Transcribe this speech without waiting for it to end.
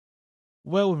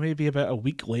Well, we may be about a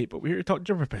week late, but we're here to talk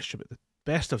Jibberpish about the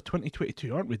best of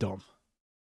 2022, aren't we, Dom?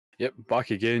 Yep, back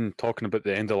again, talking about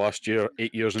the end of last year,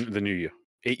 8 years into the new year.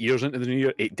 8 years into the new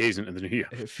year, 8 days into the new year.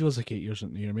 It feels like 8 years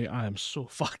into the year, mate. I am so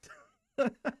fucked.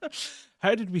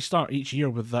 How did we start each year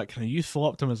with that kind of youthful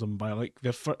optimism by like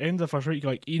the end of the first week,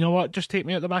 like, you know what, just take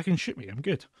me out the back and shoot me, I'm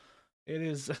good. It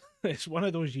is, it's one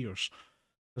of those years.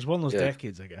 It's one of those Yeah,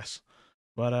 decades, I guess.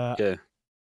 But yeah,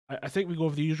 I think we go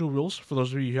over the usual rules for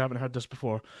those of you who haven't heard this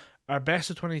before. Our best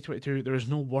of 2022, there is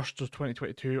no worst of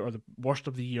 2022 or the worst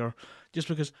of the year, just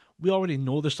because we already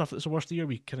know the stuff that's the worst of the year.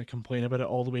 We kind of complain about it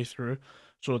all the way through.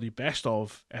 So the best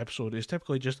of episode is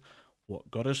typically just what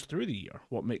got us through the year,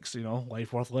 what makes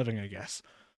life worth living, I guess.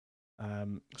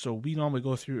 So we normally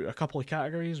go through a couple of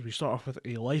categories. We start off with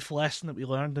a life lesson that we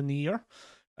learned in the year,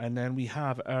 and then we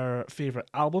have our favorite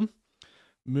album,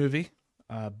 movie,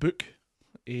 book,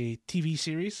 a TV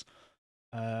series,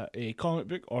 a comic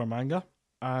book or manga,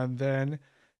 and then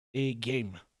a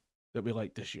game that we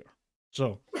liked this year.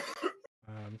 So,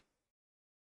 um,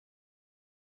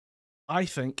 I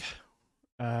think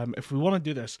if we want to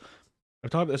do this, I've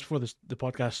talked about this before the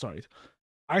podcast started.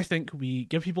 I think we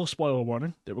give people a spoiler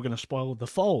warning that we're going to spoil the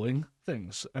following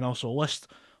things and also list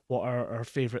what are our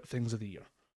favourite things of the year.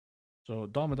 So,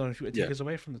 Dom, I don't know if you would take yeah. us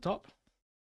away from the top.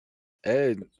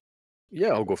 Yeah,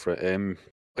 I'll go for it.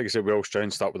 Like I said, we always try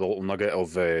and start with a little nugget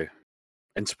of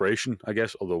inspiration, I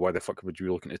guess. Although, why the fuck would you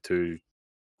be looking at two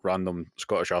random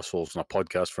Scottish assholes on a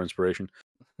podcast for inspiration?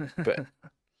 But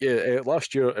yeah,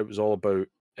 last year it was all about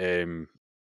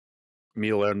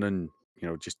me learning,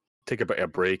 just take a bit of a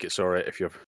break. It's all right if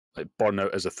you're like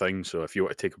burnout is a thing. So if you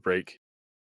want to take a break,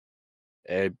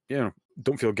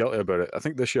 don't feel guilty about it. I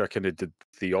think this year I kind of did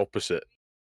the opposite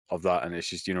of that, and it's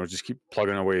just just keep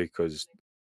plugging away because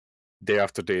day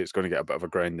after day it's going to get a bit of a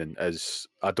grind. And as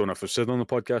I don't know if I've said on the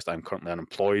podcast, I'm currently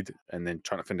unemployed, and then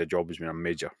trying to find a job has been a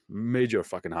major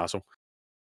fucking hassle.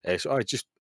 So I just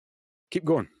keep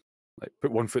going, like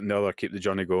put one foot in the other, keep the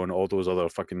journey going. All those other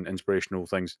fucking inspirational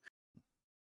things,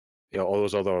 all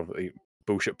those other like,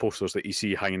 bullshit posters that you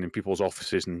see hanging in people's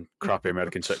offices and crappy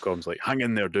American sitcoms, like hang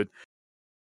in there, dude.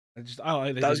 I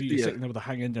like the idea That's of you sitting there with a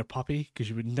hang in there puppy because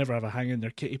you would never have a hang in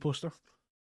there kitty poster.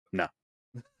 nah.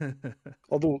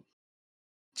 Although,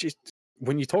 just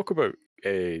when you talk about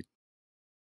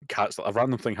cats, a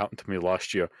random thing happened to me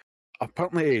last year.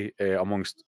 Apparently,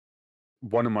 amongst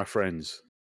one of my friends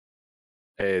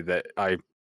that I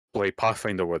play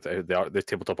Pathfinder with, the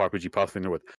tabletop RPG Pathfinder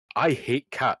with, I hate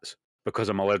cats because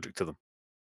I'm allergic to them.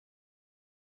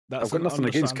 That's I've got an nothing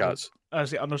against understandable,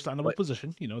 cats. understandable Like,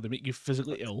 position. You know, they make you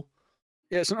physically ill.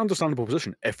 yeah, it's an understandable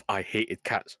position if I hated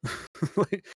cats.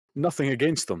 Like, nothing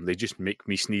against them. They just make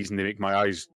me sneeze and they make my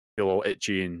eyes feel all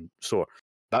itchy and sore.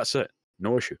 That's it.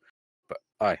 No issue.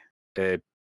 But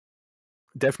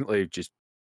definitely just,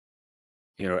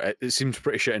 it seems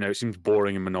pretty shitty now. It seems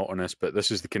boring and monotonous, but this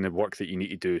is the kind of work that you need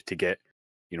to do to get,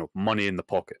 money in the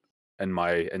pocket. In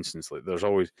my instance, like there's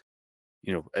always,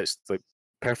 it's like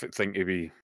perfect thing to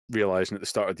be realizing at the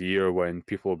start of the year when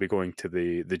people will be going to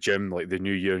the gym, like the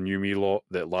New Year, New Me lot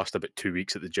that last about 2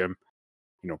 weeks at the gym.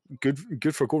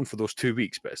 Good for going for those 2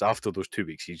 weeks, but it's after those 2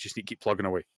 weeks you just need to keep plugging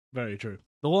away. Very true.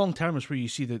 The long term is where you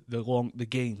see the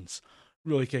gains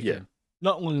really kick Yeah, in,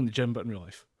 not only in the gym but in real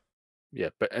life. yeah,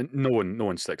 but and no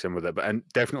one sticks in with it. But and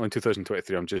definitely in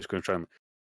 2023, I'm just going to try and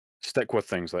stick with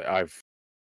things. Like I've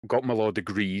got my law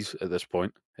degrees at this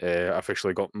point. I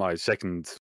officially got my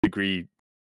second degree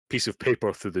piece of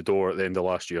paper through the door at the end of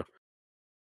last year.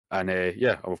 And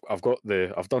yeah, I've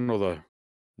done all the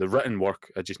written work.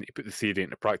 I just need to put the theory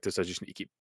into practice. I just need to keep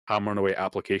hammering away at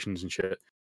applications and shit.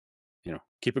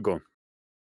 Keep it going.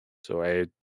 So,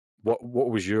 what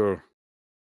was your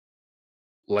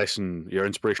lesson, your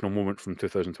inspirational moment from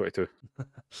 2022?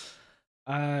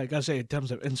 I gotta say, in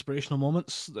terms of inspirational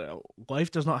moments,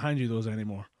 life does not hand you those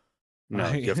anymore.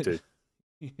 No, you have to.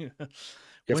 Yeah.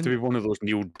 You have to be one of those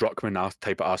Neil Druckmann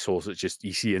type of assholes that just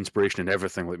you see inspiration in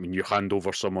everything. Like when you hand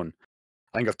over someone.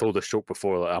 I think I've told this joke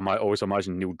before. Like, I always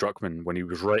imagine Neil Druckmann when he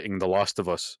was writing The Last of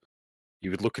Us. He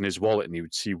would look in his wallet and he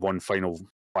would see one final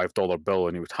 $5 bill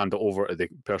and he would hand it over to the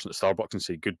person at Starbucks and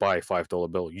say, "Goodbye,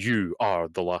 $5 bill. You are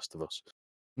The Last of Us."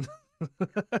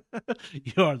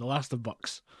 You are the last of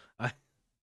Bucks.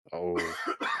 Oh,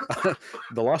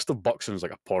 The Last of Bucks sounds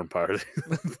like a porn parody.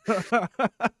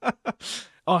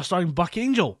 Oh, starring Buck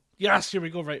Angel. Yes, here we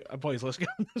go. Right, boys, let's get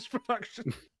on this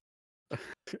production. I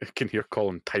can hear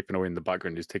Colin typing away in the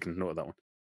background. He's taking note of that one.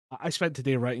 I spent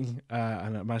today writing,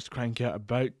 and I managed to crank out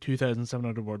about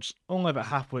 2,700 words. Only about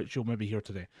half of which you'll maybe hear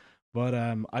today. But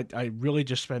I really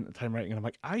just spent the time writing, and I'm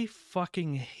like, I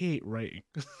fucking hate writing.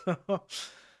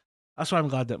 That's why I'm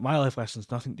glad that my life lesson's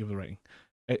nothing to do with writing.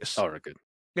 It's All right, good.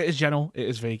 it is general, it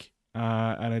is vague,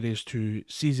 and it is to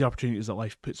seize the opportunities that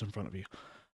life puts in front of you.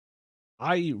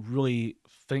 I really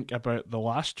think about the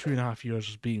last 2.5 years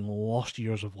as being lost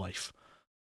years of life.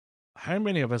 How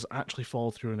many of us actually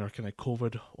follow through in our kind of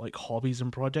COVID like hobbies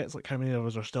and projects? Like how many of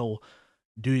us are still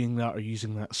doing that or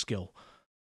using that skill?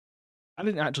 I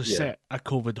didn't actually Yeah, set a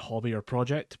COVID hobby or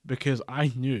project because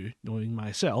I knew, knowing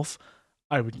myself,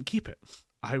 I wouldn't keep it.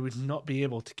 I would not be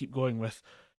able to keep going with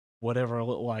whatever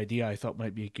little idea I thought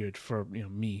might be good for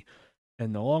me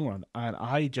in the long run. And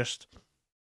I just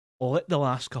let the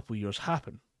last couple of years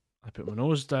happen. I put my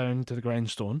nose down to the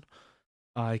grindstone.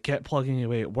 I kept plugging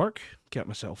away at work, kept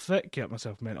myself fit, kept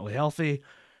myself mentally healthy,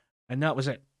 and that was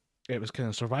it. It was kind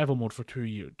of survival mode for 2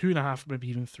 years, 2.5, maybe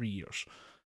even 3 years.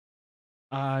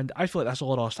 And I feel like that's a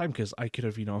lot of lost time because I could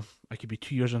have, I could be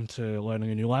 2 years into learning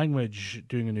a new language,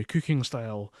 doing a new cooking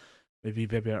style, maybe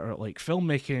better at like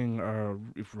filmmaking or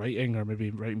writing, or maybe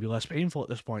writing be less painful at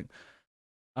this point.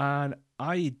 And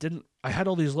I didn't. I had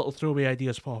all these little throwaway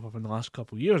ideas pop up in the last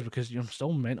couple of years because I'm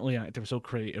still mentally active, still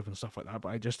creative and stuff like that. But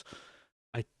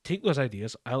I take those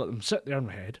ideas, I let them sit there in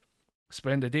my head,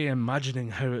 spend a day imagining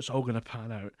how it's all going to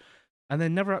pan out, and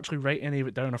then never actually write any of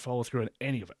it down or follow through on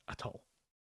any of it at all.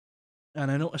 And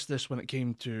I noticed this when it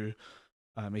came to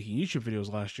making YouTube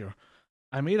videos last year.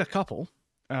 I made a couple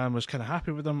and was kind of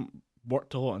happy with them,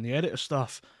 worked a lot on the edit of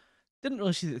stuff, didn't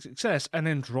really see the success, and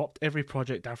then dropped every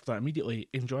project after that immediately.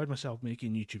 Enjoyed myself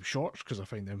making YouTube shorts because I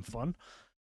find them fun.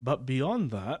 But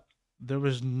beyond that, there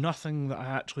was nothing that I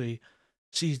actually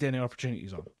seized any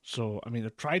opportunities on. So, I mean, I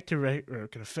tried to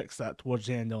kind of fix that towards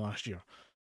the end of last year.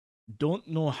 Don't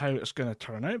know how it's going to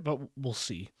turn out, but we'll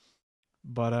see.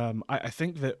 But I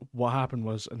think that what happened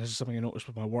was, and this is something I noticed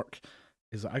with my work,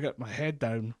 is that I got my head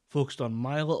down, focused on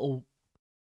my little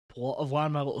plot of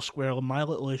land, my little square, my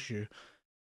little issue,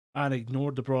 and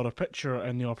ignored the broader picture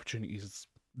and the opportunities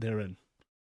therein.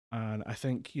 And I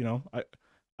think,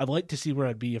 I'd like to see where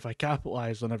I'd be if I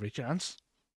capitalized on every chance,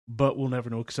 but we'll never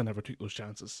know because I never took those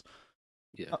chances.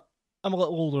 yeah, I- I'm a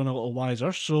little older and a little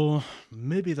wiser, so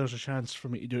maybe there's a chance for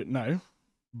me to do it now,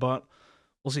 but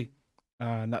we'll see.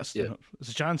 And that's yeah, it's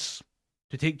a chance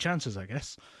to take chances, I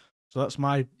guess. So that's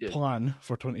my yeah. plan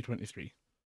for 2023.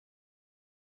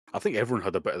 I think everyone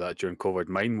had a bit of that during COVID.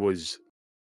 Mine was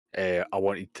I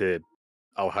wanted to.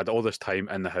 I had all this time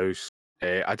in the house.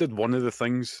 I did one of the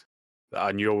things that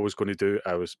I knew I was going to do.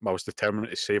 I was determined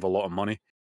to save a lot of money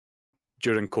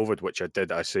during COVID, which I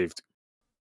did. I saved,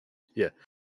 yeah,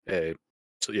 uh,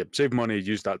 so yeah, save money,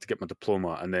 use that to get my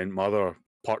diploma, and then my other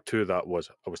part two of that was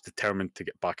I was determined to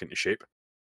get back into shape.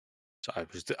 So I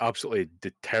was absolutely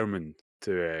determined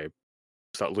to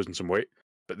start losing some weight.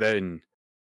 But then,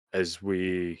 as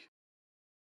we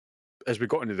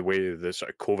got into the way of the sort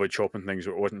of COVID shopping things,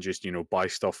 where it wasn't just buy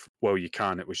stuff while you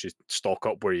can, it was just stock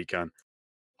up where you can.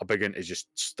 I began to just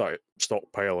start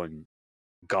stockpiling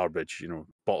garbage,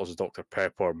 bottles of Dr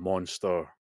Pepper, Monster,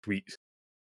 sweets,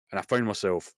 and I found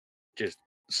myself just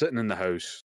sitting in the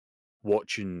house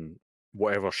watching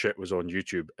whatever shit was on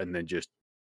YouTube, and then just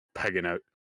pigging out.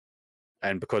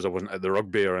 And because I wasn't at the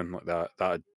rugby or anything like that,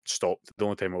 that had stopped. The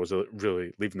only time I was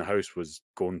really leaving the house was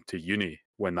going to uni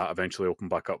when that eventually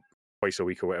opened back up twice a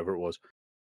week or whatever it was.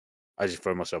 I just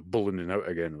found myself ballooning out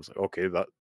again. I was like, okay, that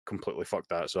completely fucked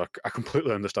that. So I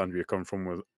completely understand where you're coming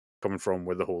from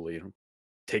with the whole,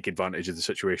 take advantage of the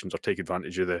situations or take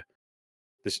advantage of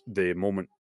the moment.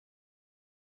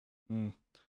 Mm.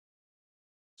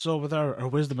 So with our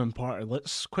wisdom and party,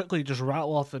 let's quickly just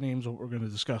rattle off the names of what we're going to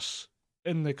discuss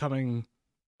in the coming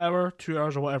hour, 2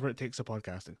 hours, or whatever it takes to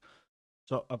podcasting.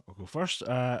 So I'll go first.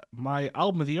 My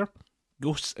album of the year,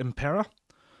 Ghosts Impera.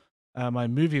 My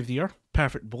movie of the year,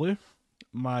 Perfect Blue.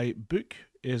 My book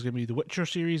is going to be the Witcher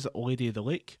series, Lady of the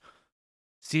Lake.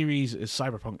 Series is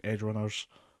Cyberpunk Edge Runners.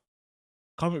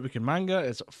 Comic book and manga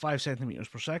is 5 centimeters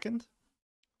per second.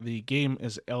 The game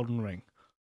is Elden Ring.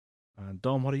 And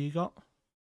Dom, what do you got?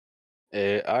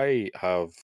 I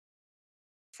have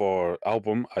for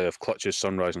album, I have Clutches,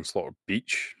 Sunrise, and Slaughter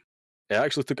Beach. I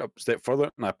actually took it up a step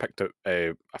further and I picked out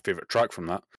a favourite track from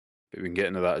that, but we can get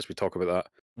into that as we talk about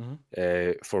Mm-hmm.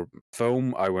 that. For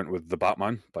film, I went with The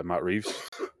Batman by Matt Reeves.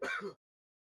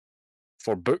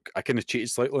 For book, I kind of cheated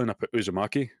slightly and I put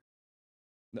Uzumaki.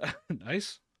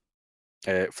 Nice.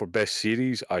 For best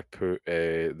series, I put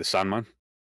The Sandman.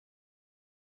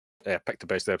 I picked the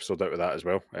best episode out of that as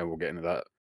well, and we'll get into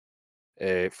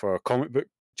that. For comic book,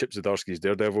 Chip Zdarsky's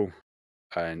Daredevil.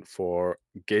 And for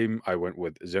game, I went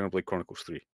with Xenoblade Chronicles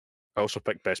 3. I also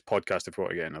picked best podcast if we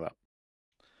want to get into that.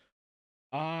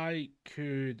 I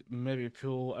could maybe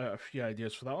pull out a few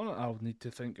ideas for that one. I'll need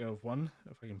to think of one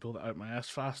if I can pull that out my ass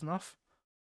fast enough.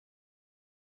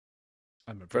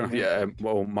 And my Fair brain enough. won't Yeah. think.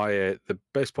 Well, my the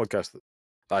best podcast that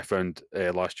I found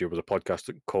last year was a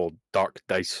podcast called Dark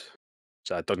Dice.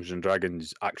 It's a Dungeons and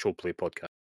Dragons actual play podcast.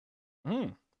 Hmm,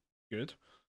 good.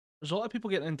 There's a lot of people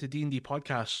getting into D&D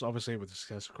podcasts, obviously with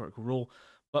this Critical Role,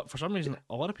 but for some reason,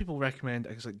 a lot of people recommend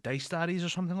it's like Dice Daddies or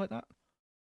something like that.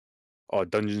 Oh,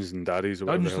 Dungeons and Daddies or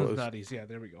whatever the Dungeons hell and it is. Daddies, yeah,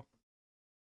 there we go.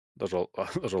 There's a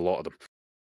there's a lot of them.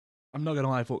 I'm not gonna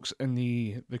lie, folks. In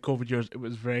the COVID years, it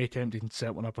was very tempting to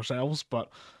set one up ourselves,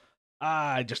 but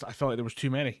I felt like there was too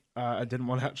many. I didn't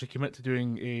want to actually commit to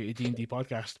doing a D&D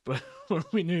podcast, but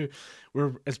we knew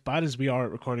we're as bad as we are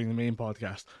at recording the main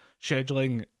podcast.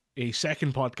 Scheduling a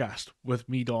second podcast with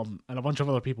me, Dom, and a bunch of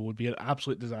other people would be an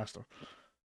absolute disaster.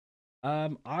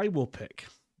 I will pick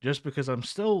just because I'm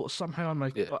still somehow on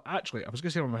my. Yeah. Actually, I was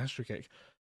gonna say I'm on my history kick.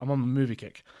 I'm on my movie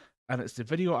kick, and it's the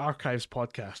Video Archives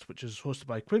podcast, which is hosted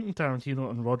by Quentin Tarantino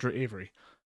and Roger Avery,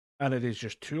 and it is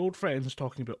just two old friends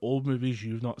talking about old movies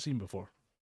you've not seen before.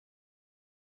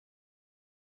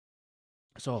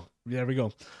 So there we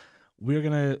go. We're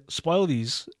gonna spoil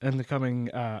these in the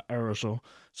coming hour or so.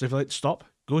 So if you'd like to stop,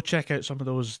 go check out some of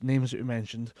those names that we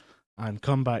mentioned, and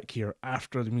come back here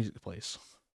after the music plays.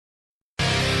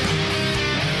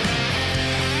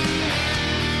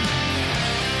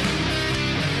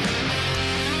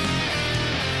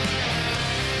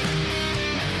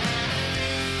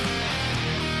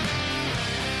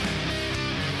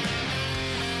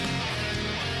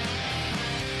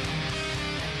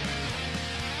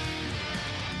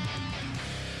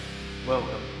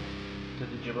 Welcome to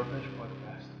the Gibberfish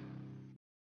Podcast.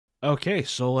 Okay,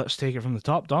 so let's take it from the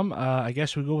top, Dom. I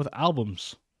guess we go with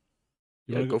albums.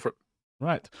 Yeah, go for it.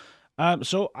 Right.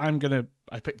 So I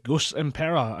picked Ghosts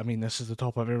Impera. I mean, this is the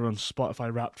top of everyone's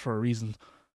Spotify Wrapped for a reason.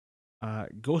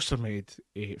 Ghosts have made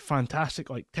a fantastic,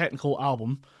 like, technical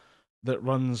album that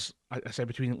runs, I say,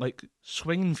 between like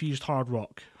swing infused hard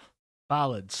rock,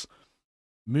 ballads,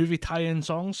 movie tie-in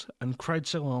songs, and crowd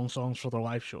sing-along songs for their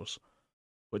live shows,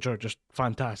 which are just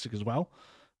fantastic as well.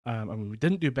 I mean, we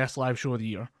didn't do best live show of the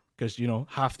year because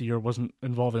half the year wasn't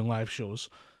involving live shows,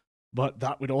 but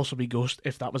that would also be Ghost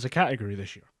if that was a category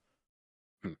this year.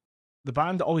 Hmm. The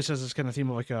band always has this kind of theme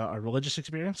of like a religious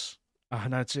experience,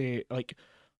 and I'd say like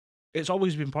it's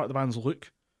always been part of the band's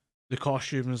look, the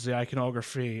costumes, the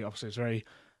iconography. Obviously, it's very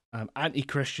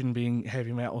anti-Christian, being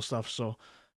heavy metal stuff. So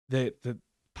the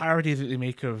parody that they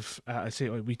make of, I say,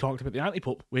 like, we talked about the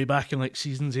anti-pope way back in like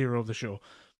season 0 of the show.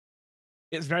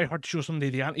 It's very hard to show somebody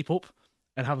the anti-pope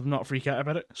and have them not freak out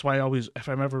about it. So I always, if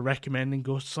I'm ever recommending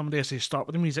Ghost to somebody, I say start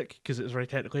with the music because it's very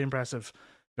technically impressive,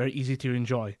 very easy to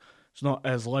enjoy. It's not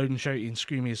as loud and shouty and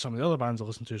screamy as some of the other bands I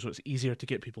listen to, so it's easier to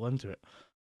get people into it.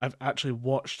 I've actually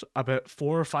watched about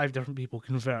 4 or 5 different people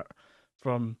convert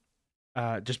from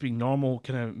just being normal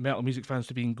kind of metal music fans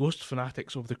to being Ghost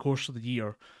fanatics over the course of the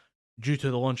year due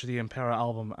to the launch of the Impera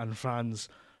album and fans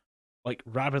like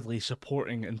rabidly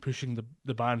supporting and pushing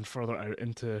the band further out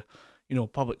into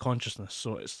public consciousness.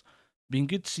 So it's been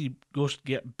good to see Ghost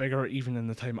get bigger even in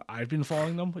the time I've been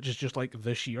following them, which is just like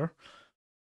this year.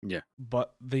 Yeah.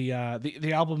 But the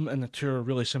album and the tour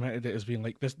really cemented it as being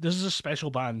like this is a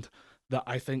special band that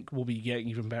I think will be getting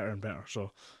even better and better.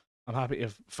 So I'm happy to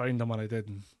have found them when I did,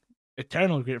 and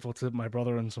eternally grateful to my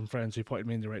brother and some friends who pointed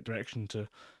me in the right direction to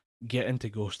get into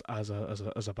Ghost as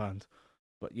a band.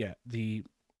 But yeah, the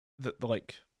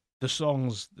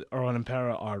songs that are on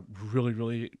Impera are really,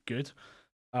 really good.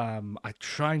 I'm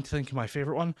trying to think of my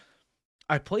favorite one.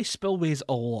 I play Spillways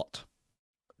a lot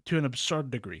to an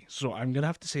absurd degree, so I'm gonna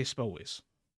have to say Spillways.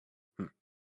 Hmm.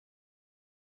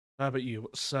 How about you?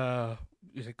 What's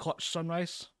is it Clutch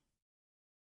Sunrise?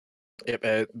 Yep.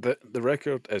 The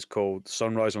record is called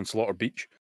Sunrise on Slaughter Beach.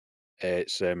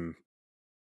 It's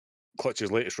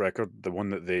Clutch's latest record, the one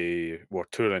that they were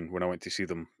touring when I went to see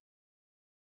them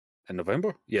in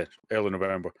November. Yeah, early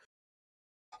November.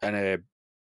 And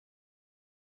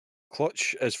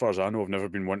Clutch, as far as I know, have never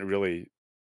been one to really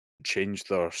change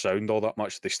their sound all that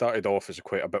much. They started off as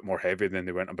quite a bit more heavy, then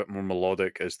they went a bit more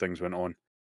melodic as things went on.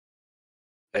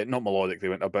 Not melodic, they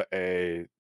went a bit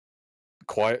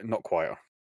quiet, not quieter.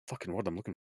 Fucking word I'm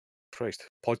looking for. Christ.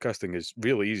 Podcasting is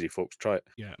really easy, folks. Try it.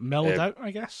 Yeah, mellowed Uh, out,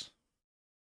 I guess.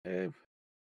 they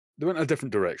went a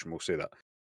different direction, we'll say that.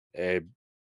 A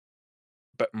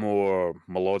bit more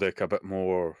melodic, a bit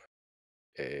more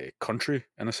country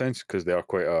in a sense, because they are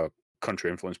quite a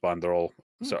country influenced band. They're all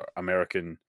sort of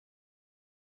American.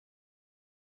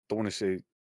 Don't want to say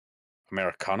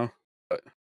Americana, but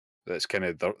That's kind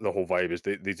of the whole vibe is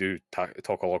they do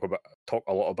talk a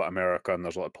lot about America, and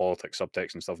there's a lot of politics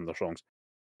subtext and stuff in their songs.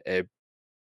 Uh,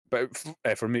 but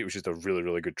for me, it was just a really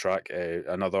really good track.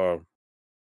 Another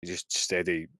just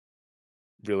steady,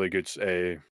 really good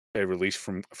release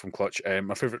from Clutch.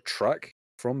 My favorite track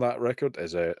from that record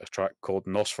is a track called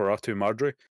Nosferatu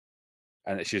Madre,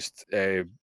 and it's just a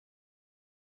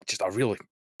really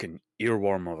fucking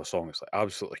earworm of a song. It's like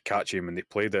absolutely catchy. And when they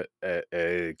played it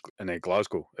in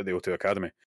Glasgow at the O2 Academy,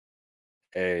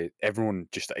 everyone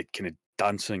just started kind of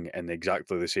dancing in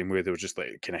exactly the same way. They were just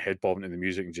like kind of head bobbing to the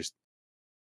music and just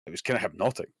it was kind of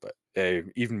hypnotic. But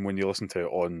even when you listen to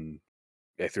it on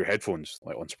through headphones,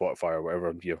 like on Spotify or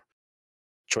whatever your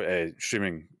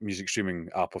streaming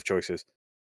app of choices,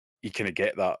 you kind of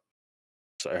get that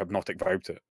sort of hypnotic vibe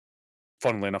to it.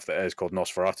 Funnily enough, that it is called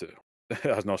Nosferatu. It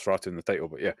has Nosferatu in the title,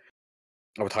 but yeah,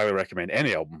 I would highly recommend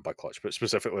any album by Clutch, but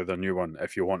specifically their new one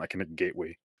if you want a kind of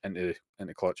gateway into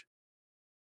Clutch.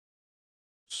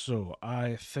 So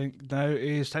I think now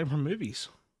is time for movies.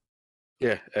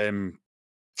 Yeah,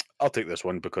 I'll take this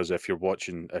one because if you're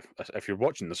watching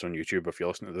this on YouTube, if you're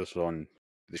listening to this on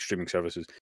the streaming services,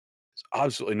 it's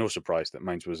absolutely no surprise that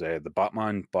mine was the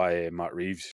Batman by Matt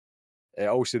Reeves. I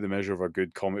always say the measure of a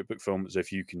good comic book film is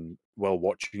if you can, while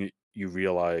watching it, you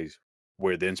realize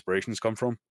where the inspirations come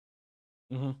from.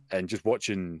 Mm-hmm. And just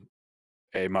watching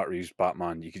Matt Reeves'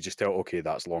 Batman, you could just tell, okay,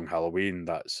 that's Long Halloween,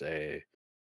 that's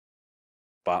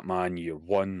Batman Year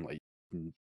One. Like, you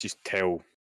can just tell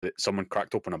that someone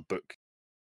cracked open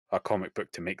a comic book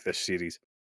to make this series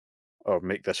or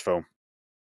make this film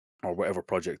or whatever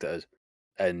project it is,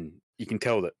 and you can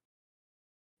tell that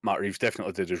Matt Reeves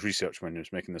definitely did his research when he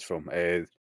was making this film.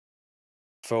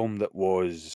 Film that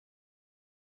was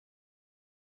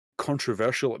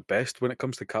controversial at best when it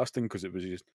comes to casting because it was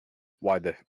just why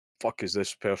the fuck is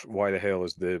this person? Why the hell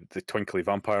is the twinkly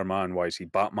vampire man? Why is he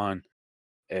Batman?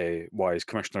 Why is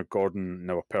Commissioner Gordon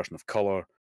now a person of color?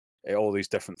 All these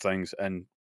different things, and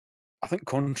I think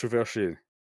controversy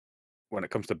when it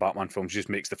comes to Batman films just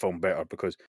makes the film better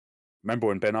because remember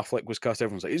when Ben Affleck was cast,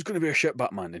 everyone's like, he's going to be a shit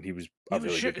Batman, and he was He a was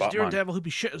really shit good as Batman. Daredevil, who'd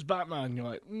be shit as Batman. You're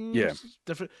like, Yeah, this is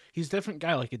different. He's a different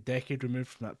guy, like a decade removed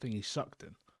from that thing he sucked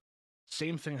in.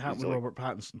 Same thing happened he's with like, Robert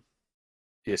Pattinson.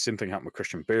 yeah, same thing happened with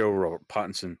Christian Bale, Robert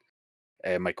Pattinson,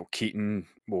 Michael Keaton.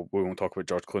 Well, we won't talk about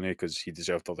George Clooney because he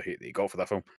deserved all the hate that he got for that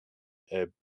film. Uh,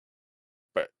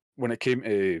 but when it came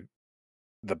to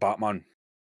the Batman,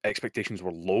 expectations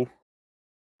were low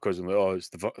because oh, it's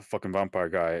the fucking vampire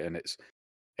guy, and it's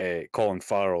Colin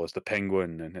Farrell as the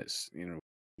Penguin, and it's no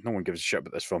one gives a shit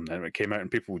about this film. Then when it came out, and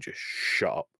people would just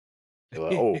shut up. They're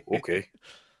like, oh, okay,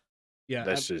 Yeah,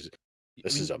 this is I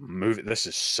this mean, is a movie. This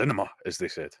is cinema, as they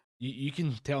said. you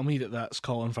can tell me that that's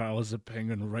Colin Farrell as the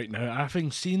Penguin right now.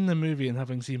 Having seen the movie and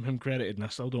having seen him credited, and I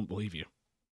still don't believe you.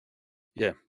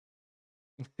 Yeah,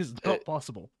 It's not it,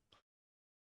 possible.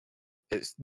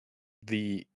 it's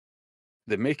the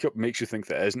makeup makes you think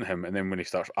that it isn't him, and then when he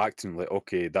starts acting, like,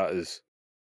 okay, that is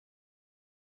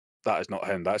not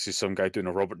him. That's just some guy doing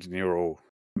a Robert De Niro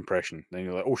impression. Then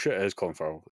you're like, oh shit, it is Colin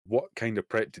Farrell. What kind of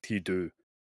prep did he do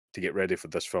to get ready for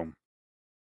this film?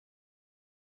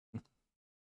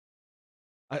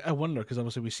 I wonder because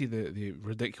obviously we see the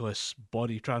ridiculous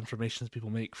body transformations people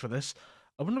make for this.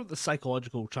 I wonder what the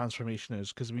psychological transformation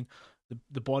is because I mean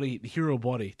the body, the hero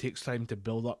body, takes time to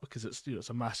build up because it's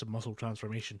a massive muscle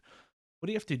transformation. What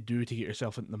do you have to do to get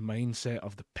yourself into the mindset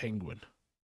of the Penguin?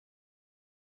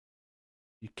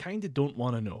 You kind of don't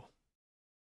want to know.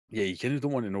 Yeah, you kind of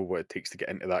don't want to know what it takes to get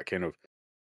into that kind of,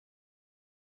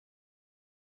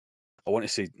 I want to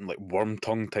say, like worm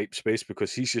tongue type space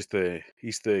because he's the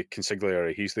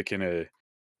consigliere. He's the kind of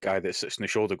guy that sits on the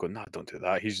shoulder going, nah, don't do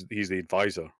that. He's the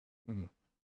advisor. Mm.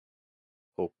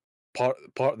 Well, part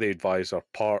the advisor,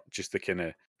 part just the kind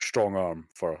of strong arm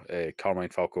for Carmine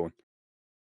Falcone.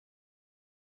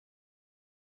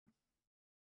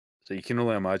 So you can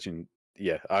only imagine.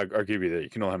 Yeah, I agree with you. You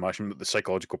can only imagine what the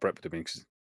psychological prep would have been. 'Cause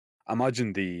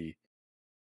imagine the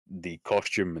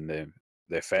costume and the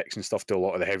effects and stuff do a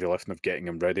lot of the heavy lifting of getting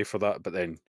him ready for that. But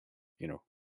then,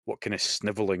 what kind of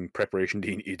sniveling preparation do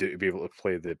you need to do to be able to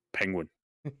play the Penguin?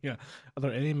 Yeah. Are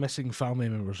there any missing family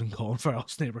members in Colin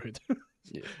Farrell's neighborhood?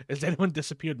 Yeah, Has anyone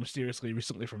disappeared mysteriously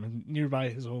recently from nearby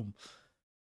his home?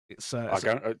 in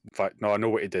fact, no, I know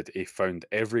what he did. He found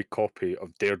every copy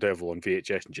of Daredevil on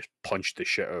VHS and just punched the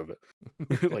shit out of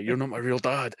it. Like, you're not my real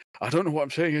dad. I don't know what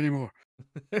I'm saying anymore.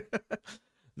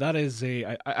 That is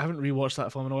I haven't rewatched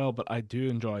that film in a while, but I do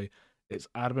enjoy. It's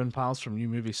Adam and Pals from New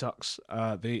Movie Sucks.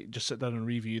 They just sit down and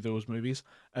review those movies,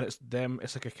 and it's them.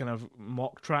 It's like a kind of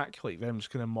mock track, like them just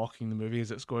kind of mocking the movie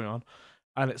as it's going on.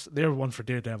 and it's their one for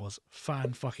Daredevil is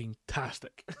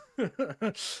fan-fucking-tastic.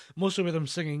 Mostly with them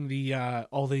singing the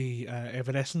all the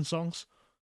Evanescence songs.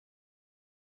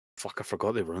 Fuck, I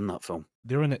forgot they were in that film.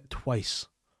 They're in it twice.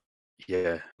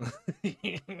 Yeah,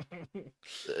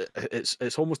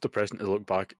 it's almost depressing to look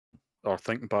back or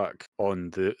think back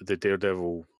on the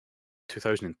Daredevil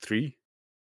 2003,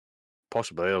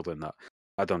 possibly earlier than that.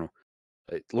 I don't know.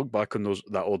 Look back on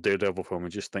that old Daredevil film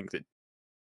and just think that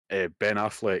Ben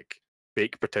Affleck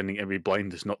fake pretending to be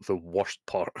blind is not the worst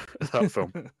part of that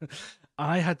film.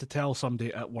 I had to tell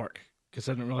somebody at work because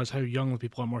I didn't realize how young the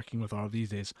people I'm working with are these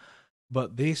days.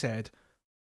 But they said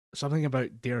something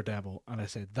about Daredevil, and I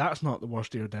said that's not the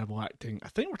worst Daredevil acting. I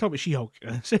think we're talking about She-Hulk,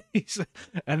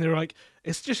 and they were like,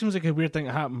 "It just seems like a weird thing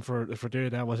to happen for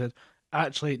Daredevil." I said,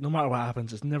 "Actually, no matter what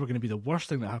happens, it's never going to be the worst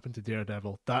thing that happened to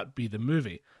Daredevil. That'd be the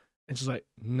movie." And she's like,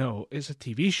 "No, it's a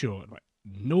TV show." And I'm like,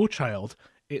 "No, child,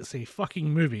 it's a fucking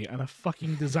movie and a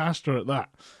fucking disaster at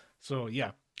that." So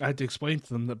yeah, I had to explain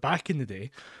to them that back in the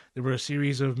day, there were a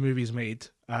series of movies made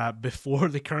before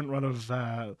the current run of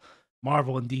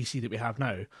Marvel and DC that we have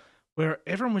now, where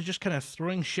everyone was just kind of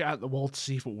throwing shit at the wall to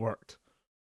see if it worked.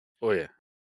 Oh yeah,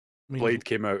 I mean, Blade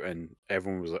came out and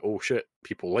everyone was like, "Oh shit,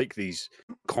 people like these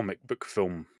comic book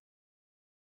film."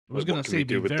 I was Like, going what to can we say,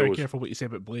 be do with very those? careful what you say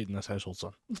about Blade in this household,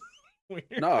 son.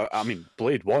 No, I mean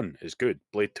Blade 1 is good.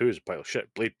 Blade 2 is a pile of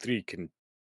shit. Blade 3 can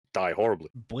die horribly.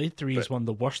 Blade 3 But is one of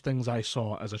the worst things I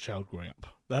saw as a child growing up.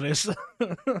 That is.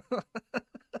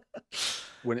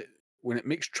 when it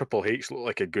makes Triple H look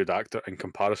like a good actor in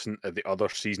comparison to the other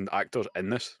seasoned actors in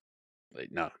this,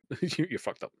 like, nah, you're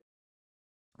fucked up.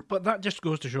 But that just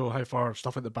goes to show how far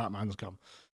stuff like the Batman's come.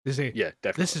 They say, Yeah,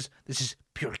 definitely. this is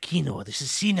pure kino, this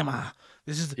is cinema,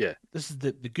 this is Yeah,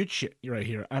 the good shit right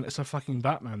here, and it's a fucking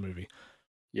Batman movie.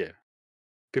 yeah.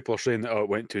 People are saying that it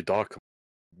went too dark.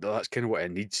 That's kind of what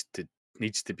it needs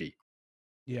to be.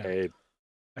 Yeah. A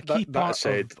That key part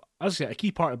said, of, as I say, a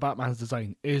key part of Batman's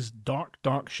design is dark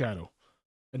shadow,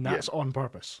 and yeah. that's on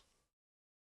purpose.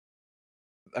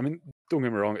 I mean, don't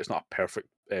get me wrong, it's not a perfect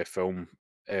film.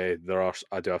 I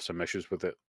do have some issues with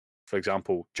it. For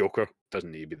example, Joker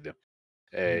doesn't need to be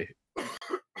there.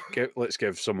 Let's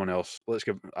give someone else. Let's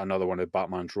give another one of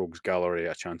Batman's rogues gallery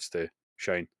a chance to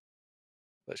shine.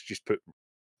 Let's just put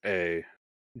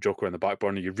Joker in the back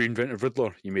burner. You reinvented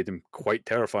Riddler. You made him quite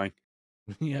terrifying.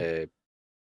 Yeah,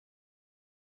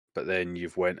 But then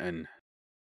you've went and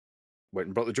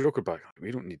brought the Joker back.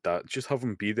 We don't need that. Just have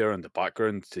him be there in the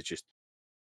background to just,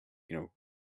 you know,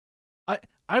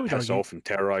 I would piss argue off and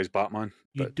terrorize Batman.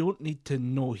 you But don't need to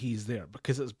know he's there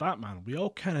because it's Batman. We all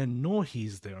kind of know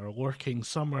he's there, lurking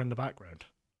somewhere in the background.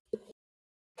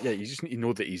 yeah, you just need to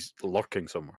know that he's lurking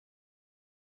somewhere.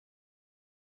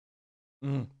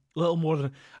 A little more than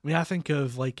I mean, I think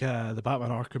of like the Batman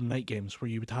Arkham Knight games where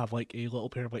you would have like a little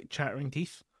pair of like chattering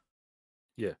teeth.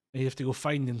 Yeah. And you have to go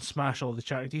find and smash all the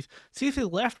chattering teeth. See if they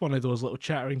left one of those little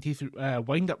chattering teeth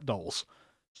wind up dolls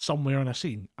somewhere in a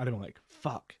scene. I'd be like,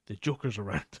 fuck, the Joker's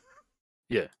around.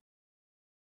 Yeah.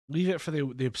 Leave it for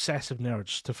the obsessive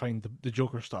nerds to find the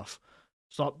Joker stuff.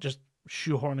 Stop just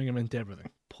shoehorning him into everything,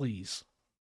 please.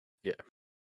 Yeah.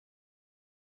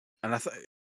 And I think,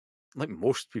 like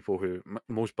most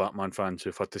Batman fans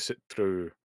who've had to sit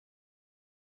through,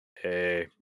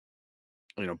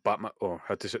 Batman, or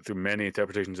had to sit through many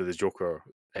interpretations of the Joker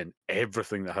and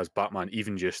everything that has Batman,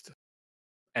 even just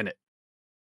in it.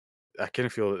 I kind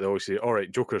of feel that they always say, "All right,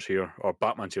 Joker's here or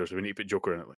Batman's here, so we need to put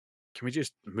Joker in it." Like, can we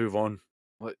just move on?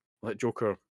 Let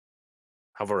Joker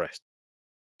have a rest.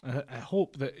 I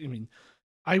hope that, I mean,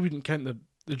 I wouldn't count the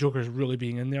Joker's really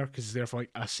being in there because he's there for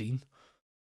like a scene.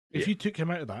 If you took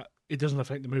him out of that, it doesn't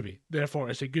affect the movie.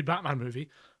 Therefore, it's a good Batman movie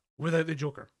without the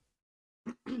Joker.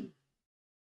 So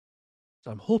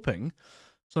I'm hoping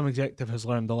some executive has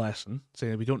learned the lesson,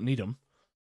 saying that we don't need him.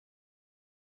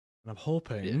 And I'm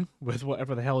hoping, with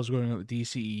whatever the hell is going on at the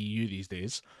DCEU these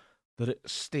days, that it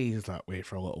stays that way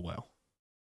for a little while.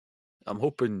 I'm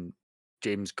hoping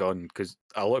James Gunn, because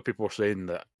a lot of people were saying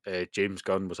that James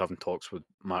Gunn was having talks with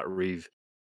Matt Reeves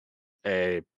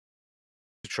to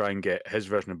try and get his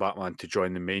version of Batman to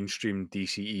join the mainstream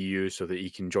DCEU so that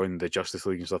he can join the Justice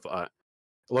League and stuff like that.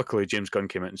 Luckily, James Gunn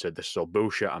came out and said, "This is all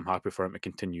bullshit. I'm happy for him to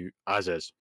continue as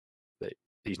is. That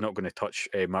he's not going to touch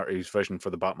Matt Reeves' vision for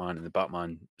the Batman and the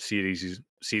Batman series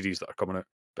that are coming out."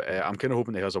 But I'm kind of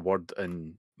hoping he has a word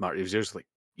in Matt Reeves' ears, like,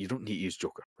 you don't need to use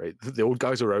Joker, right? The old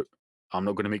guys are out. I'm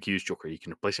not going to make you use Joker. You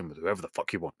can replace him with whoever the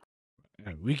fuck you want.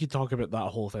 Yeah, we could talk about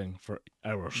that whole thing for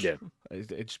hours. Yeah,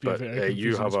 it'd just be but very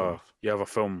you confusing. have a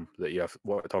film that you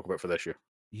want to talk about for this year.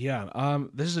 Yeah,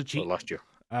 this is a cheat. Or last year.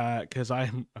 because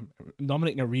I'm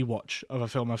nominating a rewatch of a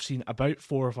film I've seen about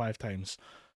 4 or 5 times.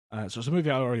 So it's a movie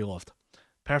I already loved,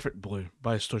 Perfect Blue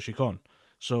by Satoshi Kon.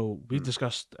 So we Mm.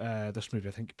 discussed this movie,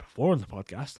 I think, before on the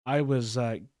podcast. I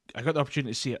got the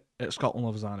opportunity to see it at Scotland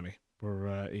Loves Anime, where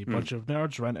a Mm. bunch of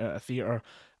nerds rent out a theater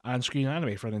and screen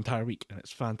anime for an entire week, and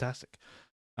it's fantastic.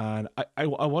 And I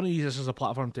want to use this as a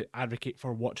platform to advocate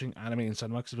for watching anime in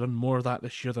cinema because I've done more of that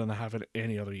this year than I have in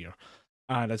any other year.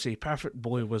 And I'd say Perfect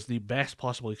Blue was the best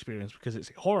possible experience because it's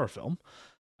a horror film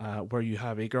where you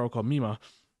have a girl called Mima.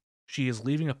 She is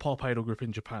leaving a pop idol group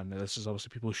in Japan. Now, this is obviously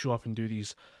people who show up and do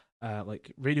these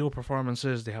like radio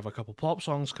performances. They have a couple pop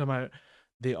songs come out.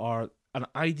 They are an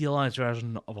idealized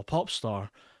version of a pop star,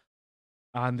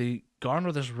 and they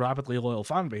garner this rapidly loyal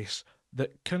fan base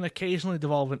that can occasionally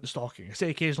devolve into stalking. I say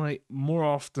occasionally, more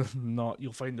often than not,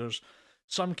 you'll find there's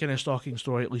some kind of stalking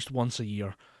story at least once a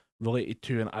year related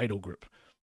to an idol group.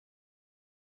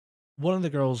 One of the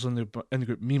girls in the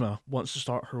group, Mima, wants to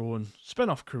start her own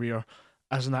spin-off career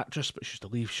as an actress, but she's to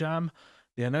leave Sham.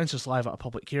 They announce this live at a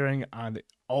public hearing, and it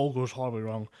all goes horribly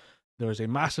wrong. There is a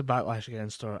massive backlash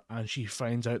against her, and she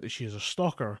finds out that she is a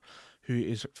stalker who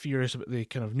is furious about the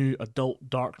kind of new adult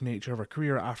dark nature of her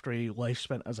career after a life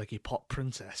spent as like a pop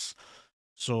princess.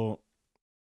 So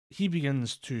he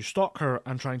begins to stalk her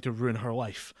and trying to ruin her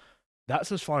life.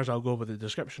 That's as far as I'll go with the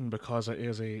description because it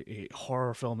is a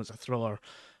horror film, it's a thriller,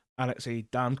 and it's a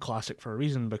damned classic for a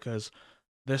reason because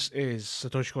this is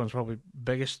Satoshi Kon's probably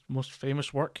biggest, most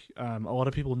famous work. A lot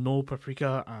of people know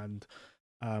Paprika and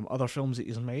other films that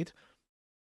he's made.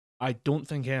 I don't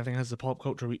think anything has the pop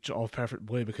culture reach of Perfect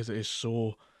Blue because it is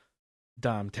so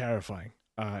damn terrifying.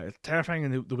 It's terrifying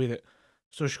in the way that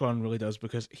Satoshi Kon really does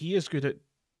because he is good at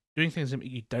doing things that make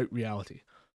you doubt reality.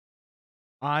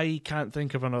 I can't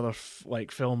think of another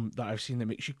film that I've seen that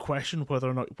makes you question whether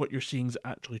or not what you're seeing is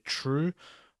actually true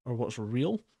or what's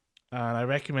real. And I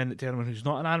recommend it to anyone who's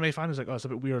not an anime fan. Who's like, oh, it's a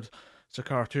bit weird. It's a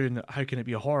cartoon. How can it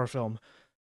be a horror film?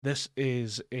 This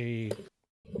is a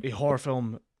horror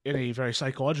film in a very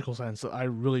psychological sense that I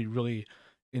really, really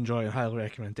enjoy and highly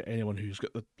recommend to anyone who's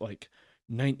got the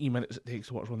 90 minutes it takes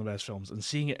to watch one of the best films. And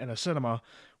seeing it in a cinema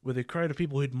with a crowd of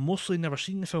people who'd mostly never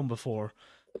seen the film before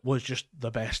was just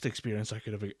the best experience I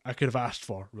could have asked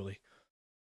for, really.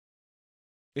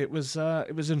 It was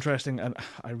interesting, and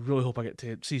I really hope I get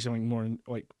to see something more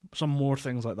like some more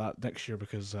things like that next year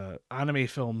because anime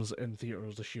films in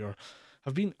theaters this year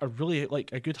have been a really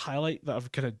a good highlight that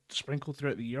I've kind of sprinkled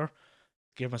throughout the year,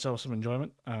 gave myself some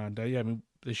enjoyment. And yeah, I mean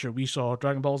this year we saw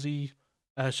Dragon Ball Z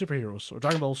superheroes or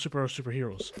Dragon Ball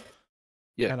Superheroes,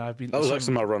 Yeah, and I've been that to was some.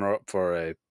 actually my runner-up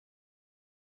for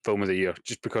film of the year,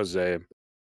 just because a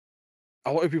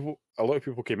lot of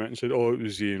people came out and said, "Oh, it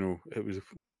was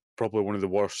probably one of the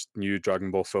worst new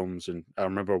Dragon Ball films." And I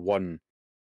remember one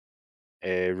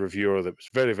reviewer that was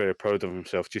very, very proud of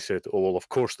himself just said, "Oh well, of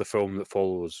course the film that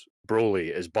follows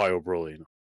Broly is Bio Broly."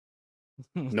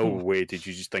 No way did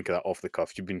you just think of that off the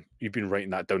cuff. You've been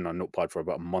writing that down on a notepad for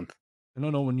about a month. I know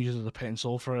no one uses a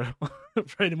pencil for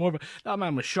for anymore, but that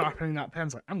man was sharpening that pen.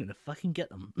 Like, I'm gonna fucking get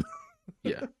them.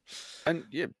 Yeah, and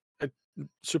yeah, uh,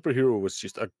 Superhero was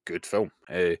just a good film.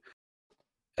 It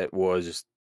was.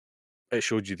 It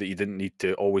showed you that you didn't need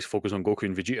to always focus on Goku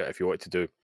and Vegeta if you wanted to do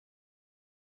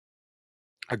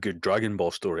a good Dragon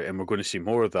Ball story, and we're going to see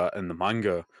more of that in the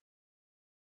manga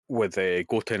with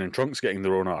Goten and Trunks getting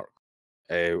their own arc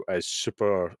as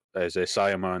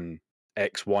Saiyaman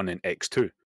X1 and X2.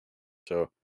 So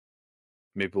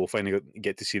maybe we'll finally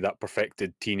get to see that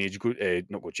perfected teenage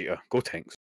not Gogeta,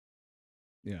 Gotenks.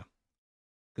 Yeah,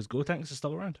 because Gotenks is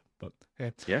still around. But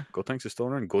hey, Yeah, Gotenks is still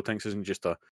around. Gotenks isn't just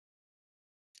a.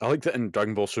 I like that in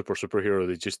Dragon Ball Superhero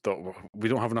they just thought, "Well, we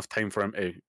don't have enough time for him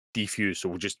to defuse,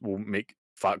 so we'll make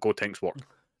Fat Gotenks work."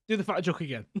 do the fat joke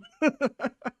again.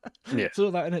 Yeah.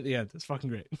 Throw that in at the end. It's fucking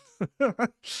great.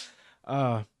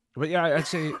 But yeah, I'd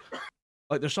say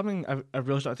there's something I've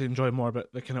really started to enjoy more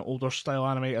about the kind of older style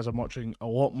anime as I'm watching a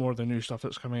lot more of the new stuff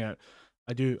that's coming out.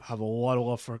 I do have a lot of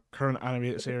love for current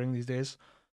anime that's airing these days.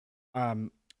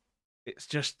 Um, it's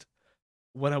just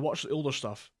when I watch the older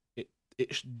stuff,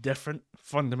 it's different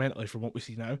fundamentally from what we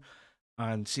see now,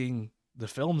 and seeing the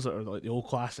films that are like the old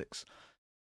classics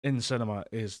in cinema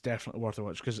is definitely worth a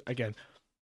watch because again,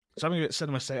 something about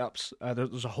cinema setups.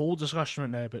 There's a whole discussion right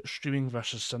now about streaming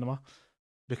versus cinema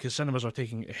because cinemas are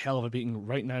taking a hell of a beating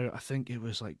right now. I think it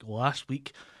was like last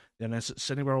week. Then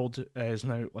Cineworld is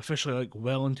now officially like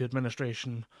well into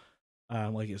administration.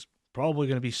 Like it's probably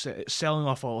going to be selling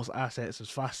off all its assets as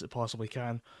fast as it possibly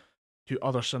can to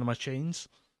other cinema chains.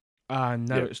 And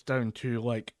now Yeah. it's down to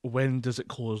like when does it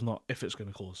close, not if it's going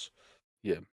to close.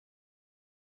 Yeah.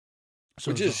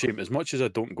 So Which is a shame. As much as I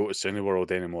don't go to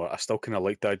Cineworld anymore, I still kind of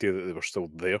like the idea that they were still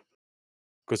there,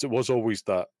 because it was always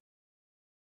that.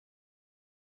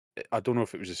 I don't know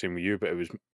if it was the same with you, but it was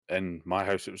in my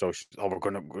house. It was always, oh, we're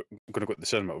going to go to the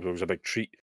cinema. It was always a big treat,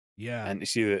 yeah, and to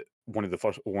see that one of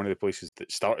the places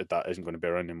that started that isn't going to be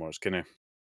around anymore, it's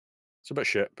a bit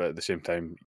shit. But at the same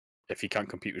time, if you can't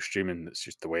compete with streaming, it's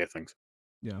just the way of things.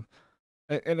 yeah.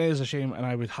 It is a shame, and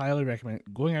I would highly recommend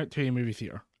going out to a movie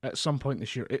theater at some point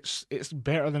this year. It's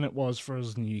better than it was for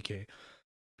us in the UK.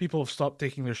 People have stopped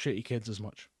taking their shitty kids as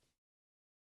much.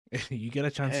 You get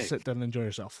a chance to Heck, sit down and enjoy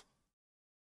yourself.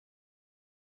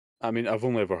 I mean, I've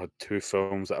only ever had two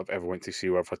films that I've ever went to see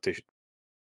where I've had to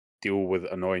deal with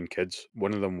annoying kids.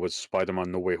 One of them was Spider-Man: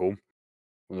 No Way Home,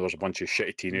 when there was a bunch of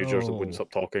shitty teenagers that wouldn't No.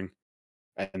 stop talking.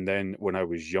 And then when I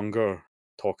was younger,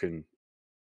 talking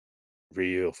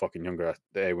real fucking younger,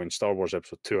 when Star Wars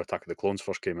Episode 2 Attack of the Clones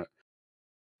first came out,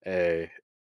 uh,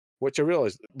 which I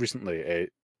realised recently,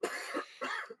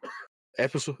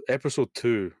 episode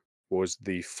 2 was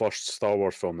the first Star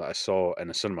Wars film that I saw in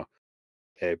a cinema.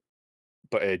 Uh,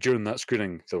 but during that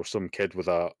screening, there was some kid with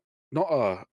not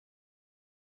a,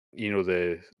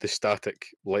 the static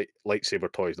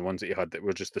lightsaber toys, the ones that you had that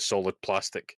were just the solid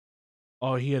plastic.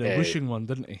 Oh, he had a Uh, whooshing one,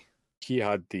 didn't he? he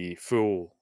had the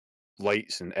full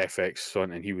lights and FX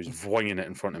on, and he was winging it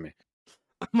in front of me.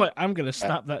 I'm like, I'm gonna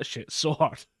snap that shit so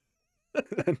hard.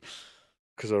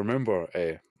 Because I remember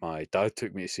my dad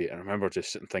took me to see it, and I remember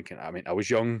just sitting thinking, I mean, I was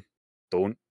young,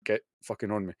 don't get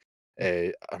fucking on me.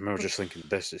 I remember just thinking,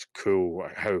 this is cool.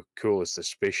 How cool is this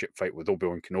spaceship fight with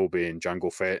Obi-Wan Kenobi and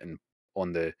Jango Fett and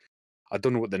on the, I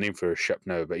don't know what the name for a ship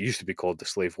now, but it used to be called the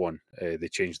Slave One. They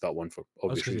changed that one for I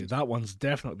was obvious gonna say reasons. that one's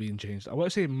definitely being changed. I want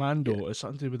to say Yeah, Mando. It's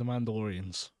something to do with the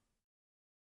Mandalorians.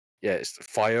 yeah, it's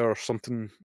fire or something.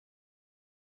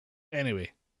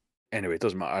 Anyway, Anyway, it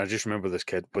doesn't matter. I just remember this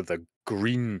kid with a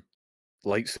green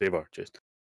lightsaber, just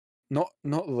not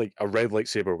like a red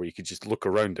lightsaber where you could just look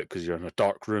around it because you're in a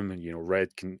dark room and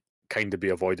red can kind of be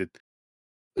avoided.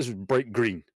 This is bright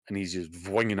green, and he's just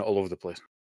winging it all over the place.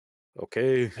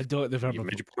 Okay, I don't like the verb you of.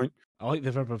 made your point. I like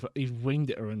the verb of. He's winged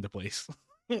it around the place.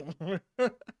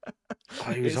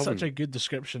 Oh, he was It's such having, a good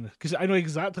description because I know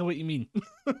exactly what you mean.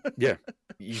 yeah,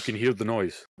 you can hear the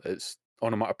noise. It's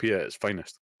onomatopoeia at its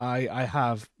finest. I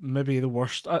have maybe the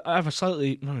worst. I have a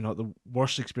slightly maybe not the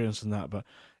worst experience than that, but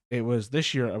it was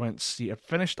this year. I went to see. I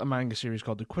finished a manga series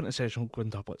called The Quintessential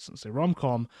Quintuplets. It's a rom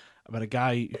com about a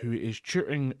guy who is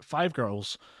tutoring 5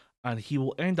 girls, and he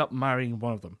will end up marrying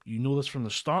one of them. You know this from the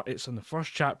start. It's in the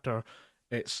first chapter.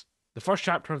 It's the first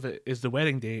chapter of it is the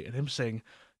wedding day, and him saying,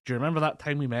 "Do you remember that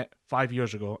time we met 5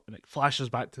 years ago?" And it flashes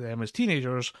back to them as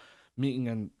teenagers meeting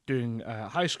and doing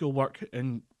high school work,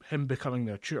 and him becoming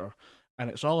their tutor, and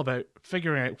it's all about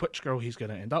figuring out which girl he's going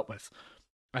to end up with.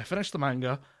 I finished the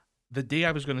manga the day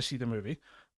I was going to see the movie.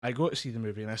 I go to see the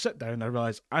movie and I sit down and I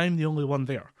realize I'm the only one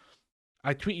there.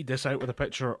 I tweeted this out with a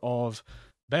picture of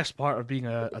best part of being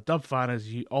a dub fan is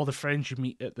all the friends you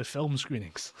meet at the film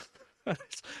screenings.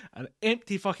 It's an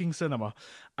empty fucking cinema.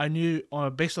 I knew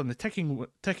based on the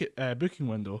ticket booking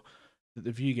window that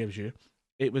the View gives you,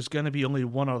 it was going to be only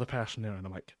one other person there, and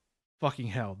I'm like, fucking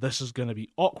hell, this is going to be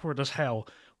awkward as hell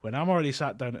when I'm already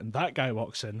sat down and that guy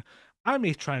walks in. I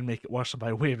may try and make it worse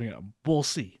by waving at him. We'll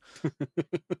see.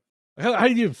 How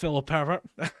do you feel, pervert?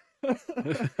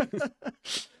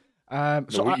 No,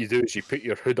 So what you do is you put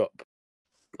your hood up,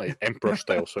 like emperor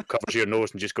style, so it covers your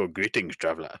nose, and just go, "Greetings,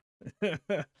 traveller."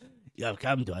 you have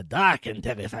come to a dark and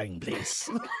terrifying place.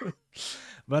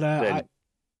 But Then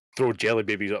throw jelly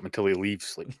babies up until he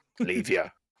leaves. Like, leave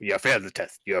here. You failed the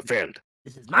test. You failed.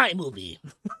 this is my movie.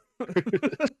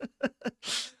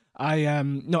 I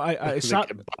They sat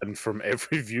get banned from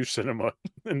every View cinema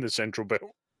in the Central Belt.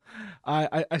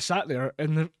 I sat there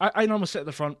and I normally sit at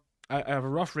the front. I have a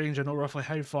rough range. I know roughly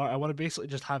how far. I want to basically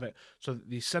just have it so that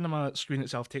the cinema screen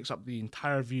itself takes up the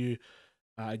entire view.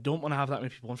 I don't want to have that many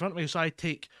people in front of me, so I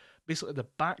take basically the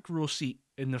back row seat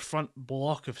in the front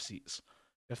block of seats,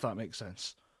 if that makes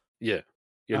sense. Yeah,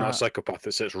 you're not a Uh, psychopath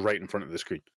that sits right in front of the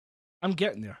screen. I'm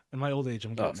getting there. In my old age,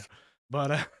 I'm getting Oh,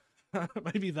 there. But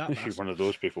maybe that you're lasts. one of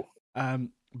those people.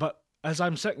 But as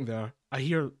I'm sitting there, I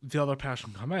hear the other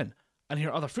person come in and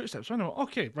hear other footsteps. So I know,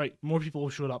 okay, right, more people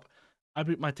have showed up. I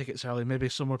booked my tickets early. Maybe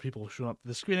some more people have shown up to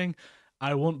the screening.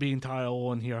 I won't be entirely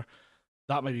alone here.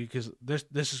 That might be because this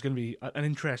is going to be an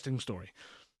interesting story.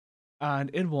 And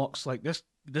in walks like this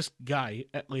guy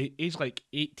he's like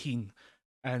 18,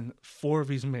 and 4 of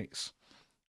his mates,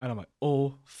 and I'm like,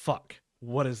 oh fuck,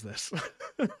 what is this?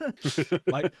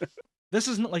 Like, this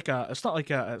isn't like it's not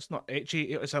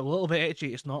ecchi. It's a little bit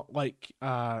ecchi. It's not like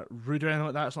rude or anything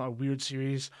like that. It's not a weird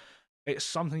series. It's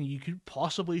something you could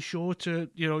possibly show to,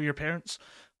 your parents.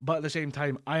 But at the same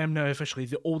time, I am now officially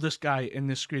the oldest guy in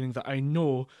this screening that I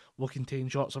know will contain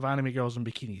shots of anime girls in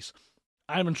bikinis.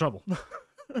 I'm in trouble.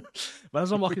 But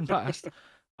as I'm walking past,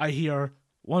 I hear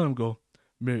one of them go,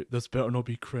 "Mate, this better not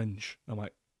be cringe." I'm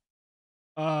like,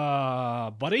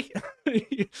 buddy,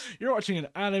 you're watching an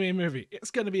anime movie.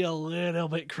 It's going to be a little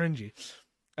bit cringy.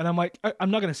 And I'm like, I'm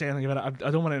not going to say anything about it.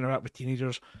 I don't want to interact with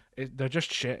teenagers. They're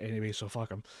just shit anyway, so fuck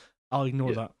them. I'll ignore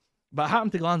Yeah. that. But I happen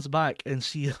to glance back and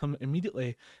see them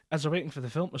immediately as they're waiting for the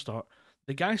film to start.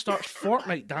 The guy starts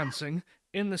Fortnite dancing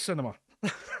in the cinema.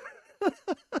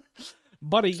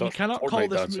 Buddy, you cannot call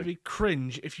this movie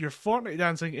cringe if you're Fortnite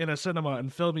dancing in a cinema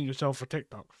and filming yourself for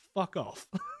TikTok. Fuck off.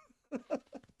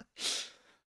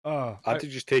 I'd have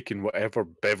just taken whatever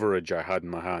beverage I had in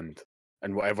my hand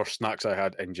and whatever snacks I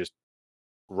had and just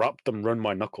wrapped them round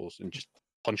my knuckles and just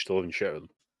punched the living shit out of them.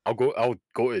 I'll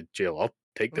go to jail. I'll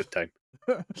take the time.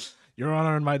 Your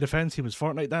Honor, in my defense, he was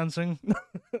Fortnite dancing.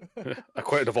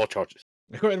 Acquitted of all charges.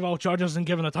 Acquitted of all charges and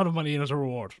given a ton of money in as a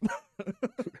reward.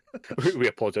 We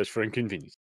apologise for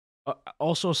inconvenience.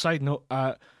 Also, side note,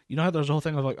 you know how there's a whole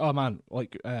thing of like, oh man,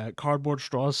 like cardboard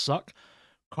straws suck?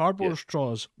 Cardboard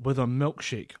straws with a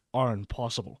milkshake are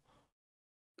impossible.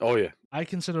 Oh yeah. I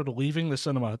considered leaving the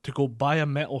cinema to go buy a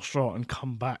metal straw and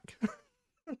come back.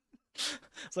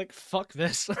 It's like, fuck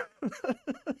this.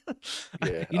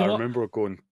 Yeah, I remember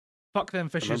going. Fuck them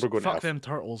fishes, fuck them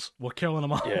turtles. We're killing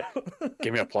them all. Yeah,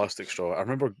 give me a plastic straw. I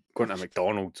remember going to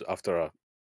McDonald's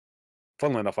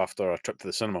funnily enough, after a trip to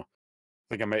the cinema. I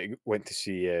think I might have went to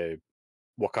see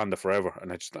Wakanda Forever,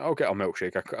 and I'll get a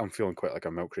milkshake. I'm feeling quite like a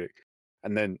milkshake.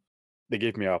 And then they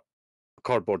gave me a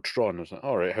cardboard straw, and I was like,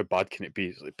 all right, how bad can it be?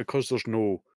 It's like, because there's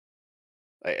no,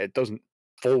 it doesn't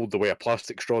fold the way a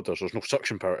plastic straw does. There's no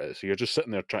suction power to it, so you're just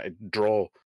sitting there trying to draw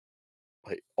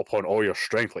like upon all your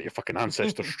strength, like your fucking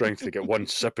ancestor strength, to get one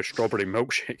sip of strawberry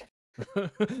milkshake.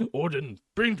 Odin,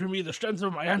 bring to me the strength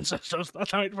of my ancestors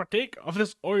that I might partake of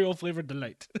this Oreo flavored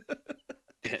delight.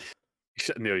 You're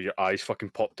sitting there, your eyes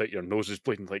fucking popped out, your nose is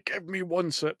bleeding, like, give me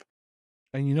one sip.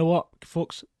 And you know what,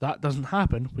 folks? That doesn't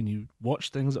happen when you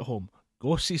watch things at home.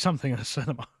 Go see something in a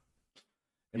cinema.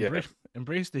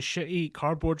 Embrace the shitty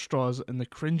cardboard straws and the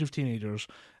cringe of teenagers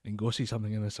and go see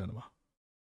something in the cinema.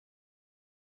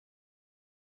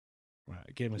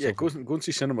 Right, go and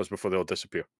see cinemas before they all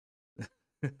disappear.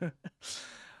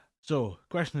 So,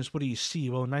 question is, what do you see?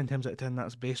 Well, 9 times out of 10,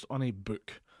 that's based on a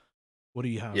book. What do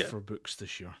you have for books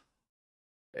this year?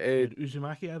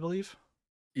 Uzumaki, I believe.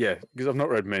 Yeah, because I've not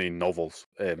read many novels,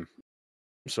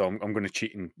 so I'm going to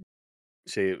cheat and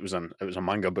say it was a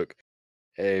manga book.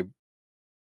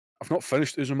 I've not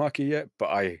finished Uzumaki yet,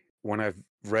 but when I've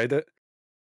read it,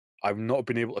 I've not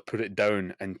been able to put it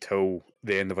down until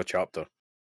the end of a chapter,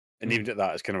 and even at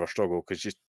that, it's kind of a struggle because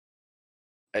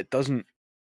it doesn't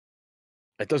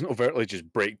overtly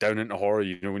just break down into horror.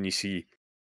 You know, when you see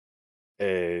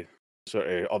sort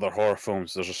of other horror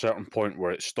films, there's a certain point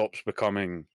where it stops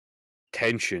becoming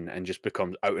tension and just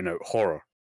becomes out and out horror.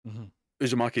 Mm-hmm.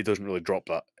 Uzumaki doesn't really drop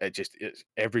that. It's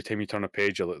every time you turn a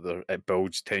page, it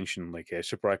builds tension. Like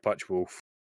Super Eye Patch Wolf,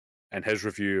 and his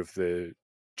review of the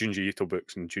Junji Ito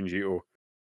books and Junji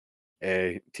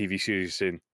Ito TV series,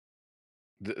 saying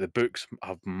the books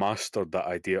have mastered that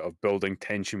idea of building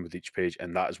tension with each page,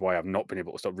 and that is why I've not been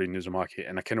able to stop reading Uzumaki.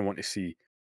 And I kind of want to see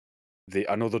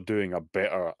I know they're doing a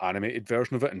better animated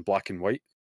version of it in black and white,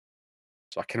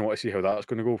 so I kind of want to see how that's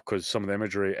going to go, because some of the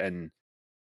imagery in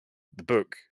the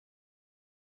book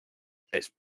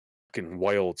is fucking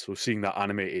wild. So seeing that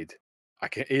animated, I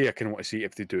kind of want to see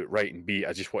if they do it right, and B,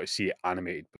 I just want to see it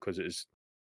animated because it is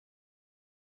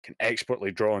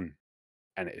expertly drawn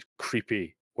and it is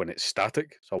creepy when it's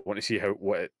static. So I want to see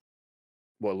what it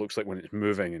looks like when it's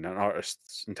moving, and an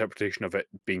artist's interpretation of it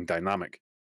being dynamic.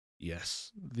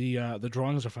 Yes, the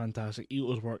drawings are fantastic.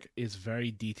 Ito's work is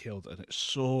very detailed, and it's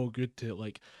so good to,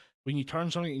 like, when you turn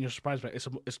something and you're surprised by it.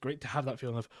 It's great to have that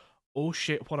feeling of, oh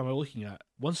shit, what am I looking at?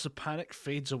 Once the panic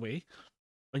fades away,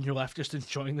 and you're left just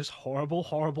enjoying this horrible,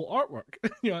 horrible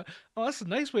artwork. You're like, oh, that's a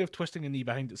nice way of twisting a knee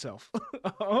behind itself.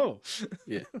 Oh,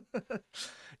 yeah,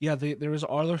 yeah. There is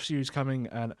other series coming,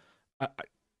 and I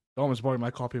almost borrowed my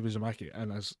copy of Uzumaki,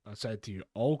 and as I said to you,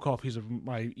 all copies of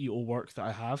my Ito work that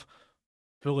I have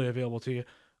fully available to you.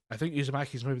 I think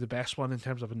Uzumaki is maybe the best one in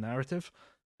terms of a narrative.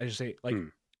 I just say, like,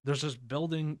 there's this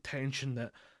building tension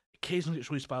that occasionally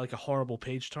gets released by like a horrible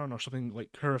page turn or something like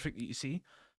horrific that you see.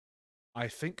 I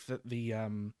think that the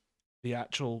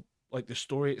actual, like, the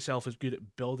story itself is good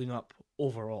at building up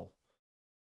overall.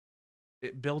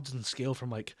 It builds in scale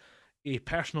from like a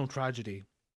personal tragedy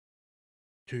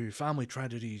to family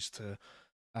tragedies to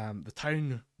the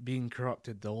town being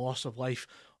corrupted, the loss of life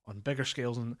on bigger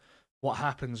scales, and what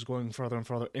happens going further and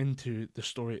further into the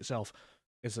story itself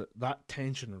is that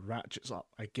tension ratchets up.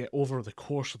 I get over the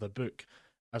course of the book,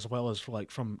 as well as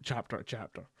like from chapter to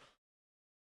chapter.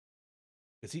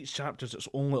 Because each chapter is its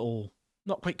own little,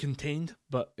 not quite contained,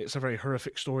 but it's a very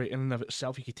horrific story in and of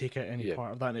itself. You could take out any Yeah,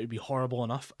 part of that, and it would be horrible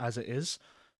enough as it is.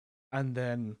 And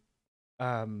then,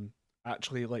 um,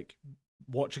 actually like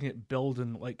watching it build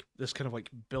in like this kind of like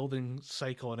building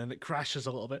cycle, and then it crashes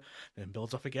a little bit, then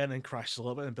builds up again, and crashes a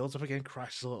little bit, and builds up again,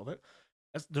 crashes a little bit.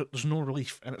 There's no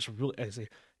relief, and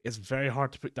it's very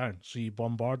hard to put down. So you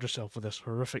bombard yourself with this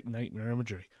horrific nightmare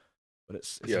imagery, but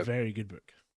it's a yeah. very good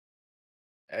book.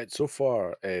 So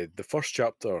far, the first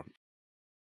chapter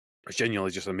is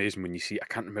genuinely just amazing when you see. I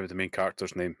can't remember the main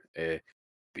character's name, but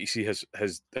you see his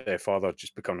father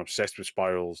just becoming obsessed with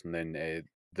spirals, and then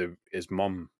his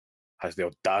mum has the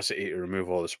audacity to remove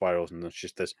all the spirals, and it's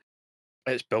just this.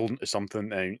 It's building to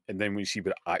something, and then when you see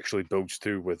what it actually builds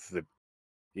to with the,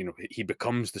 he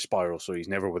becomes the spiral, so he's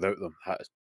never without them. That is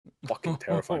fucking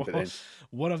terrifying. But then,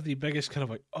 One of the biggest kind of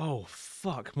like oh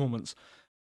fuck moments.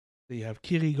 You have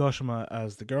Kiri Goshima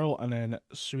as the girl, and then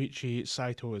Suichi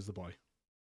Saito as the boy.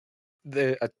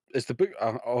 is the book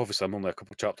obviously I'm only a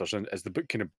couple of chapters in. Is the book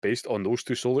kind of based on those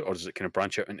two solely, or does it kind of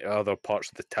branch out into other parts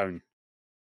of the town?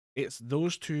 It's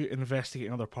those two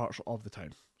investigating other parts of the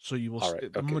town. So you will All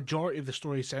right, the okay, majority of the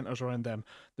story centers around them.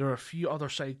 There are a few other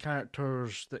side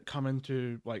characters that come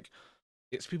into like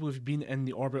it's people who've been in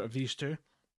the orbit of these two,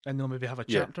 and they'll maybe have a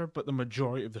yeah. chapter, but the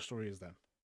majority of the story is them.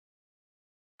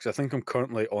 Because I think I'm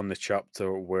currently on the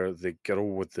chapter where the girl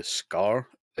with the scar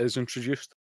is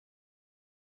introduced.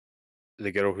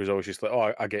 The girl who's always just like,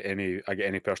 oh, I get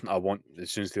any person I want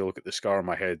as soon as they look at the scar on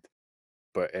my head.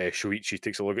 But Shuichi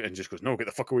takes a look at it and just goes, no, get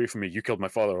the fuck away from me! You killed my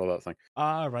father, all that thing.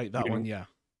 Ah, right, that You one, know, yeah.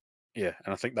 yeah.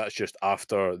 And I think that's just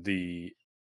after the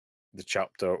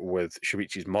chapter with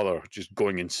Shuichi's mother just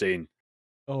going insane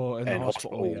Oh, in the in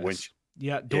hospital, hospital when yes. she,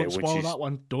 Yeah, yeah, don't when spoil she's that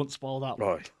one. Don't spoil that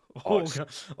one. oh, oh Oh, it's God.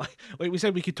 Like we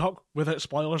said, we could talk without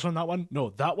spoilers on that one. No,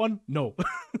 that one, no.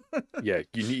 yeah,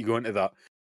 you need to go into that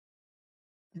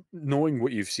knowing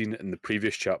what you've seen in the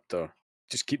previous chapter.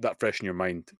 Just keep that fresh in your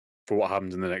mind for what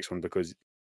happens in the next one, because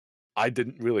I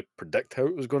didn't really predict how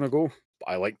it was going to go, but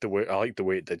I liked the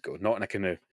way it did go. Not in a kind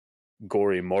of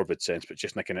gory, morbid sense, but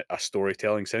just in a kind of a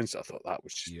storytelling sense. I thought that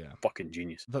was just Yeah, fucking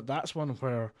genius. that's one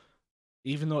where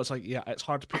even though it's like, yeah, it's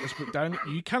hard to put this book down,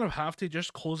 you kind of have to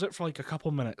just close it for like a couple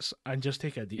minutes and just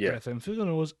take a deep Yeah, breath in through the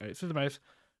nose, out through the mouth,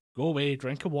 go away,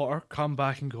 drink of water, come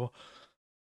back and go,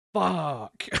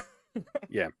 fuck.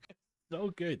 yeah.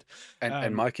 So good. And in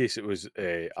Um, my case, it was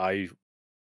I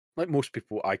like most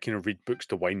people, I kind of read books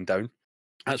to wind down.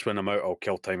 That's when I'm out, I'll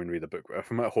kill time and read a book. But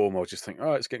if I'm at home, I'll just think,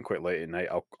 oh, it's getting quite late at night.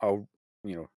 I'll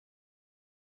you know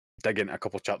dig into a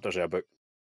couple of chapters of a book.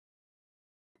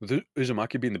 With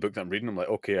Uzumaki being the book that I'm reading, I'm like,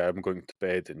 okay, I'm going to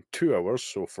bed in 2 hours,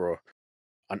 so for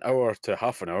an hour to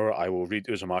half an hour, I will read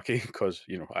Uzumaki because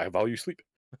I value sleep.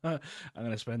 I'm going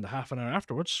to spend a half an hour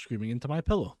afterwards screaming into my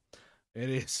pillow. It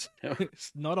is,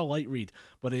 it's not a light read,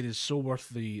 but it is so worth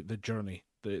the journey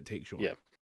that it takes you on. Yeah,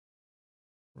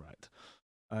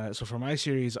 Right. So for my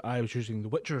series, I was using the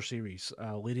Witcher series,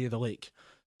 Lady of the Lake.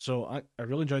 So I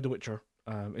really enjoyed The Witcher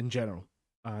in general,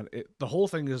 and the whole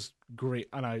thing is great.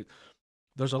 And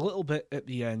there's a little bit at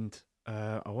the end.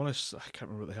 I can't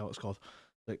remember what the hell it's called,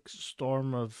 like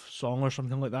Storm of Song or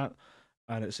something like that.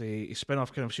 And it's a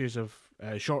spin-off kind of series of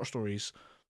short stories,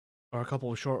 or a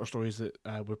couple of shorter stories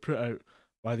that were put out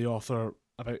by the author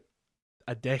about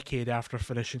a decade after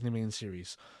finishing the main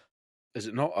series. is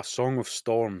it not a Song of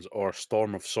Storms or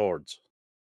Storm of Swords?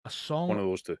 A One song of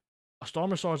those two. A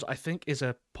Storm of Swords, I think, is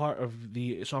a part of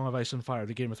the Song of Ice and Fire,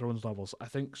 the Game of Thrones novels. I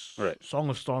think Right. Song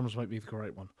of Storms might be the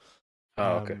correct one.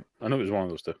 Ah, okay. I know it was one of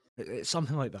those two. It's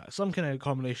something like that. Some kind of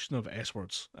combination of S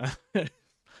words.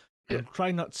 Yeah. I'm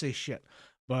trying not to say shit,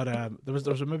 but there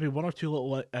was maybe one or two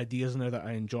little ideas in there that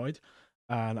I enjoyed,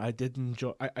 and I did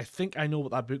enjoy. I think I know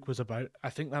what that book was about. I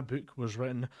think that book was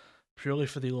written purely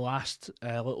for the last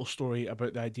little story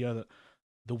about the idea that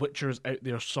the Witcher is out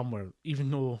there somewhere, even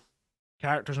though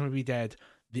characters may be dead.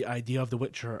 The idea of the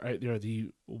Witcher out there,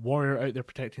 the warrior out there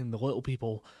protecting the little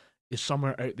people, is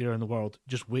somewhere out there in the world,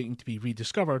 just waiting to be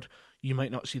rediscovered. You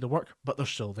might not see the work, but they're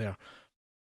still there.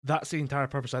 That's the entire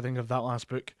purpose, I think, of that last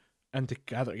book, and to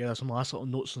gather together some last little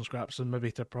notes and scraps, and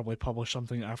maybe to probably publish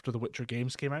something after the Witcher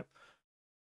games came out.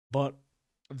 But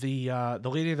the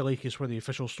Lady of the Lake is where the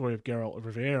official story of Geralt of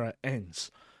Rivia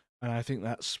ends, and I think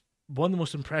that's one of the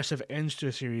most impressive ends to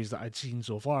a series that I'd seen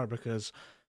so far, because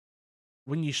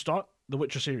when you start the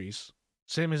Witcher series,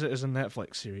 same as it is in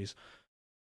Netflix series,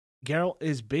 Geralt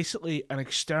is basically an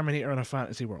exterminator in a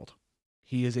fantasy world.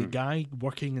 He is a Hmm. guy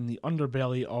working in the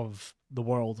underbelly of the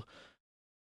world,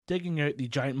 digging out the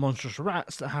giant monstrous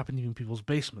rats that happen to be in people's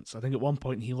basements. I think at one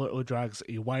point he literally drags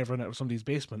a wyvern out of somebody's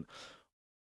basement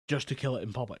just to kill it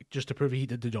in public, just to prove he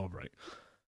did the job right.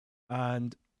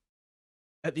 And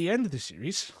at the end of the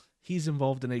series, he's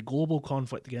involved in a global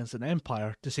conflict against an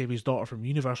empire to save his daughter from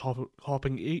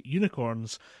universe-hopping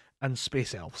unicorns and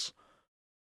space elves.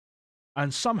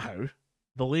 And somehow,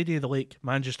 the Lady of the Lake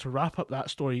manages to wrap up that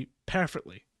story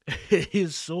perfectly. It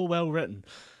is so well written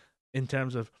in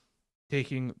terms of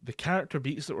taking the character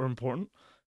beats that were important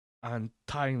and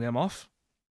tying them off,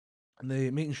 and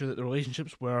making sure that the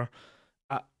relationships were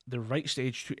at the right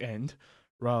stage to end,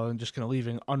 rather than just kind of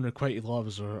leaving unrequited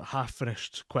loves or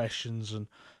half-finished questions. And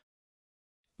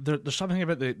there's something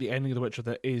about the ending of The Witcher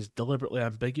that is deliberately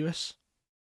ambiguous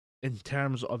in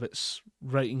terms of its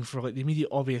writing for like the immediate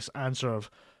obvious answer of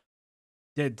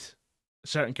did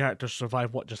certain characters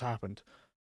survive what just happened.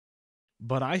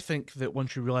 But I think that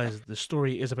once you realize that the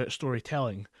story is about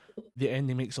storytelling, the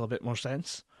ending makes a little bit more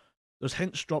sense. There's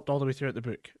hints dropped all the way throughout the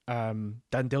book.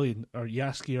 Dandelion, or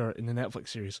Jaskier in the Netflix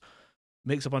series,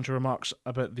 makes a bunch of remarks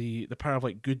about the power of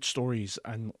like good stories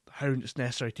and how it's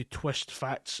necessary to twist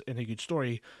facts in a good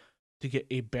story to get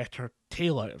a better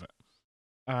tale out of it.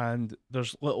 And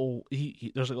there's there's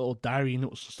like little diary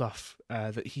notes and stuff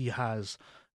that he has.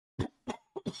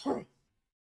 There's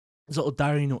little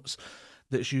diary notes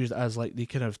that's used as like the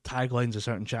kind of taglines of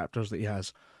certain chapters that he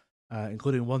has,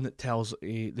 including one that tells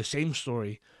the same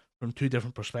story from two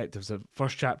different perspectives. The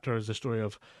first chapter is the story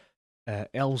of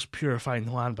elves purifying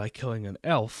the land by killing an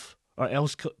elf, or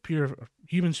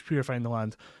humans purifying the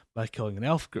land by killing an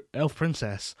elf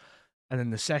princess, and then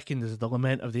the second is the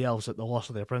lament of the elves at the loss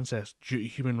of their princess due to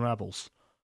human rebels.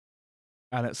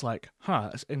 And it's like,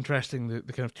 it's interesting the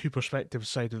kind of two perspectives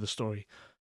side of the story,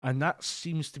 and that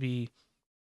seems to be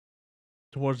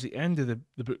towards the end of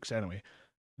the books anyway.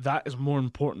 That is more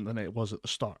important than it was at the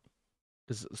start,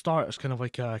 because at the start it's kind of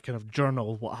like a kind of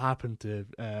journal of what happened to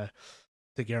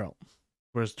Geralt,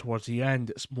 whereas towards the end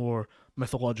it's more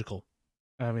mythological.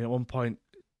 I mean, at one point,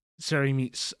 Ciri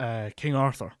meets King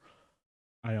Arthur.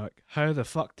 I'm like, how the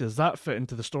fuck does that fit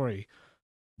into the story?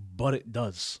 But it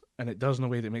does, and it does in a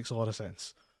way that makes a lot of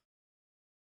sense.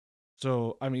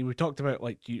 So, I mean, we talked about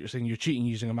like you're saying you're cheating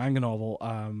using a manga novel.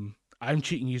 I'm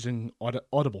cheating using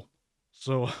Audible.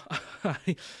 So,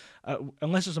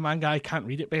 unless it's a manga, I can't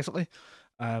read it basically.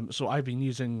 So I've been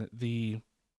using the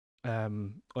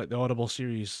like the Audible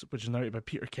series, which is narrated by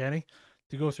Peter Kenny,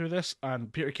 to go through this.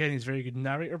 And Peter Kenny's very good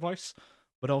narrator voice,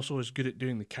 but also is good at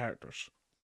doing the characters.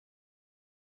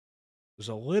 There's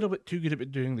a little bit too good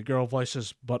at doing the girl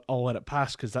voices, but I'll let it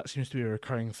pass because that seems to be a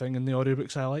recurring thing in the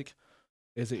audiobooks I like.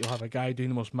 Is that you'll have a guy doing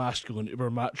the most masculine, uber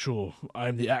macho,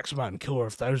 I'm the Axeman, killer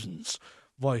of thousands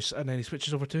voice, and then he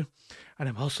switches over to, and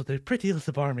I'm also the pretty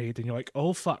little barmaid, and you're like,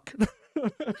 oh fuck.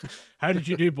 How did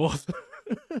you do both?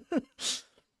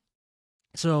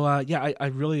 So yeah, I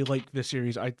really like this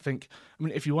series. I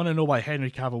mean, if you want to know why Henry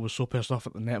Cavill was so pissed off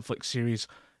at the Netflix series,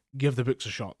 give the books a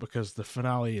shot because the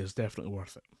finale is definitely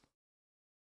worth it.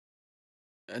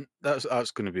 And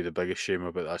that's going to be the biggest shame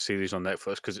about that series on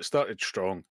Netflix because it started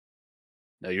strong.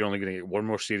 Now you're only going to get one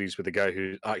more series with a guy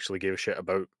who actually gave a shit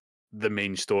about the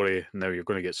main story. Now you're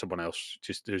going to get someone else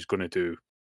just who's going to do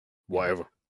whatever.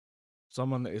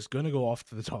 Someone that is going to go off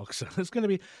to the dogs. It's going to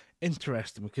be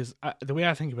interesting because the way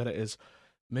I think about it is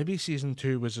maybe season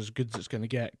 2 was as good as it's going to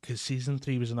get because season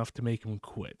 3 was enough to make him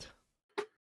quit.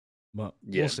 But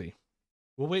Yeah. we'll see.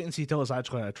 We'll wait and see till it's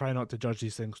actually. I try not to judge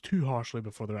these things too harshly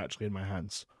before they're actually in my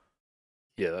hands.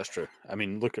 Yeah, that's true. I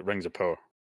mean, look at Rings of Power.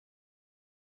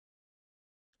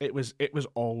 It was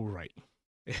all right.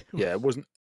 Yeah, it wasn't.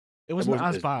 It wasn't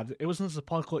as bad. It wasn't as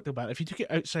apocalyptic bad. If you took it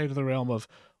outside of the realm of,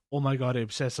 oh my god, I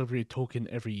obsessively read Tolkien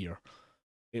every year,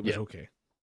 it was okay.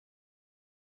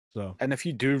 So, and if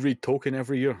you do read Tolkien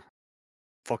every year,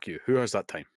 fuck you. Who has that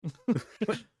time?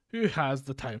 who has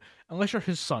the time? Unless you're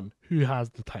his son, who has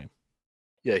the time?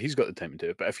 Yeah, he's got the time to do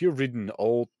it. But if you're reading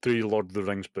all 3 Lord of the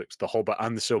Rings books, The Hobbit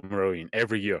and The Silmarillion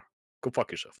every year, go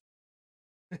fuck yourself.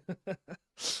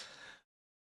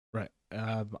 Right.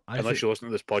 Unless you listen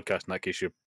to this podcast, in that case,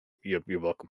 you're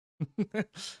welcome.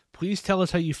 Please tell us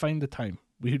how you find the time.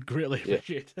 We would greatly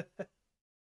appreciate it. I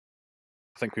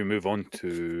think we move on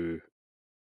to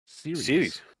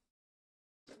Series.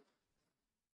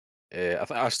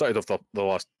 I started off the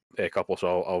last couple,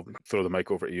 so I'll throw the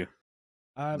mic over to you.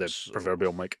 The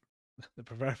proverbial mic. The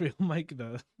proverbial mic.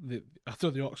 I throw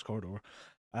the aux cord over.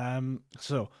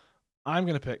 So I'm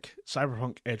going to pick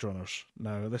Cyberpunk Edge Runners.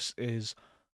 Now, this is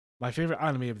my favorite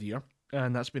anime of the year.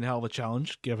 and that's been a hell of a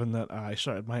challenge, given that I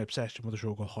started my obsession with a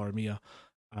show called Horimiya,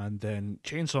 and then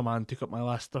Chainsaw Man took up my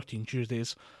last 13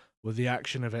 Tuesdays with the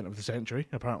action event of the century,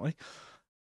 apparently.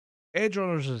 Edge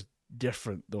Runners is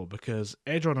different, though, because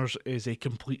Edge Runners is a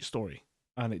complete story,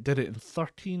 and it did it in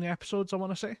 13 episodes, I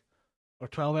want to say, or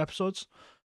 12 episodes.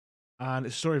 And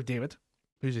it's the story of David,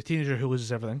 who's a teenager who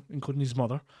loses everything, including his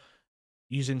mother,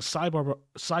 using cyborg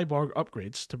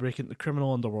upgrades to break into the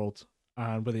criminal underworld,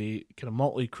 and with a kind of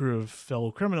motley crew of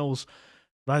fellow criminals,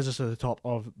 rises to the top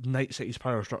of Night City's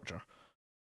power structure.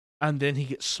 And then he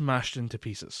gets smashed into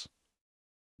pieces.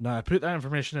 Now, I put that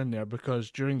information in there because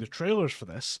during the trailers for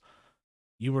this,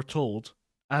 you were told,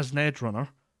 as an Edge Runner,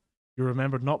 you're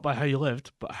remembered not by how you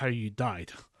lived, but how you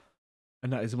died.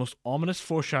 And that is the most ominous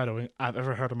foreshadowing I've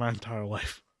ever heard in my entire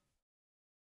life.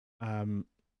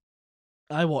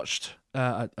 I watched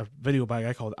a video by a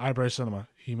guy called Eyebrow Cinema.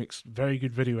 He makes very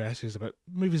good video essays about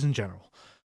movies in general.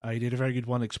 He did a very good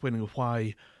one explaining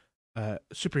why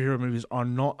superhero movies are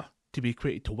not to be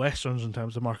equated to westerns in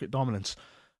terms of market dominance,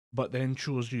 but then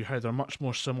shows you how they're much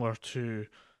more similar to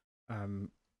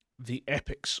the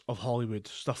epics of Hollywood,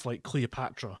 stuff like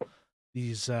Cleopatra,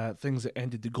 these things that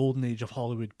ended the golden age of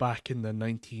Hollywood back in the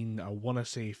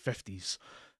 50s,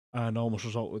 and almost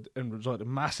resulted in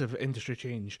massive industry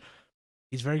change.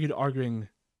 He's very good at arguing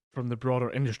from the broader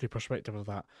industry perspective of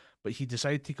that, but he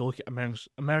decided to take a look at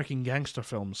American gangster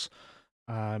films,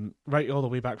 right all the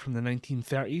way back from the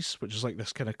 1930s, which is like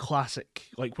this kind of classic,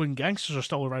 like when gangsters are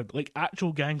still around, like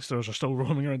actual gangsters are still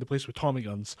roaming around the place with Tommy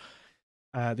guns.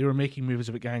 They were making movies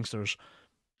about gangsters,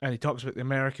 and he talks about the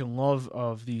American love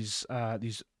of these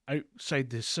outside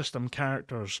the system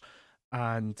characters,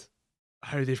 and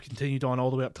how they've continued on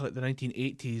all the way up to like the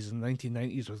 1980s and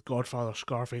 1990s with Godfather,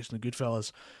 Scarface, and the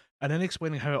Goodfellas, and then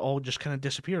explaining how it all just kind of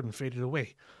disappeared and faded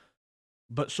away.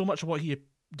 But so much of what he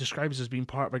describes as being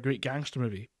part of a great gangster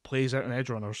movie plays out in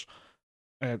Edge Runners.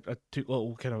 I took a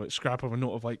little kind of scrap of a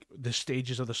note of like the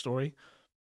stages of the story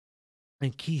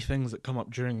and key things that come up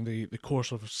during the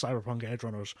course of Cyberpunk Edge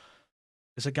Runners.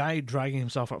 It's a guy dragging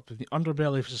himself up to the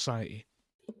underbelly of society,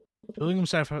 pulling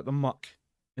himself out the muck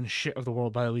and shit of the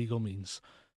world by illegal means,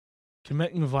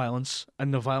 committing violence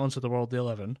and the violence of the world they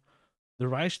live in, the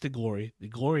rise to glory, the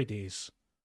glory days,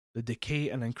 the decay,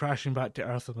 and then crashing back to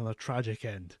earth with a tragic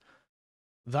end.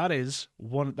 That is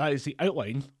the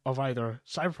outline of either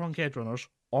Cyberpunk Edge Runners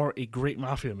or a great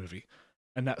mafia movie,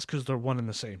 and that's because they're one and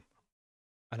the same.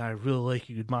 And I really like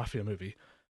a good mafia movie,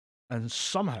 and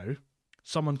somehow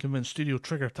someone convinced Studio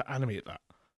Trigger to animate that.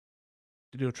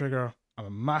 Studio Trigger, I'm a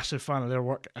massive fan of their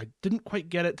work. I didn't quite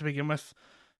get it to begin with,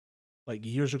 like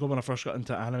years ago when I first got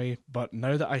into anime, but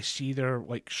now that I see their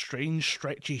like strange,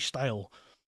 stretchy style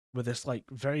with this like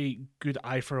very good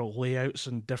eye for layouts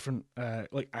and different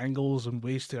like angles and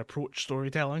ways to approach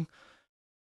storytelling,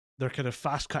 their kind of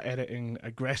fast cut editing,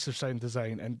 aggressive sound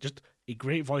design, and just a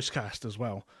great voice cast as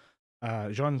well.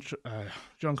 Giancarlo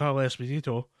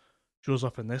Esposito shows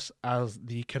up in this as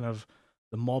the kind of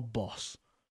the mob boss,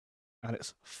 and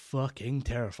it's fucking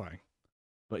terrifying.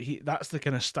 But that's the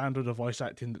kind of standard of voice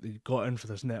acting that they got in for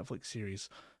this Netflix series.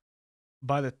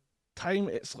 By the time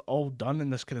it's all done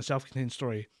in this kind of self-contained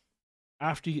story,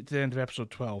 after you get to the end of episode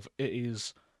 12, it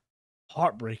is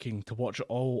heartbreaking to watch it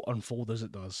all unfold as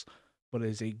it does, but it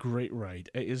is a great ride.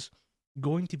 It is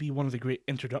going to be one of the great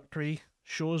introductory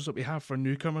shows that we have for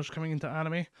newcomers coming into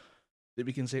anime, that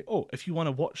we can say, oh, if you want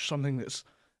to watch something that's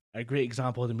a great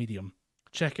example of the medium,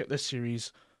 check out this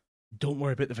series. Don't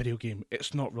worry about the video game.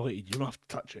 It's not related. You don't have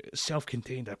to touch it. It's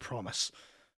self-contained, I promise.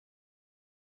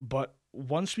 But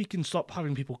once we can stop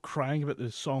having people crying about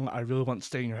the song I Really Want to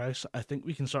Stay in Your House, I think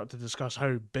we can start to discuss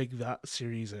how big that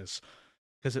series is.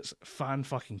 Because it's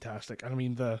fan-fucking-tastic. I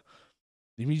mean, the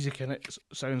music in it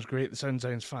sounds great. The sound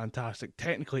sounds fantastic.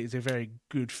 Technically, it's a very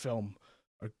good film.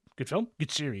 Or good film?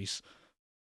 Good series.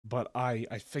 But I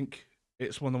think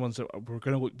it's one of the ones that we're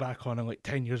going to look back on in like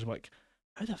 10 years and be like,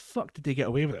 how the fuck did they get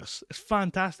away with this? It's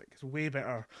fantastic. It's way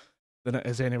better than it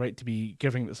has any right to be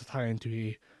giving this a tie into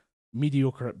a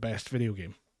mediocre at best video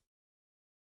game.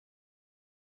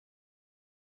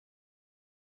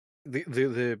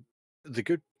 The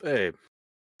good.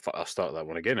 I'll start that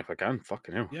one again if I can.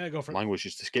 Fucking hell. Yeah, go for it. Language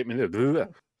just escaped me there.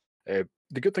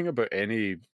 The good thing about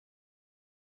any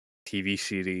TV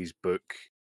series, book,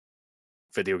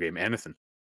 video game, anything,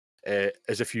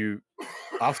 is if you,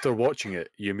 after watching it,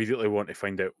 you immediately want to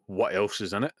find out what else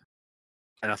is in it.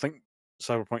 And I think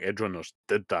Cyberpunk Edge Runners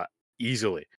did that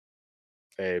easily,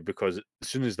 because as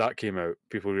soon as that came out,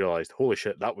 people realised, holy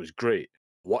shit, that was great.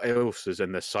 What else is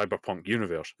in this Cyberpunk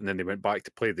universe? And then they went back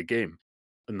to play the game,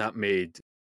 and that made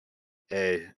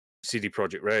CD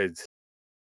Projekt Red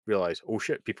realize, oh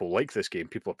shit, people like this game,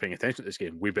 people are paying attention to this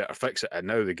game, we better fix it. And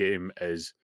now the game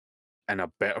is in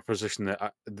a better position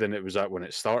than it was at when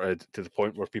it started, to the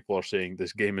point where people are saying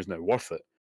this game is now worth it.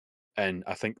 And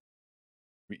I think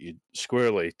you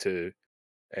squarely to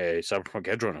Cyberpunk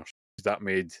Edgerunners. That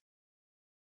made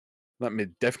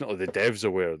definitely the devs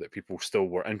aware that people still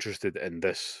were interested in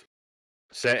this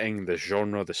setting, this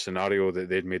genre, the scenario that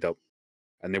they'd made up,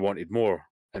 and they wanted more,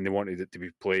 and they wanted it to be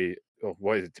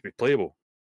wanted it to be playable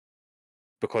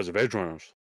because of Edgerunners.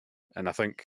 And I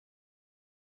think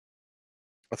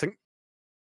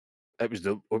it was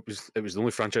the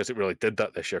only franchise that really did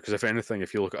that this year. Because if anything,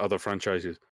 if you look at other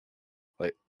franchises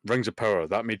like Rings of Power,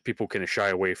 that made people kind of shy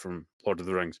away from Lord of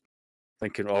the Rings,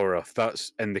 thinking, "Oh, well, if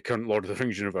that's in the current Lord of the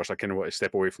Rings universe, I kind of want to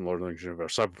step away from Lord of the Rings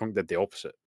universe." Cyberpunk did the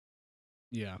opposite,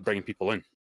 Yeah. bringing people in.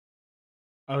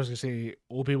 I was gonna say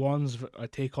Obi-Wan's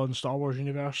take on Star Wars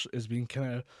universe is being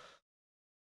kind of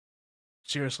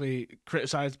seriously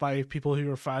criticized by people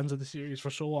who are fans of the series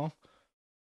for so long.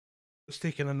 It's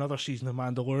taken another season of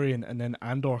Mandalorian and then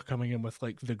Andor coming in with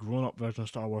like the grown-up version of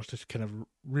Star Wars to kind of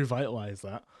revitalize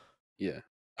that. Yeah,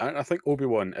 and I think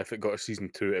Obi-Wan, if it got a season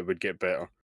 2, it would get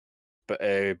better. But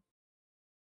the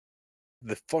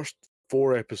first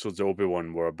 4 episodes of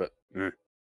Obi-Wan were a bit.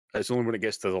 It's only when it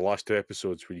gets to the last 2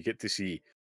 episodes where you get to see,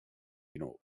 you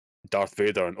know, Darth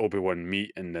Vader and Obi-Wan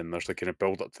meet, and then there's the kind of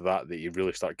build up to that you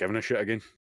really start giving a shit again.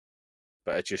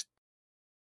 But it's just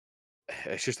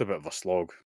a bit of a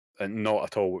slog, and not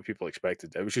at all what people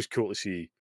expected. It was just cool to see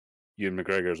Ewan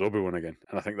McGregor as Obi-Wan again,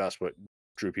 and I think that's what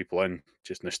drew people in,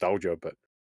 just nostalgia. But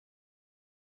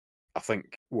I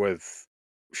think with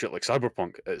shit like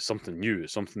Cyberpunk, it's something new.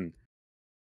 It's something.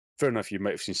 Fair enough, you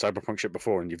might have seen Cyberpunk shit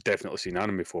before, and you've definitely seen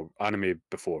anime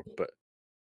before, but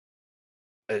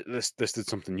this did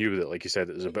something new with it. Like you said,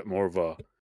 it was a bit more of a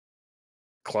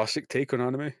classic take on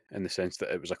anime, in the sense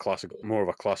that it was more of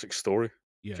a classic story,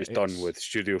 Yeah, just done with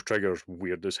Studio Trigger's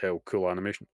weird as hell cool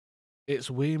animation. it's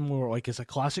way more like it's a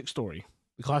classic story,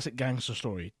 the classic gangster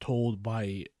story told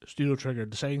by Studio Trigger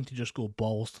deciding to just go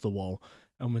balls to the wall.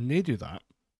 And when they do that,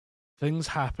 things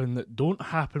happen that don't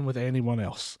happen with anyone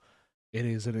else. It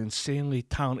is an insanely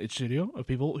talented studio of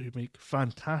people who make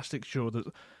fantastic shows that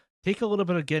take a little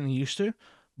bit of getting used to,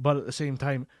 but at the same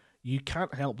time, you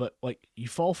can't help but like you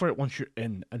fall for it once you're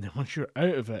in, and then once you're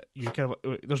out of it, you kind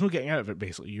of there's no getting out of it.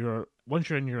 Basically, once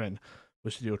you're in, you're in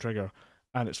with Studio Trigger,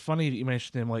 and it's funny that you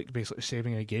mentioned them like basically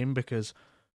saving a game, because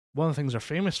one of the things they're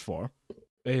famous for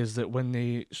is that when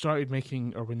they started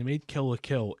making, or when they made Kill la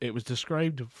Kill, it was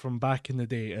described from back in the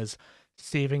day as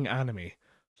saving anime.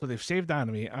 So they've saved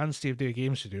anime and saved a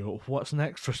game studio. What's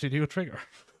next for Studio Trigger?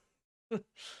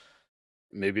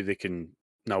 Maybe they can.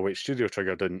 No, wait, Studio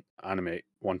Trigger didn't animate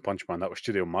One Punch Man. That was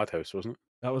Studio Madhouse, wasn't it?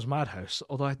 That was Madhouse.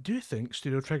 Although I do think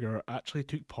Studio Trigger actually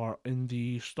took part in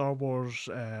the Star Wars,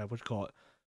 what do you call it?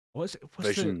 What's it? What's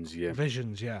Visions, the yeah.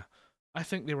 Visions? Yeah, I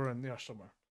think they were in there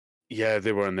somewhere. Yeah,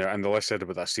 they were in there, and the less said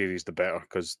about that series, the better.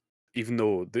 Because even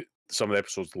though some of the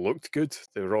episodes looked good,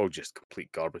 they were all just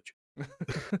complete garbage.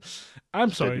 I'm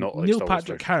Did sorry, not like Neil Star Wars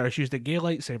Patrick Visions. Harris used a gay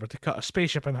lightsaber to cut a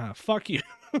spaceship in half. Fuck you.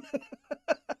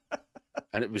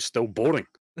 And it was still boring.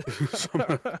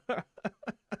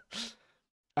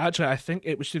 Actually, I think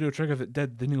it was Studio Trigger that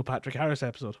did the Neil Patrick Harris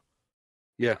episode.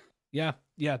 Yeah, Yeah,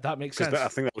 that makes sense. because I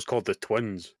think that was called The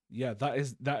Twins. Yeah, that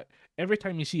is that. Every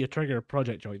time you see a Trigger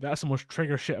project joint, that's the most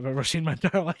Trigger shit I've ever seen in my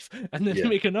entire life. And then Yeah. they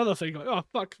make another thing like, oh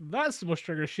fuck, that's the most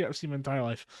Trigger shit I've seen in my entire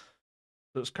life.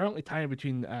 So it's currently tied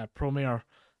between Promare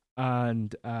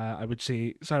and I would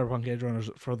say Cyberpunk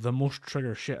Edgerunners for the most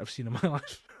Trigger shit I've seen in my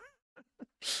life.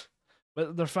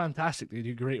 But they're fantastic. They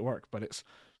do great work, but it's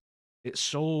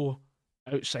so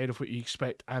outside of what you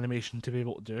expect animation to be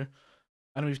able to do.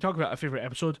 And we've talked about a favorite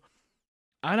episode.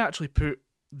 I'd actually put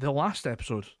the last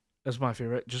episode as my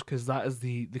favorite, just because that is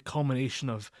the culmination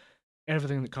of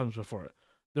everything that comes before it.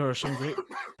 There are some great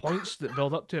points that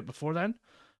build up to it before then,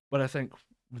 but I think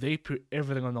they put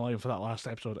everything on the line for that last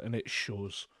episode, and it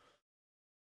shows.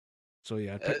 So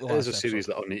yeah, pick the It last is a series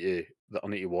episode. that I'll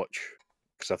need to watch,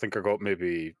 because I think I got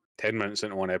maybe 10 minutes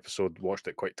into one episode, watched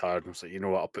it quite tired, and was like, you know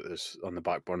what, I'll put this on the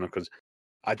back burner, because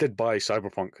I did buy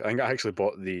Cyberpunk. I think I actually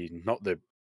bought not the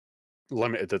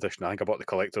limited edition. I think I bought the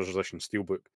collector's edition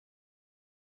steelbook,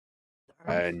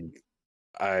 and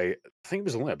I think it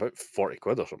was only about 40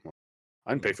 quid or something.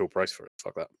 I didn't pay full price for it.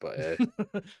 Fuck that. But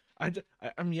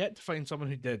I'm yet to find someone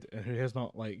who did and who has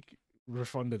not like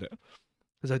refunded it,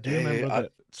 because I do eh, remember I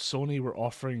that Sony were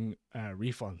offering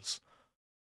refunds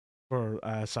for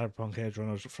Cyberpunk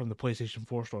Edgerunners from the PlayStation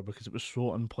 4 store because it was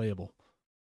so unplayable.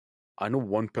 I know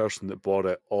one person that bought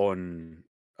it on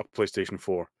a PlayStation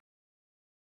 4,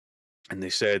 and they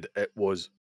said it was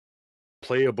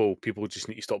playable. People just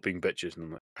need to stop being bitches. And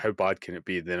I'm like, how bad can it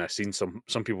be? Then I seen some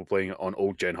people playing it on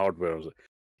old gen hardware. I was like,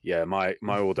 yeah, my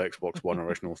old Xbox One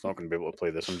original is not going to be able to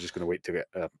play this. I'm just going to wait to get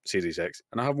a Series X,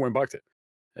 and I haven't went back to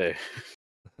it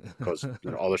because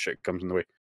other shit comes in the way.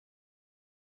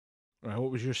 Right,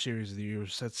 what was your series of the year? You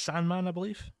said Sandman, I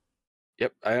believe.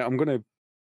 Yep, I'm going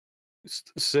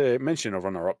to mention a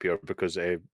runner up here because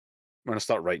when I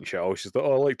start writing shit, I always just thought,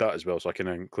 oh, I like that as well, so I can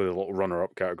include a little runner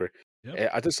up category.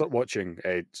 Yep. I did start watching,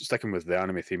 sticking with the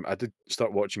anime theme, I did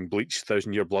start watching Bleach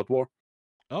Thousand Year Blood War.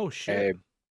 Oh shit.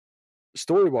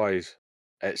 Story wise,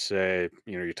 it's your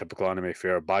typical anime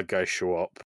fare. Bad guys show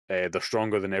up. They're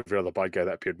stronger than every other bad guy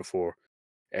that appeared before.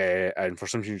 And for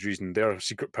some strange reason, their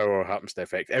secret power happens to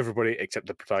affect everybody except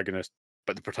the protagonist.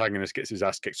 But the protagonist gets his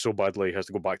ass kicked so badly he has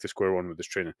to go back to square one with his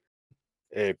training.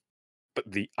 Uh, but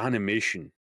the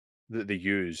animation that they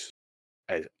use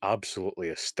is absolutely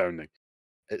astounding.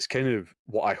 It's kind of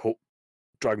what I hope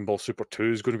Dragon Ball Super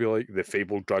 2 is going to be like, the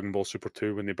fabled Dragon Ball Super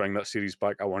 2 when they bring that series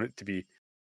back. I want it to be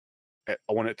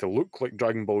I want it to look like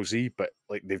Dragon Ball Z, but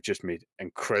like they've just made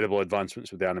incredible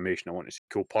advancements with the animation. I want to see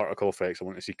cool particle effects. I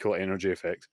want to see cool energy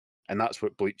effects, and that's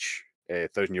what Bleach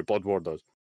Thousand Year Blood War does.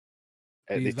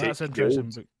 See, They take that's the old,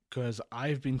 interesting because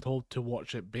I've been told to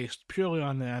watch it based purely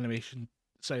on the animation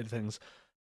side of things.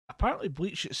 Apparently,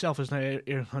 Bleach itself is now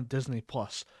airing on Disney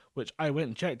Plus, which I went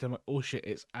and checked. I'm like, oh shit,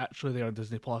 it's actually there on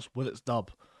Disney Plus with its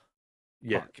dub.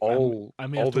 yeah, Fuck, all I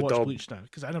may have all to the watch dub, Bleach now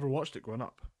because I never watched it growing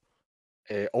up.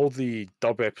 all the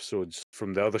dub episodes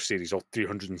from the other series, all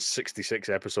 366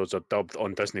 episodes are dubbed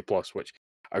on Disney Plus, which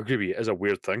I agree with you is a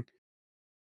weird thing.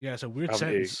 Yeah, it's a weird Having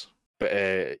to sentence. But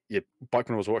yeah, back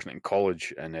when I was watching it in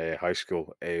college and high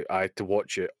school, I had to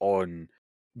watch it on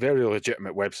very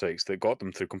legitimate websites that got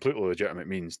them through completely legitimate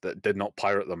means that did not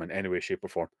pirate them in any way, shape, or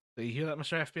form. Did you hear that,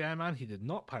 Mr. FBI man? He did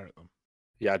not pirate them.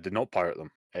 Yeah, I did not pirate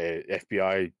them.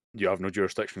 FBI, you have no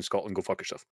jurisdiction in Scotland. Go fuck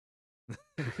yourself.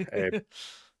 Uh,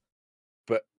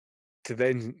 but to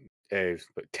then,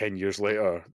 about 10 years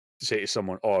later, say to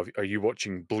someone, "Oh, are you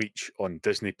watching Bleach on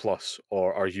Disney Plus,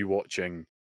 or are you watching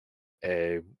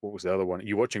what was the other one? Are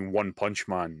you watching One Punch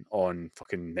Man on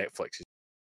fucking Netflix?" It's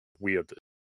weird.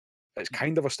 It's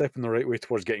kind of a step in the right way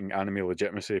towards getting anime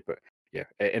legitimacy, but yeah.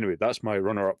 Anyway, that's my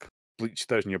runner-up, Bleach: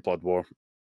 Thousand Year Blood War.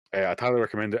 I'd highly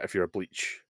recommend it if you're a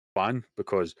Bleach fan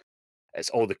because it's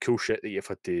all the cool shit that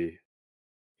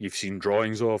you've seen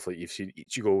drawings of. Like you've seen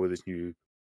Ichigo with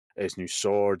his new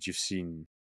sword. You've seen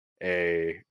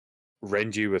uh,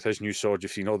 Renji with his new sword.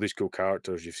 You've seen all these cool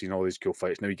characters. You've seen all these cool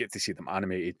fights. Now you get to see them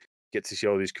animated. Get to see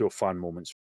all these cool fan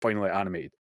moments finally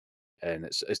animated, and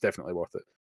it's definitely worth it.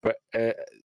 But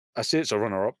I say it's a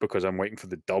runner up because I'm waiting for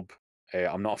the dub.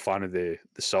 I'm not a fan of the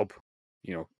sub.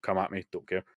 Come at me, don't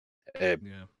care. Yeah.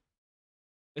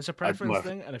 It's a I, preference my,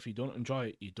 thing, and if you don't enjoy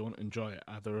it, you don't enjoy it.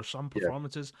 There are some yeah,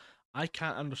 performances I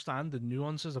can't understand the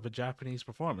nuances of a Japanese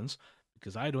performance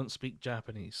because I don't speak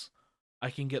Japanese. I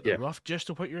can get the yeah, rough gist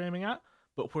of what you're aiming at,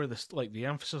 but where the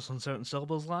emphasis on certain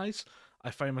syllables lies,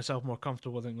 I find myself more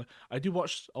comfortable with English. I do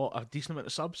watch a decent amount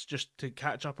of subs just to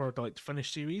catch up or to like to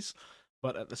finish series,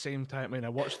 but at the same time, I mean, I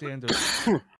watched the end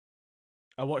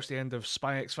of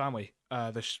Spy X Family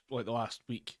this like the last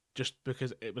week just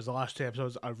because it was the last two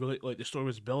episodes. I really like the story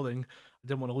was building. I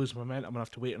didn't want to lose momentum. I'm gonna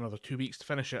have to wait another 2 weeks to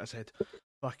finish it. I said,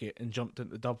 "Fuck it," and jumped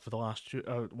into the dub for the last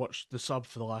two. Watched the sub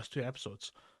for the last two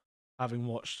episodes, having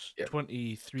watched yeah,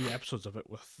 23 episodes of it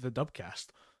with the dub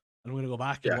cast. And I'm gonna go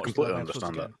back and yeah. I watch the completely dub episodes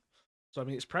understand that. again. So I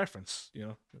mean, it's preference.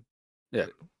 Yeah,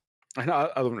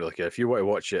 I don't really care if you want to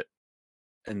watch it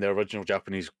in the original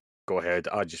Japanese. Go ahead.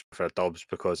 I just prefer dubs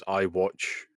because I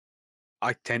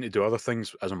tend to do other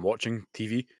things as I'm watching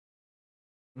TV,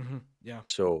 Yeah.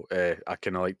 so I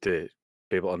kind of like to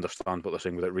be able to understand what they're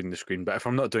saying without reading the screen. But if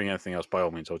I'm not doing anything else, by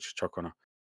all means, I'll just chuck on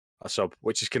a sub,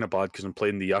 which is kind of bad because I'm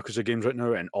playing the Yakuza games right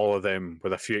now, and all of them,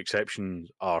 with a few exceptions,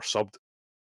 are subbed.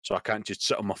 So I can't just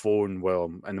sit on my phone while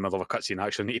I'm in the middle of a cutscene. I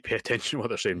actually need to pay attention to what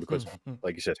they're saying because,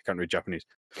 like you said, I can't read Japanese.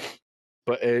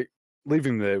 But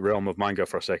leaving the realm of manga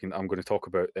for a second, I'm going to talk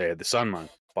about The Sandman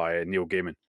by Neil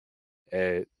Gaiman.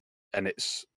 And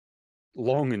its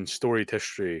long and storied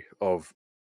history of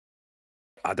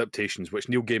adaptations, which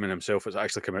Neil Gaiman himself has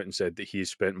actually come out and said that he has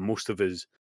spent most of his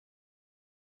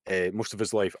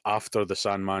life after The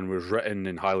Sandman was written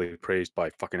and highly praised by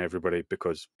fucking everybody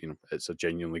because it's a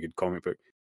genuinely good comic book.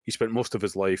 He spent most of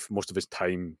his life, most of his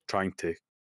time trying to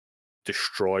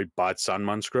destroy bad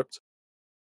Sandman scripts.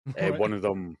 Right. One of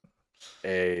them,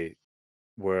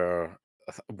 where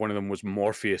one of them was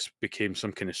Morpheus became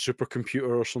some kind of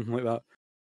supercomputer or something like that.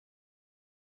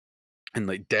 and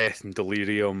like death and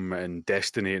delirium and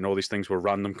destiny and all these things were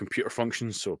random computer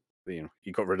functions. So you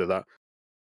got rid of that.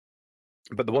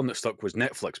 But the one that stuck was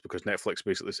Netflix, because Netflix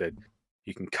basically said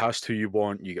you can cast who you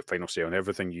want, you get final say on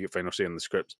everything, you get final say on the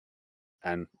scripts,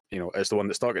 and it's the one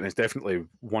that stuck, and it's definitely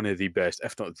one of the best,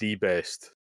 if not the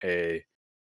best,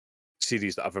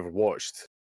 series that I've ever watched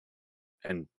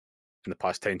in the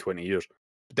past 10, 20 years.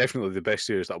 Definitely the best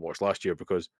series that I watched last year,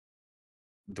 because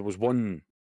there was one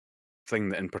thing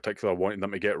that in particular I wanted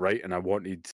them to get right, and I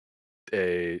wanted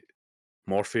uh,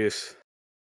 Morpheus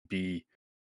be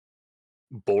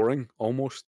boring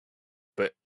almost,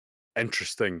 but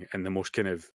interesting in the most kind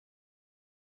of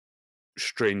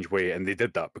strange way, and they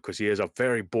did that because he is a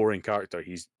very boring character.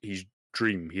 He's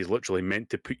Dream. He's literally meant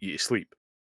to put you to sleep,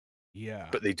 Yeah.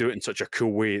 but they do it in such a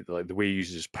cool way, like the way he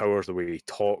uses his powers, the way he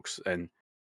talks, and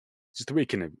just the way he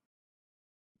kind of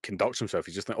conducts himself.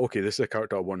 He's just like, okay, this is a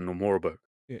character I want to know more about.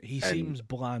 Yeah, he And seems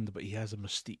bland, but he has a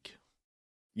mystique.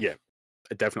 yeah,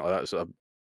 definitely that's a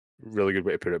really good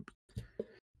way to put it.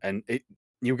 And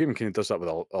Neil Gaiman kind of does that with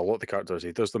a lot of the characters.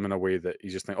 He does them in a way that you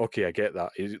just think, okay, I get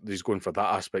that. He's going for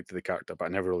that aspect of the character, but I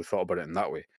never really thought about it in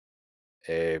that way.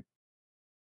 Uh,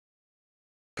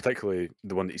 Particularly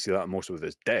the one that you see that most with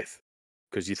is Death,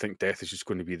 because you think Death is just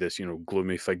going to be this,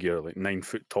 gloomy figure, like 9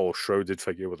 foot tall, shrouded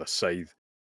figure with a scythe.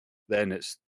 Then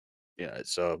it's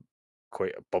a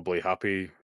quite a bubbly, happy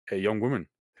young woman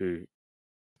who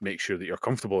makes sure that you're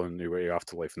comfortable in your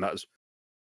afterlife, and that is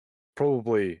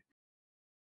probably,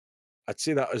 I'd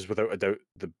say that is without a doubt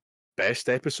the best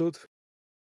episode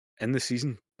in the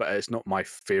season, but it's not my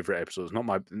favorite episode. It's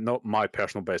not my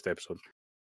personal best episode.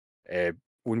 Uh,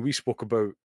 when we spoke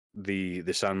about the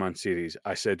Sandman series,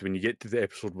 I said when you get to the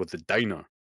episode with the diner,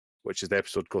 which is the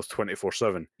episode called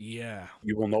 24/7, Yeah.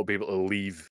 you will not be able to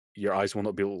leave. Your eyes will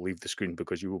not be able to leave the screen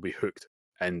because you will be hooked.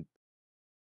 And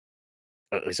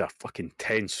it is a fucking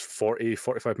tense 40,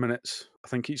 45 minutes. I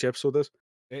think each episode is.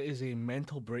 It is a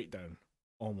mental breakdown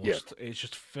Yeah, almost. It's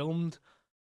just filmed,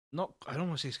 not, I don't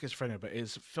want to say schizophrenia, but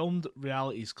it's filmed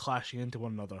realities clashing into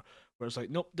one another. Where it's like,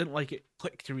 nope, didn't like it,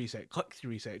 click to reset, click to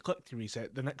reset, click to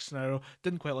reset. The next scenario,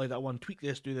 didn't quite like that one, tweak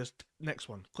this, do this, next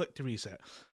one, click to reset.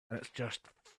 And it's just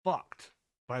fucked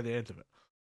by the end of it.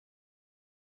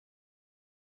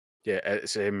 yeah.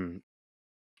 It's a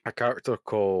character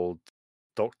called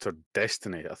Doctor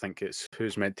Destiny. I think it's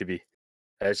who's meant to be.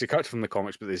 It's a character from the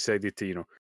comics, but they decided to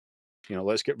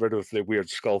let's get rid of the weird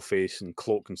skull face and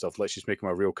cloak and stuff. Let's just make him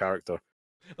a real character, a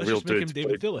Let's real just make him dude.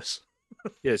 David Thewlis.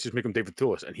 Yeah, let's just make him David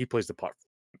Thewlis, and he plays the part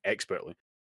expertly.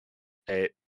 Uh,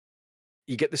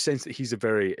 you get the sense that he's a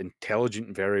very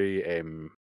intelligent, very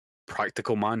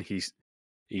practical man. He's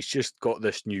just got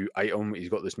this new item, he's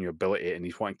got this new ability, and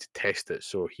he's wanting to test it.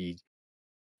 So he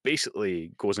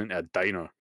basically goes into a diner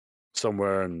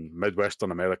somewhere in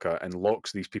Midwestern America and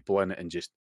locks these people in it and just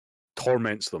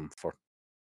torments them for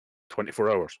 24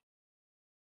 hours.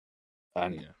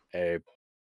 And Yeah.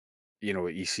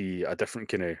 you see a different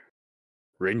kind of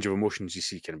range of emotions. You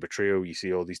see kind of betrayal. You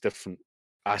see all these different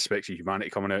aspects of humanity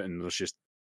coming out, and there's just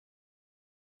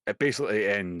it basically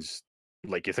ends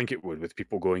like you think it would, with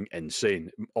people going insane.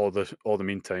 All the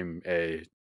meantime, I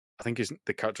think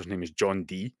the character's name is John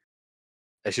D.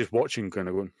 It's just watching, kind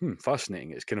of going,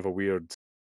 fascinating. It's kind of a weird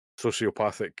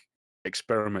sociopathic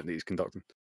experiment that he's conducting.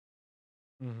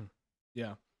 Mm-hmm.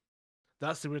 Yeah.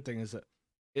 That's the weird thing, is that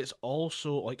it's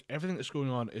also like everything that's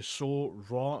going on is so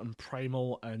raw and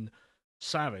primal and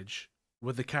savage,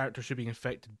 with the characters who are being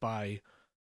affected by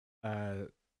uh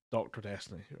Doctor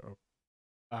Destiny,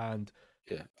 and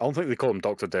Yeah, I don't think they call him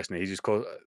Doctor Destiny. He just calls.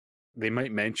 They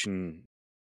might mention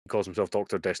he calls himself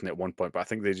Doctor Destiny at one point, but I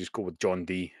think they just go with John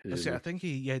D. As I his say I name. think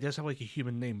he does have like a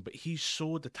human name, but he's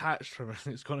so detached from it.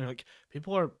 It's kind of like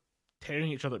people are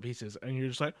tearing each other to pieces, and you're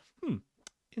just like,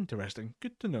 interesting,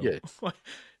 good to know. Yeah,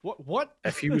 What?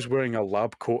 if he was wearing a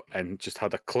lab coat and just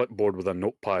had a clipboard with a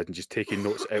notepad and just taking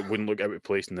notes, it wouldn't look out of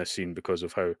place in this scene because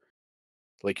of how,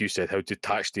 like you said, how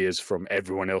detached he is from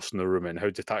everyone else in the room and how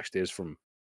detached he is from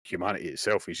humanity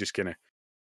itself. He's just kind of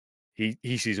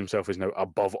he sees himself as now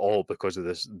above all because of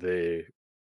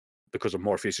because of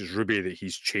Morpheus's ruby that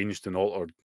he's changed and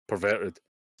altered, perverted.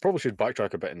 Probably should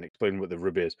backtrack a bit and explain what the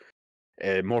ruby is.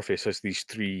 Morpheus has these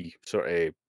three sort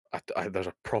of. There's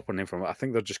a proper name for them. I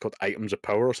think they're just called items of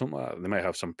power or something like that. They might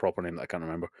have some proper name that I can't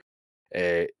remember.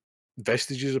 Uh,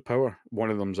 Vestiges of power.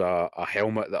 One of them's a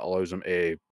helmet that allows him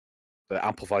to that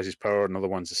amplifies his power. Another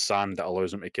one's a sand that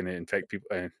allows him to kind of infect people,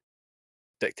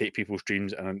 dictate people's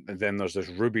dreams. And then there's this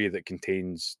ruby that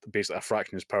contains basically a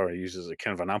fraction of his power. He uses as a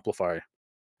kind of an amplifier.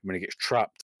 When he gets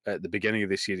trapped at the beginning of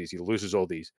the series, he loses all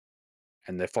these.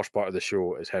 And the first part of the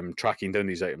show is him tracking down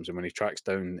these items, and when he tracks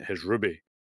down his ruby,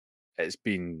 it's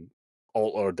been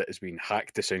altered, it has been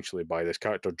hacked essentially by this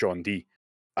character, John Dee.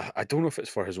 I don't know if it's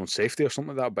for his own safety or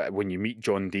something like that, but when you meet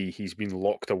John Dee, he's been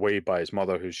locked away by his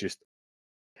mother, who's just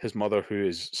his mother, who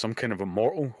is some kind of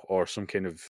immortal or some kind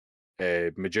of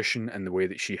magician in the way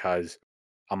that she has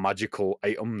a magical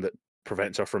item that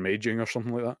prevents her from aging or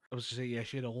something like that. I was to say, yeah,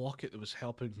 she had a locket that was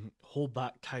helping hold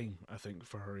back time, I think,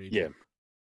 for her Yeah, aging.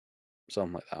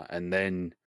 something like that. And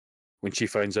then when she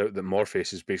finds out that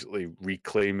Morpheus is basically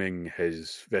reclaiming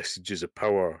his vestiges of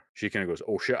power, she kind of goes,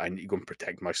 "Oh shit, I need to go and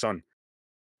protect my son."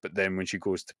 But then when she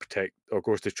goes to protect or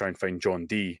goes to try and find John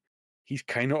Dee, he's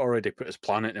kind of already put his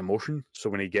planet in motion. So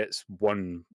when he gets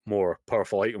one more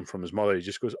powerful item from his mother, he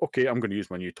just goes, "Okay, I'm going to use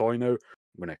my new toy now. I'm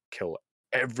going to kill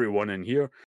everyone in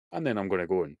here, and then I'm going to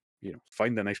go and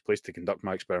find a nice place to conduct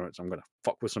my experiments. I'm going to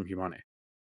fuck with some humanity."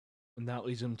 And that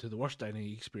leads him to the worst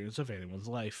dining experience of anyone's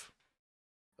life.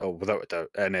 Oh, without a doubt.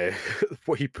 And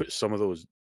what he puts some of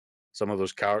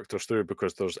those characters through,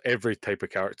 because there's every type of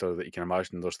character that you can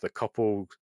imagine. There's the couple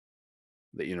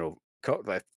that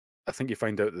that I think you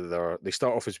find out that they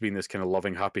start off as being this kind of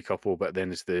loving, happy couple, but then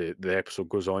as the episode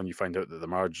goes on, you find out that the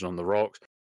marriage is on the rocks.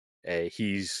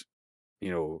 He's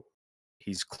you know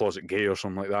he's closet gay or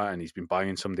something like that, and he's been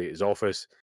banging somebody at his office.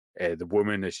 The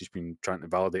woman has just been trying to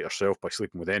validate herself by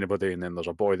sleeping with anybody, and then there's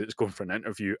a boy that's going for an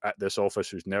interview at this office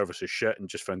who's nervous as shit and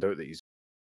just found out that he's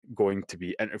going to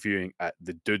be interviewing at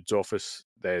the dude's office,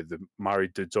 the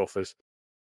married dude's office,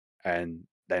 and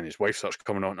then his wife starts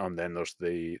coming on to him. Then there's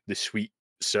the sweet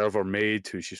server maid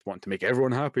who's just wanting to make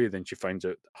everyone happy. Then she finds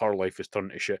out her life is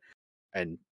turning to shit,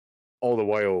 and all the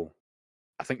while,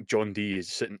 I think John Dee is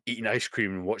sitting eating ice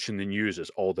cream and watching the news as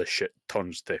all this shit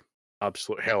turns to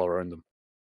absolute hell around him.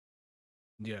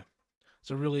 Yeah. It's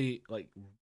a really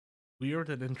weird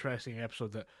and interesting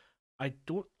episode that I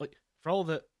don't like. For all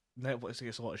that Netflix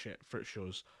gets a lot of shit for its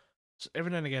shows, so every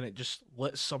now and again it just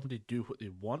lets somebody do what they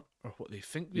want or what they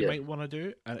think they Yeah, might want to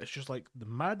do, and it's just like the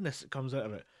madness that comes out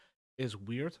of it is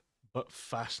weird but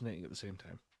fascinating at the same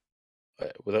time.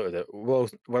 without a doubt. Well,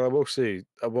 I will say,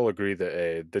 I will agree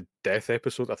that the Death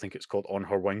episode, I think it's called "On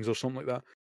Her Wings" or something like that,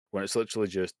 when it's literally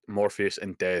just Morpheus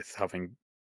and Death having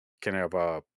kind of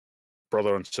a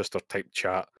brother and sister type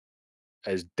chat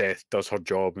as Death does her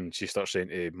job, and she starts saying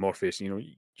to Morpheus, you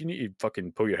need to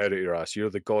fucking pull your head out of your ass. You're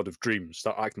the god of dreams.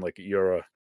 Start acting like you're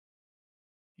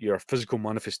a physical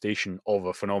manifestation of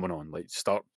a phenomenon. Like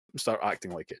start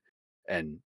acting like it,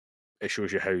 and it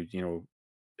shows you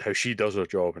how she does her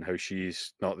job and how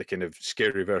she's not the kind of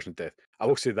scary version of Death. I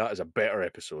will say that is a better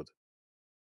episode.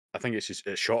 I think it's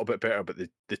shot a bit better, but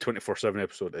the 24/7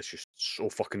 episode is just so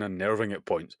fucking unnerving at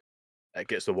points. It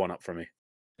gets the one up for me.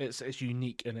 It's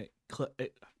unique and it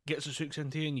gets its hooks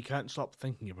into you and you can't stop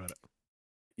thinking about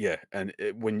Yeah, and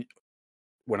when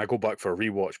I go back for a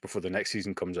rewatch before the next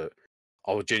season comes out,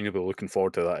 I'll genuinely be looking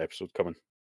forward to that episode coming.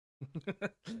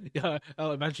 it. Yeah,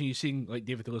 I'll imagine you seeing like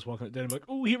David Lewis walking it down and like,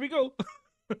 oh, here we go.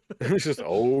 It's just,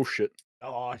 oh shit.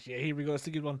 Oh yeah, here we go. That's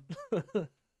a good one.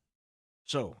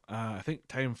 So, I think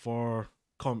time for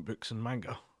comic books and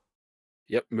manga.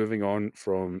 Yep, moving on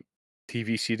from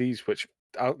TV series, which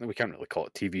we can't really call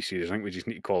it TV series. I think we just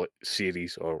need to call it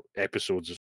series or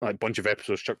episodes, like a bunch of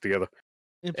episodes chucked together.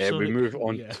 We Episodic, move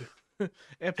on yeah. to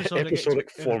Episodic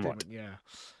episodic format. entertainment,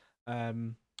 yeah.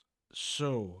 Um,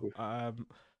 so,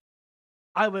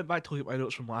 I went back to look at my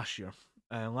notes from last year.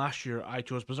 And last year I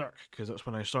chose Berserk because that's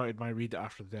when I started my read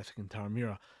after the death of Kentaro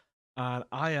Miura. And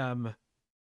I am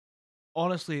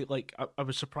honestly like I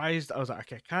was surprised. I was like,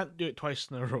 okay, I can't do it twice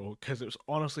in a row because it was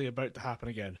honestly about to happen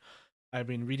again. I've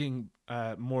been reading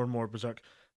more and more Berserk,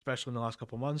 especially in the last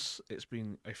couple of months. It's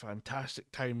been a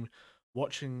fantastic time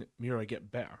watching Miura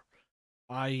get better.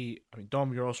 I mean,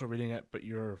 Dom, you're also reading it, but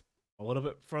you're a little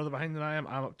bit further behind than I am.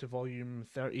 I'm up to volume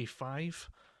 35,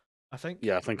 I think.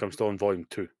 Yeah, I think I'm still in volume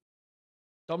 2.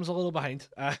 Dom's a little behind.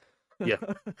 Yeah,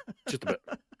 just a bit.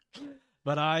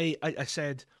 But I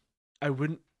said I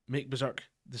wouldn't make Berserk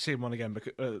the same one again,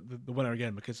 because the winner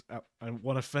again, because I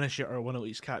want to finish it or I want to at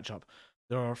least catch up.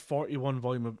 There are 41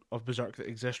 volumes of Berserk that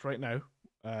exist right now,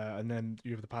 and then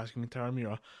you have the passing of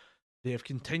Taramura. They have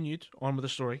continued on with the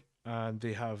story, and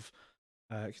they have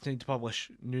continued to publish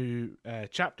new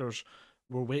chapters.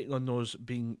 We're waiting on those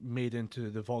being made into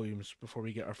the volumes before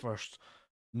we get our first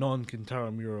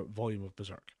non-Kentaro Miura volume of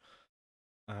Berserk.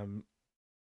 Um,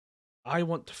 I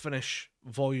want to finish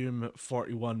volume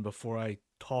 41 before I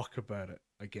talk about it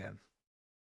again.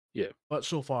 Yeah. But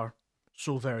so far,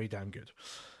 so very damn good.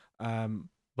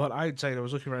 But I'd say I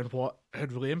was looking around what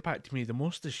had really impacted me the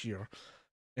most this year.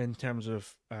 in terms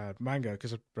of manga,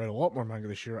 because I've read a lot more manga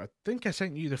this year. I think I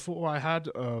sent you the photo I had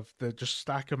of the just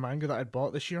stack of manga that I'd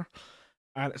bought this year,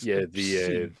 and it's Yeah,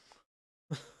 obscene.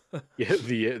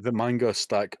 the manga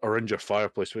stack around your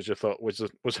fireplace, which I thought was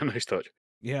a nice touch.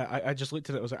 Yeah, I just looked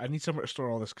at it. I was like, I need somewhere to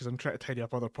store all this because I'm trying to tidy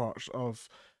up other parts of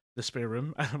the spare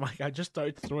room. And I'm like, I just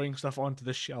started throwing stuff onto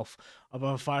this shelf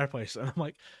above a fireplace. And I'm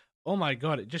like, oh my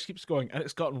God, it just keeps going. And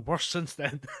it's gotten worse since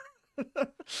then.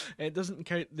 It doesn't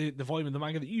count the volume of the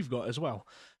manga that you've got as well.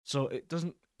 So it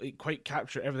doesn't quite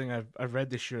capture everything I've read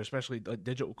this year, especially like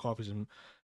digital copies. And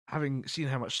having seen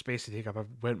how much space they take up, I've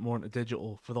went more into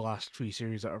digital for the last 3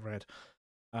 series that I've read.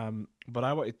 But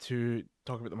I wanted to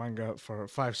talk about the manga for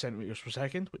 5 centimeters per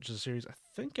second, which is a series I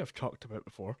think I've talked about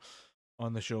before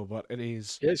on the show. But it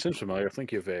is, Yeah, it seems familiar. I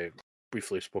think you've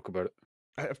briefly spoke about it.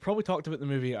 I've probably talked about the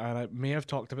movie, and I may have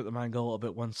talked about the manga a little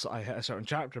bit once I hit a certain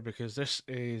chapter because this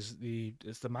is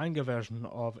it's the manga version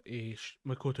of a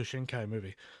Makoto Shinkai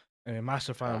movie. I'm a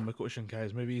massive fan of Ah, Makoto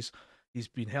Shinkai's movies. He's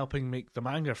been helping make the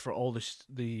manga for all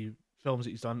the films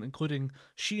that he's done, including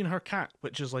She and Her Cat,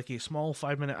 which is like a small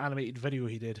 5 minute animated video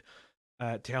he did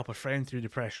to help a friend through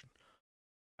depression.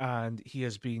 And he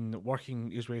has been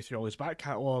working his way through all his back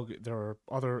catalogue. There are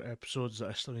other episodes that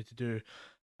I still need to do.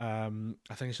 I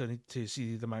think I still need to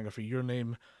see the manga for Your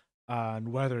Name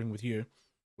and Weathering with You,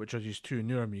 which are just two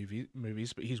newer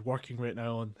movies. But he's working right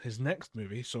now on his next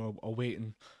movie, so I'll wait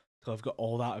until I've got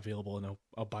all that available, and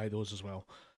I'll buy those as well.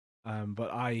 But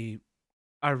I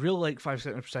really like 5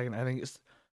 centimeters per second. I think it's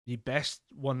the best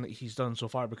one that he's done so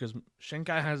far because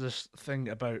Shinkai has this thing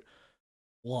about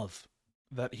love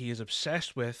that he is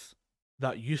obsessed with,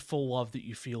 that youthful love that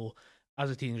you feel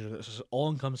as a teenager, that's all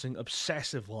encompassing,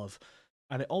 obsessive love.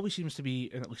 And it always seems to be,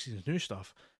 and at least in his new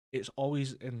stuff, it's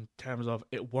always in terms of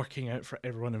it working out for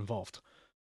everyone involved.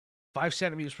 5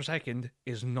 centimeters per second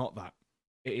is not that.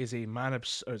 It is a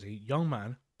or is a young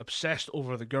man obsessed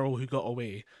over the girl who got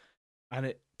away, and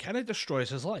it kind of destroys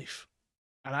his life.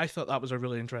 And I thought that was a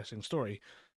really interesting story.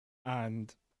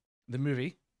 And the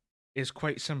movie is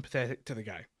quite sympathetic to the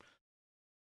guy.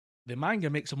 The manga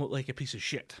makes him look like a piece of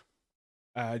shit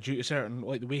due to certain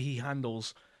like the way he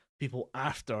handles people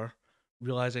after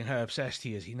realizing how obsessed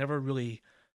he is. He never really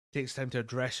takes time to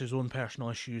address his own personal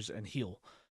issues and heal.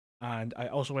 And I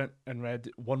also went and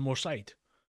read One More Side,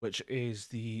 which is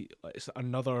it's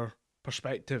another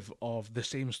perspective of the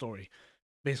same story.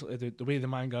 Basically, the way the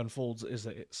manga unfolds is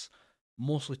that it's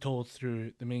mostly told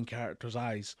through the main character's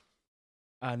eyes,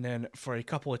 and then for a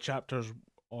couple of chapters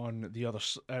on the other,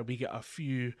 we get a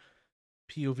few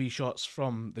POV shots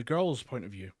from the girl's point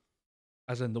of view,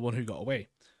 as in the one who got away.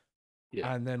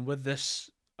 yeah, And then with this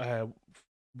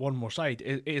One More Side,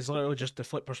 it is literally just the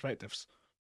flip perspectives.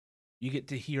 You get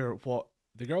to hear what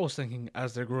the girl is thinking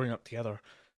as they're growing up together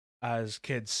as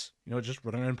kids, just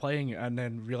running around playing and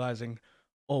then realizing,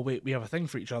 oh, wait, we have a thing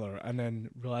for each other. And then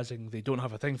realizing they don't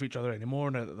have a thing for each other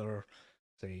anymore now that they're,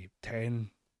 say,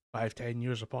 5, 10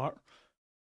 years apart.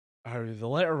 How the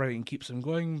letter writing keeps them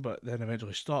going, but then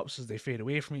eventually stops as they fade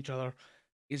away from each other,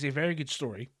 is a very good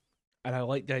story, and I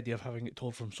like the idea of having it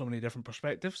told from so many different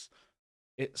perspectives.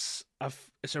 It's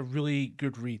a really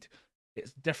good read.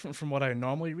 It's different from what I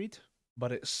normally read,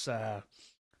 but it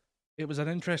was an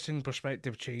interesting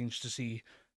perspective change to see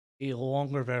a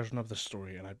longer version of the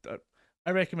story, and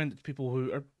I recommend it to people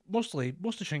who are most of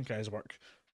Shinkai's work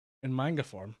in manga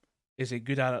form is a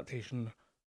good adaptation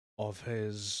of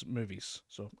his movies,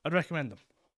 so I'd recommend them.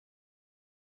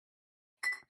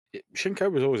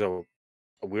 Shinkai was always a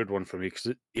weird one for me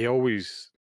because he always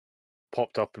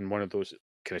popped up in one of those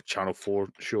kind of Channel 4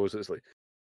 shows. It's like,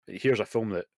 here's a film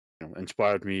that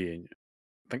inspired me, and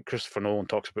I think Christopher Nolan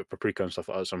talks about Paprika and stuff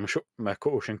like that. So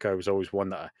Makoto Shinkai was always one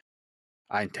that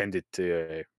I intended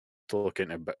to look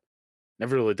into, but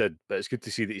never really did. But it's good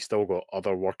to see that he's still got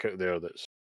other work out there that's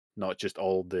not just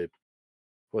all the.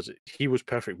 Was it? He was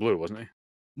Perfect Blue, wasn't he?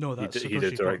 No, that's He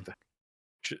did Satoshi Kon. direct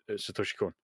Satoshi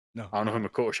Kon. No, I don't know who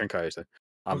Makoto Shinkai is then.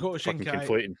 I'm Makoto fucking Shinkai.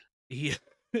 conflating. He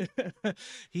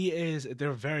he is.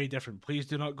 They're very different. Please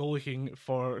do not go looking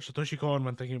for Satoshi Kon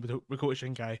when thinking about Makoto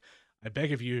Shinkai. I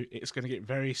beg of you, it's going to get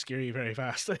very scary very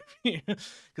fast.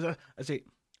 Because I say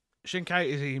Shinkai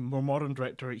is a more modern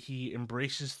director. He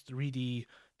embraces 3D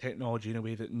technology in a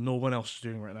way that no one else is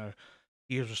doing right now.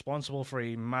 He is responsible for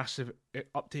a massive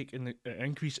uptake in the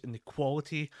increase in the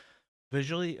quality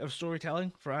visually of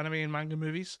storytelling for anime and manga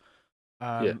movies.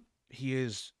 Yeah, He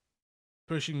is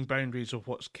pushing boundaries of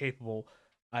what's capable.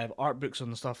 I have art books on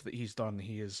the stuff that he's done.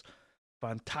 He is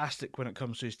fantastic when it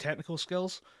comes to his technical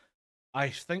skills. I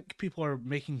think people are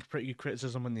making pretty good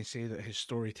criticism when they say that his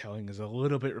storytelling is a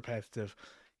little bit repetitive.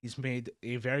 he's made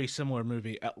a very similar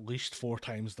movie at least 4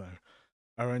 times now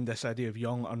around this idea of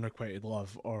young unrequited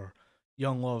love, or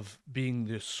young love being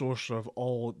the source of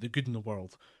all the good in the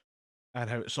world and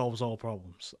how it solves all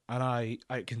problems. And I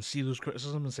can see those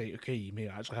criticisms and say, okay, you may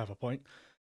actually have a point.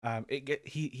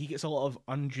 He gets a lot of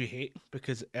undue hate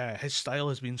because his style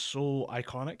has been so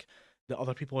iconic that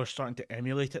other people are starting to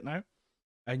emulate it now,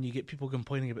 and you get people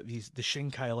complaining about the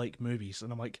Shinkai like movies,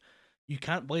 and I'm like, you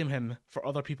can't blame him for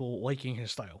other people liking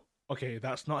his style. Okay,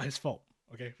 that's not his fault.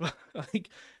 Okay, like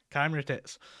calm your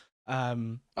tits.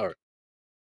 Um, All right.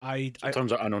 I So it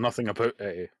turns out I know nothing about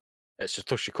it's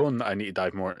Satoshi Kon that I need to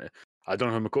dive more into. I don't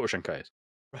know who Makoto Shinkai is.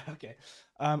 okay.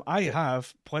 I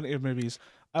have plenty of movies.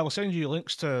 I will send you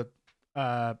links to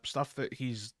stuff that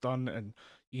he's done, and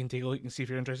you can take a look and see if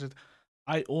you're interested.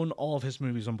 I own all of his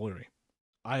movies on Blu-ray.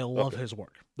 I love Okay. his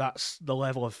work. That's the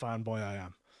level of fanboy I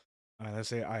am. And I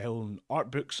say I own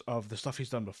art books of the stuff he's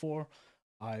done before.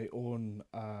 I own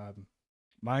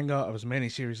manga of as many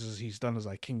series as he's done as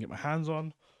I can get my hands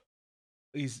on.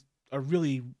 He's a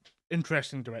really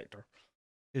interesting director.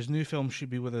 His new film should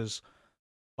be with us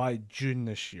by June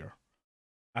this year.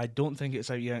 I don't think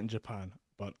it's out yet in Japan,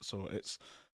 but so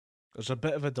there's a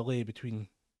bit of a delay between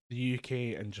the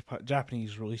UK and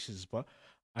Japanese releases, but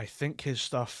I think his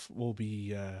stuff will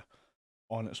be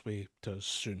on its way to us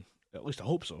soon. At least I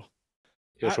hope so.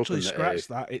 Here's Actually, hoping that scratch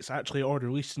that. It's actually already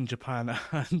released in Japan,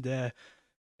 and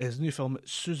his new film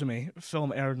Suzume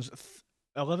film earns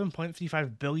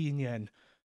 11.35 billion yen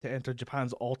to enter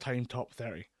Japan's all-time top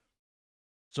 30.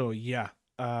 So yeah,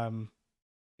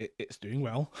 it's doing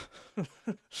well.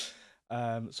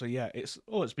 So yeah, it's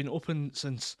been open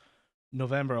since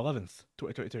November 11th,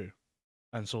 2022,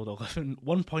 and sold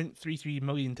 1.33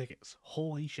 million tickets.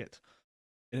 Holy shit!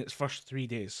 In its first 3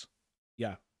 days.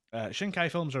 Yeah,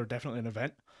 Shinkai films are definitely an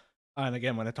event. And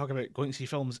again, when I talk about going to see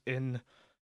films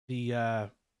the uh,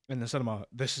 in the cinema,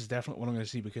 this is definitely what I'm going to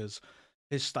see because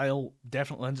his style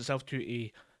definitely lends itself to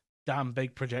a damn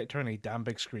big projector and a damn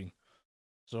big screen.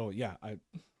 So yeah, I'm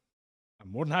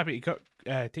more than happy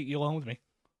to take you along with me.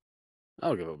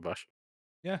 I'll give it a bash.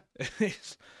 Yeah,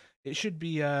 it should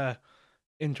be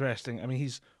interesting. I mean,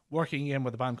 he's working again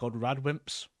with a band called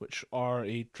Radwimps, which are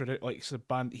like it's a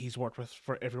band he's worked with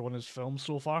for every one of his films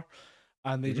so far,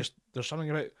 and Mhm. there's something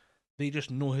about they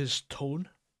just know his tone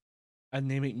and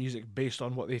they make music based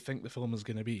on what they think the film is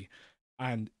going to be,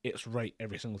 and it's right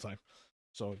every single time.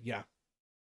 So yeah,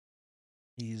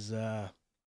 he's uh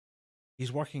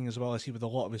he's working as well as he with a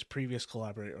lot of his previous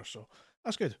collaborators, so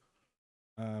that's good.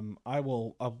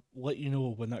 I'll let you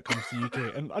know when that comes to the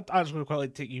UK, and I'd actually quite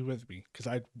like to take you with me because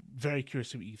I'm very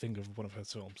curious to what you think of one of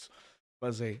his films. But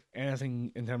as I say,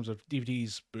 anything in terms of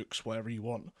DVDs, books, whatever you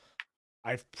want,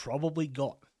 I've probably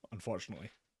got,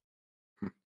 unfortunately. Hmm.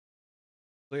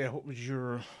 So yeah, what was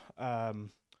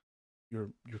um your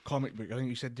comic book? I think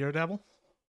you said Daredevil.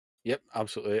 Yep,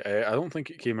 absolutely. I don't think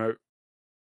it came out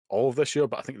all of this year,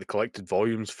 but I think the collected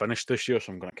volumes finished this year,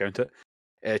 so I'm going to count it.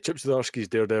 Chip Zdarsky's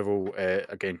Daredevil,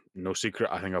 again, no secret.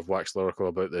 I think I've waxed lyrical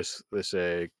about this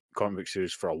comic book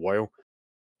series for a while.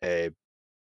 Uh,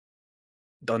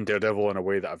 done Daredevil in a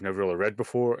way that I've never really read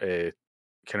before,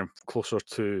 kind of closer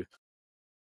to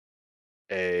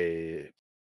uh,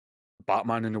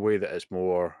 Batman in a way that it's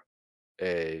more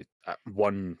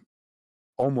one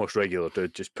almost regular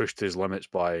dude, just pushed to his limits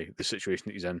by the situation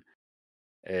that he's in.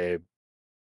 Uh,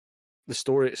 the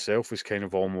story itself is kind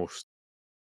of almost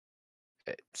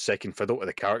second fiddle to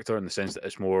the character in the sense that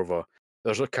it's more of a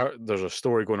there's a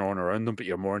story going on around them, but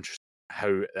you're more interested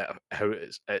in how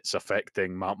it's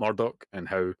affecting Matt Murdock and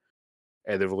how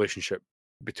the relationship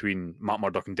between Matt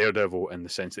Murdock and Daredevil in the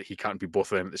sense that he can't be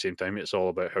both of them at the same time. It's all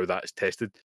about how that is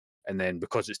tested. And then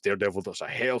because it's Daredevil, there's a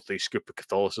healthy scoop of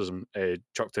Catholicism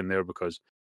chucked in there because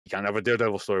you can't have a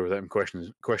Daredevil story without him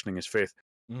questioning his faith.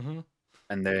 Mm-hmm.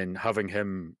 And then having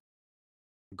him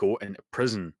go into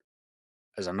prison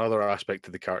is another aspect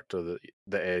of the character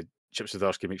that Chip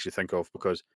Zdarsky makes you think of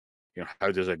because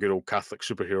how does a good old Catholic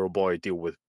superhero boy deal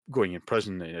with going in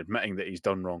prison and admitting that he's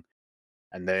done wrong?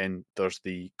 And then there's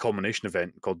the culmination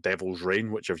event called Devil's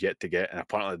Reign, which I've yet to get, and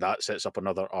apparently that sets up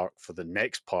another arc for the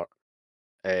next part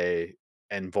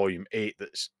in Volume 8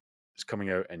 that's coming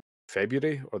out in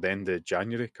February or the end of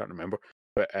January, can't remember.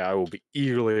 But I will be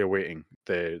eagerly awaiting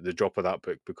the drop of that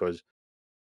book because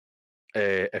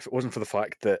if it wasn't for the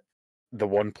fact that the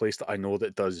one place that I know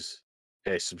that does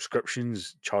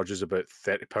subscriptions charges about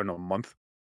 £30 a month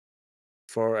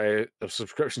for a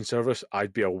subscription service,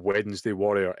 I'd be a Wednesday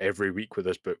warrior every week with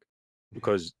this book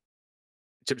because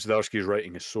Chip Zdarsky's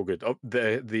writing is so good.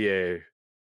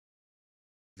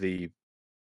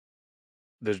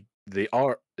 The The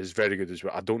art is very good as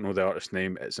well. I don't know the artist's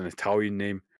name. It's an Italian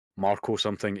name, Marco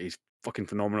something. He's fucking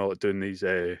phenomenal at doing these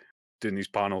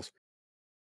panels.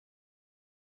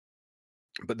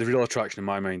 But the real attraction in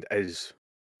my mind is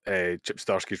Chip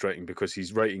Zdarsky's writing, because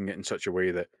he's writing it in such a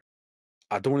way that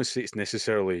I don't want to say it's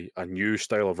necessarily a new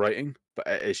style of writing, but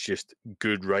it is just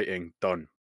good writing done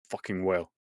fucking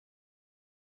well.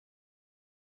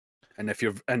 And if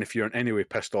you're in any way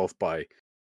pissed off by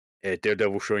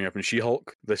Daredevil showing up in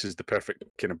She-Hulk, this is the perfect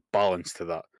kind of balance to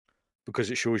that,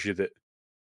 because it shows you that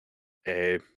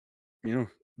uh, you know,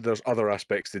 there's other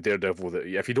aspects to Daredevil that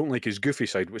if you don't like his goofy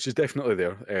side, which is definitely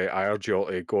there, I urge you all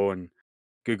to go on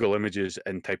Google Images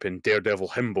and type in Daredevil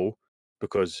himbo,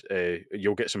 because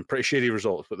you'll get some pretty shady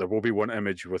results. But there will be one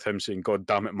image with him saying, "God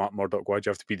damn it, Matt Murdock, why'd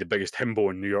you have to be the biggest himbo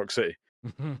in New York City?"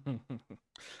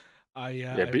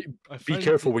 Yeah, I be found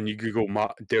careful when you Google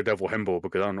Daredevil himbo,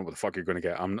 because I don't know what the fuck you're going to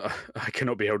get. I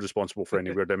cannot be held responsible for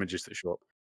any weird images that show up.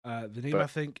 the name I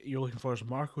But think you're looking for is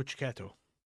Marco Cicchetto.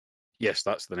 yes,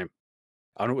 that's the name.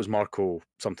 I know it was Marco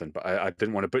something, but I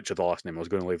didn't want to butcher the last name. I was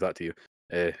going to leave that to you.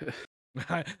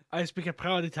 I speak a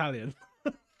proud Italian.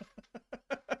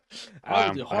 I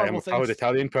would do I am horrible a proud things.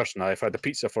 Italian person. I've had a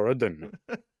pizza for a dinner.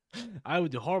 I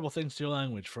would do horrible things to your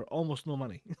language for almost no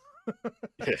money.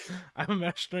 Yeah. I'm a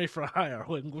mercenary for hire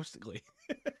linguistically.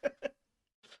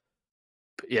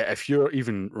 Yeah, if you're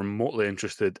even remotely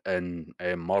interested in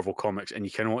Marvel comics and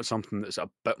you kind of want something that's a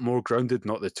bit more grounded,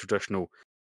 not the traditional,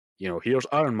 here's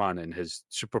Iron Man in his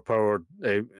superpowered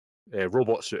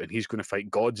robot suit and he's going to fight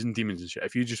gods and demons and shit.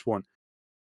 If you just want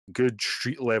good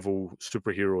street level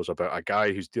superheroes about a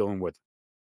guy who's dealing with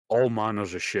all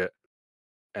manners of shit,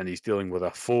 and he's dealing with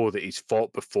a foe that he's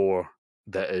fought before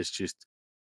that is just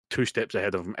 2 steps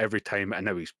ahead of him every time, and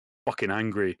now he's fucking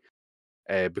angry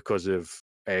because of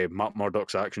Matt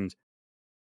Murdock's actions,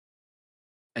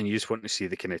 and you just want to see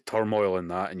the kind of turmoil in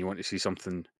that, and you want to see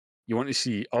something. You want to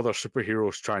see other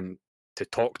superheroes trying to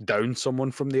talk down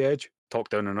someone from the edge, talk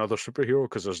down another superhero,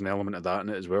 because there's an element of that in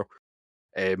it as well.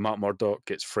 Matt Murdock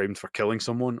gets framed for killing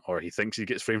someone, or he thinks he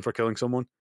gets framed for killing someone,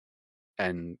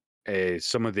 and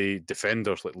some of the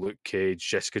defenders like Luke Cage,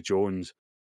 Jessica Jones,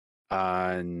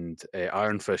 and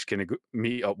Iron Fist kind of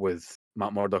meet up with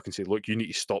Matt Murdock and say, "Look, you need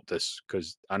to stop this,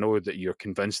 because I know that you're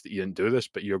convinced that you didn't do this,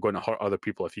 but you're going to hurt other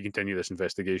people if you continue this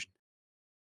investigation."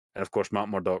 And of course, Matt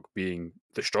Murdock, being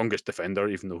the strongest defender,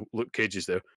 even though Luke Cage is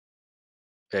there,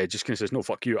 just kind of says, "No,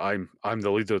 fuck you. I'm the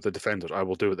leader of the Defenders. I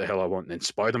will do what the hell I want." And then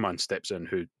Spider-Man steps in,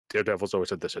 who Daredevil's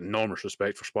always had this enormous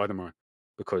respect for Spider-Man,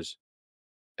 because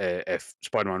if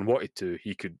Spider-Man wanted to,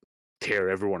 he could tear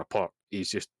everyone apart. He's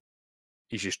just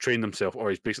trained himself, or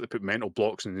he's basically put mental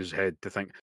blocks in his head to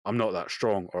think, "I'm not that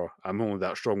strong," or "I'm only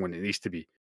that strong when it needs to be."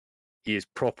 He is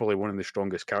properly one of the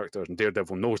strongest characters, and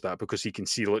Daredevil knows that, because he can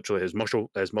see literally his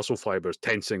muscle fibers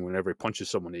tensing whenever he punches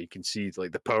someone. He can see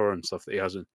like the power and stuff that he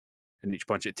has in each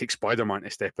punch. It takes Spider-Man to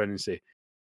step in and say,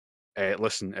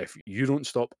 "Listen, if you don't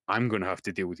stop, I'm going to have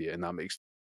to deal with you," and that makes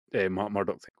Matt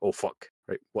Murdock think, "Oh fuck,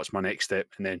 right? What's my next step?"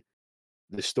 And then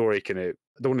the story kind of,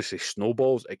 I don't want to say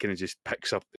snowballs, it kind of just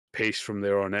picks up pace from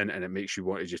there on in, and it makes you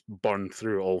want to just burn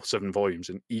through all 7 volumes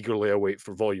and eagerly await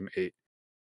for volume 8.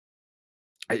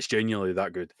 It's genuinely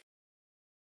that good.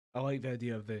 I like the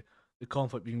idea of the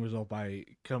conflict being resolved by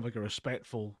kind of like a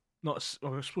respectful, not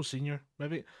or I suppose senior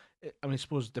maybe. I mean, I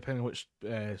suppose depending on which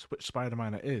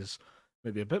Spider-Man it is,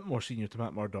 maybe a bit more senior to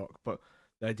Matt Murdock. But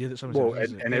the idea that someone Well,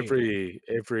 says, in "Hey,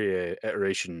 every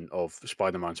iteration of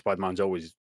Spider-Man, Spider-Man's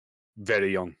always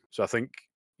very young. So I think,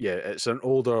 yeah, it's an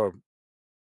older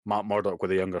Matt Murdock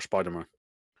with a younger Spider-Man.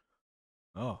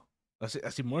 oh, that's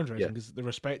even more Yeah, interesting because the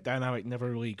respect dynamic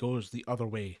never really goes the other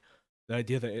way. The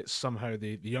idea that it's somehow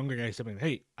the younger guy saying,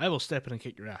 "Hey, I will step in and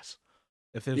kick your ass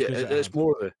if there's yeah, goods at it's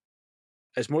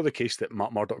hand." more the case that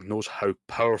Matt Murdock knows how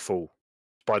powerful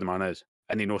Spider-Man is,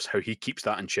 and he knows how he keeps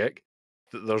that in check.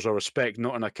 That there's a respect,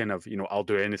 not in a kind of, I'll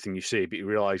do anything you say, but he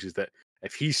realizes that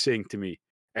if he's saying to me,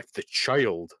 if the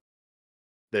child,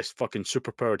 this fucking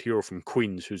superpowered hero from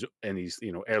Queens, who's in his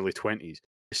early 20s,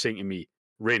 is saying to me,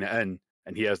 "Rein it in,"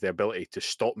 and he has the ability to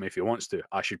stop me if he wants to,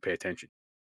 I should pay attention.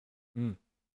 Mm.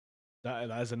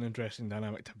 That is an interesting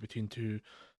dynamic between two.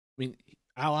 I mean,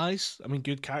 allies. I mean,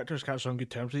 good characters on good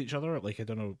terms with each other. Like I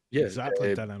don't know Yeah, exactly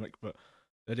the dynamic, but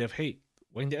the idea of hey,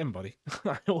 wind it in, buddy.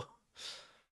 I know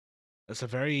it's a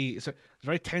very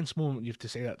tense moment. You have to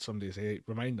say that to somebody. Say,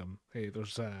 remind them, hey,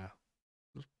 this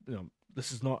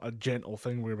is not a gentle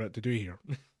thing we're about to do here.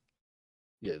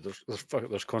 yeah.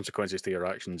 There's consequences to your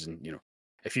actions, and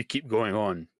if you keep going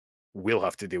on, we'll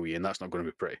have to deal with you, and that's not going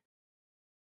to be pretty.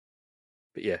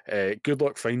 But yeah, good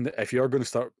luck finding it. If you are going to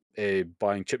start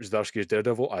buying Chip Zdarsky's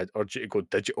Daredevil, I'd urge you to go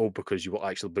digital because you will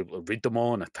actually be able to read them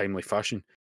all in a timely fashion.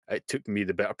 It took me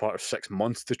the better part of 6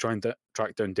 months to try and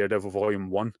track down Daredevil Volume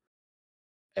 1,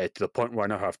 to the point where I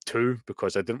now have two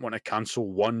because I didn't want to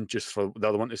cancel one just for the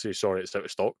other one to say, sorry, it's out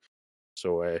of stock.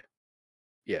 So,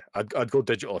 yeah, I'd go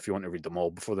digital if you want to read them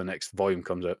all before the next volume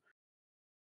comes out.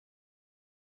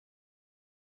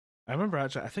 I remember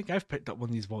actually, I think I've picked up one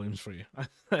of these volumes for you.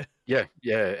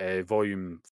 Yeah,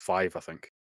 Volume 5, I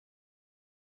think.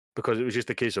 Because it was just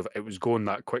a case of it was going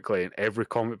that quickly, and every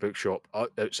comic book shop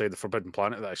outside the Forbidden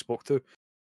Planet that I spoke to,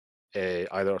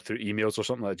 either through emails or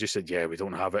something, that just said, "Yeah, we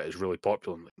don't have it. It's really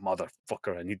popular." I'm like,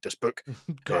 motherfucker, I need this book.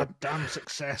 Goddamn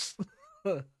success.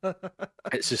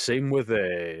 It's the same with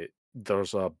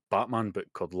there's a Batman book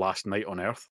called Last Night on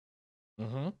Earth.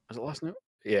 Mm-hmm. Is it Last Night?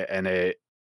 Yeah, and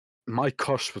my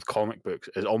curse with comic books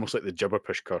is almost like the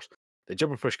Gibberpish curse. The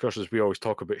Gibberpish curse is we always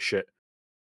talk about shit,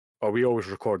 or we always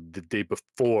record the day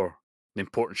before the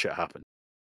important shit happens.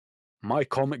 My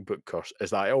comic book curse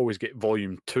is that I always get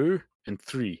volume 2 and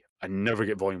 3. I never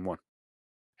get volume 1.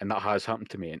 And that has happened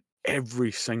to me in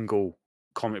every single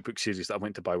comic book series that I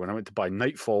went to buy. When I went to buy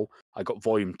Nightfall, I got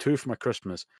volume 2 for my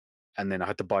Christmas, and then I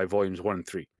had to buy volumes 1 and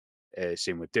 3.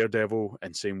 Same with Daredevil,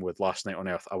 and same with Last Night on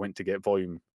Earth. I went to get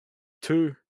volume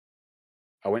 2.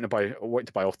 I went to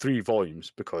buy all 3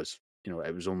 volumes because,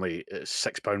 it was only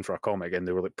 £6 for a comic, and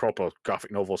they were like proper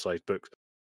graphic novel sized books.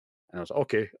 And I was like,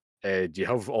 okay, do you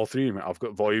have all 3? I've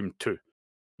got volume 2.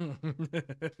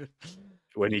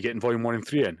 When are you getting volume 1 and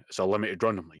 3 in? It's a limited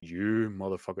run. I'm like, you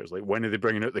motherfuckers. Like, when are they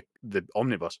bringing out the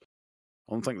omnibus?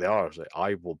 I don't think they are. It's like,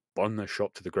 I will burn this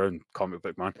shop to the ground, comic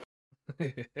book man.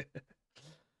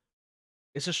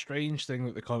 It's a strange thing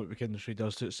that the comic book industry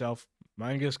does to itself.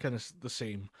 Manga is kind of the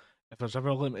same. If there's ever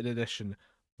a limited edition,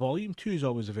 Volume 2 is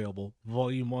always available.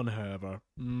 Volume 1, however,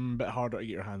 a bit harder to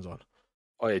get your hands on.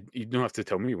 Oh, yeah, you don't have to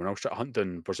tell me. When I was trying to hunt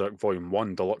down Berserk Volume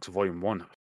 1, Deluxe Volume 1,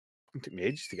 it took me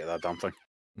ages to get that damn thing.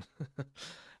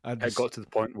 It got to the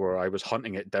point where I was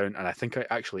hunting it down, and I think I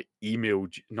actually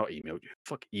not emailed you,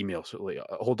 fuck email. So, like,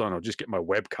 hold on, I'll just get my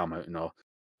webcam out and I'll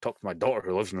talk to my daughter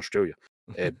who lives in Australia.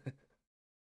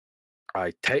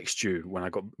 I text you when I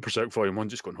got Berserk Volume 1,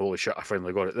 just going, holy shit, I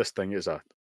finally got it. This thing is a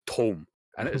tome,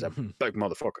 and it is a big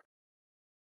motherfucker.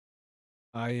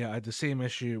 I had the same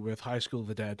issue with High School of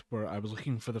the Dead, where I was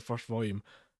looking for the first volume,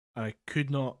 and I could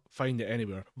not find it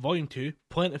anywhere. Volume 2,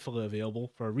 plentifully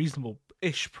available for a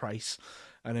reasonable-ish price,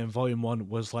 and then Volume 1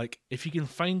 was like, if you can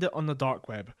find it on the dark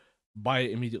web, buy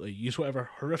it immediately. Use whatever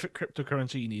horrific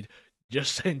cryptocurrency you need.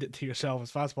 Just send it to yourself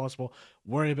as fast as possible.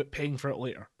 Worry about paying for it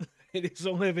later. It is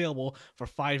only available for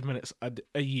 5 minutes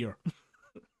a year.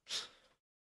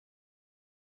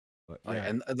 But, yeah.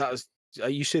 And that is,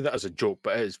 you say that as a joke,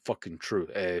 but it is fucking true.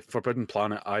 Forbidden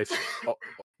Planet,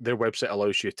 their website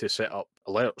allows you to set up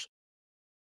alerts.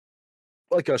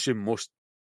 Like I assume most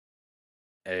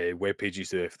web pages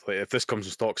do. If this comes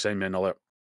in stock, send me an alert.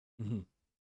 Mm-hmm.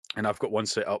 And I've got one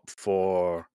set up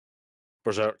for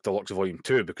Berserk Deluxe Volume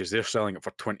 2 because they're selling it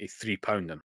for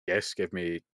 £23. And yes, give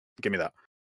me that.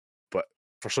 But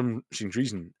for some strange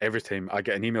reason, every time I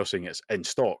get an email saying it's in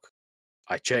stock,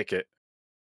 I check it,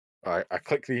 I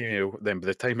click the email, then by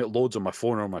the time it loads on my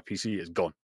phone or on my PC, it's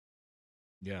gone.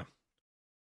 Yeah.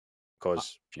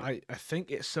 Because I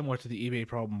think it's similar to the eBay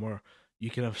problem where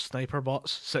you can have sniper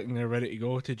bots sitting there ready to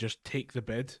go to just take the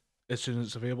bid as soon as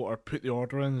it's available or put the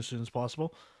order in as soon as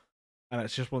possible. And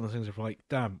it's just one of the things where we're like,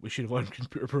 damn, we should have learned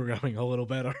computer programming a little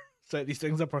better. Set these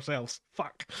things up ourselves.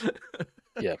 Fuck.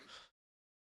 Yeah.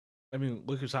 I mean,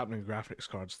 look what's happening with graphics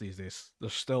cards these days. They're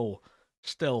still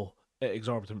at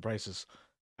exorbitant prices,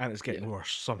 and it's getting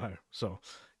worse somehow. So,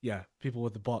 yeah, people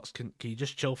with the bots can you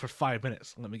just chill for 5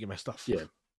 minutes and let me get my stuff? Yeah.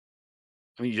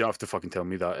 I mean, you don't have to fucking tell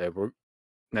me that.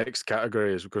 Next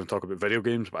category is we're going to talk about video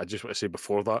games, but I just want to say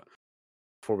before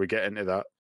we get into that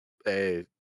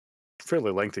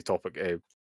fairly lengthy topic,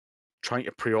 trying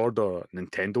to pre-order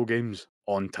Nintendo games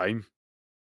on time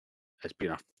has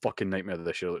been a fucking nightmare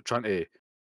this year. Like, trying to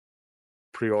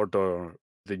pre-order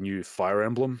the new Fire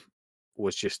Emblem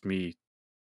was just me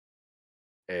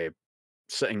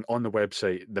sitting on the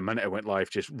website the minute it went live,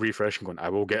 just refreshing, going, I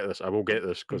will get this,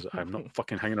 because I'm not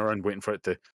fucking hanging around waiting for it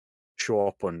to show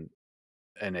up in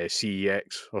a CEX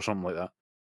or something like that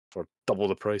for double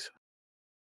the price.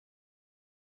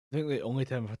 I think the only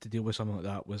time I've had to deal with something like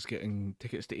that was getting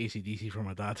tickets to ACDC for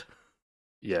my dad.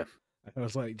 Yeah. I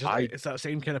was like, it's that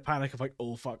same kind of panic of like,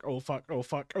 oh fuck, oh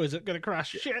is it gonna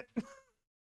crash? Yeah. Shit.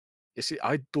 You see,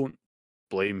 I don't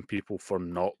blame people for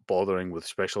not bothering with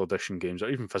special edition games or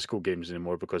even physical games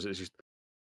anymore because it's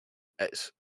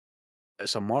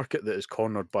a market that is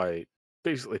cornered by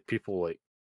basically people like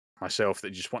myself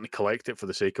that just want to collect it for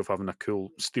the sake of having a cool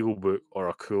steelbook or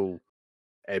a cool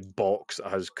box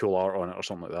that has cool art on it or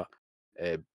something like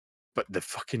that. But the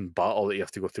fucking battle that you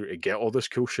have to go through to get all this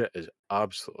cool shit is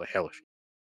absolutely hellish.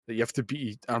 That you have to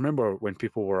be. I remember when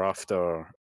people were after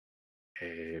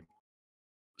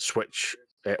Switch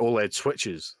OLED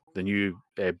switches, the new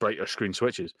brighter screen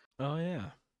switches. Oh yeah.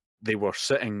 They were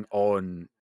sitting on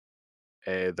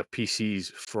the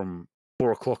PCs from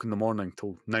 4 o'clock in the morning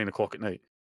till 9 o'clock at night,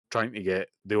 trying to get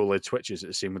the OLED switches.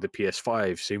 The same with the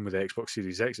PS5, same with the Xbox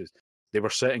Series X's. They were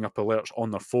setting up alerts on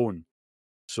their phone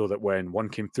so that when one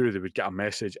came through, they would get a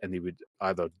message and they would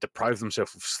either deprive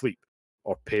themselves of sleep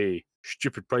or pay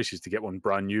stupid prices to get one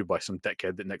brand new by some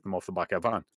dickhead that nicked them off the back of a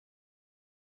van.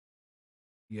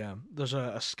 Yeah, there's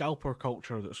a scalper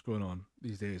culture that's going on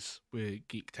these days with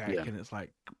geek tech, Yeah. and it's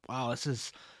like, wow, this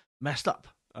is messed up.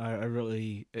 I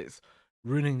really, it's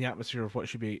ruining the atmosphere of what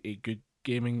should be a good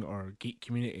gaming or geek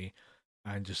community,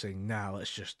 and just saying, nah,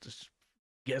 let's just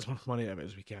get as much money out of it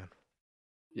as we can.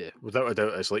 Yeah, without a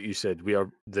doubt, it's like you said, we are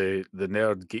the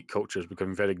nerd geek culture is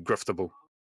becoming very griftable.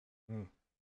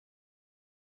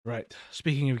 Right.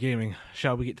 Speaking of gaming,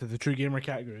 shall we get to the True Gamer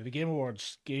category? The Game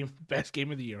Awards best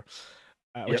game of the year.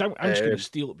 Which Yep, I'm just going to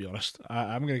steal, to be honest.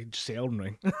 I'm going to just say Elden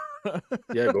Ring.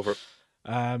 yeah, go for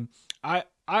it.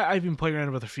 I've been playing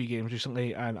around with a few games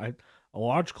recently, and a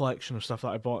large collection of stuff that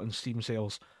I bought in Steam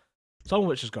sales. Some of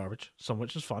which is garbage, some of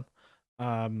which is fun.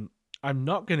 I'm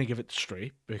not going to give it to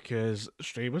Stray because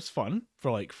Stray was fun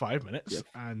for like 5 minutes, Yep.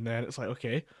 and then it's like,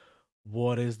 okay,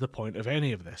 what is the point of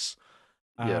any of this?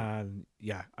 Yep. And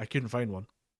yeah, I couldn't find one.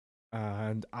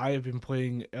 And I have been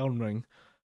playing Elden Ring.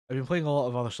 I've been playing a lot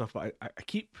of other stuff, but I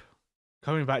keep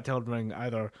coming back to Elden Ring,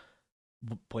 either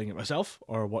playing it myself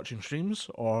or watching streams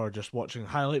or just watching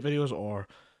highlight videos or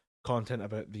content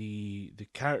about the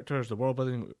characters, the world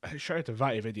building. Shout out to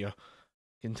VatiVidya,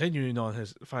 continuing on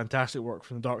his fantastic work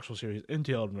from the Dark Souls series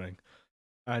into Elden Ring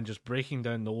and just breaking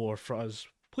down the lore for us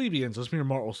plebeians, as mere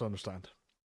mortals, to understand.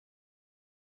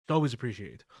 It's always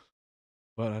appreciated.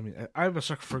 But I mean, I'm a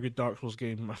sucker for a good Dark Souls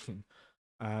game. I mean,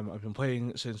 I've been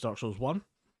playing since Dark Souls 1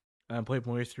 and played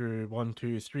my way through 1,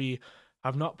 2, 3.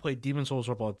 I've not played Demon Souls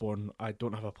or Bloodborne. I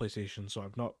don't have a PlayStation, so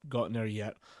I've not gotten there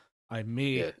yet. I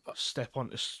may step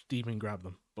onto Steam and grab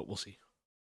them, but we'll see.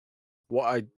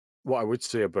 What I would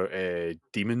say about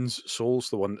Demon's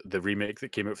Souls, the remake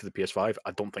that came out for the PS5,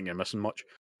 I don't think you're missing much.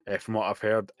 From what I've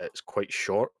heard, it's quite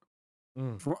short.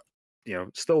 From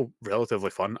still relatively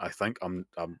fun. I think I'm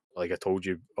like I told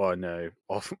you on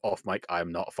off mic, I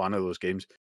am not a fan of those games,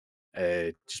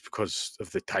 just because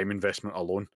of the time investment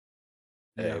alone.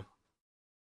 Yeah.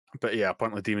 But yeah,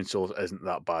 apparently Demon Souls isn't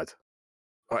that bad,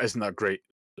 or isn't that great.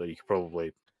 So you could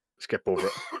probably skip over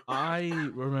it. I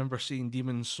remember seeing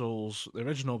Demon Souls, the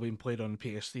original, being played on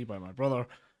PS3 by my brother,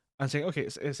 and saying, okay,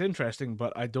 it's interesting,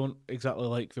 but I don't exactly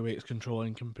like the way it's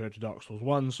controlling compared to Dark Souls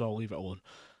 1, so I'll leave it alone.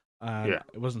 And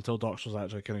it wasn't until Dark Souls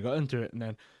actually kind of got into it, and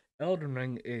then Elden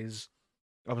Ring is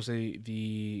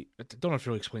obviously I don't have to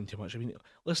really explain too much. I mean,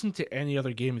 listen to any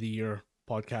other Game of the Year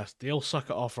podcast; they'll suck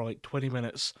it off for like 20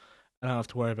 minutes, and I don't have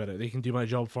to worry about it. They can do my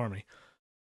job for me.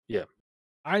 Yeah,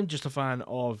 I'm just a fan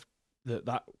of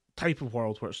that type of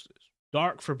world where it's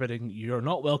dark, forbidding. You're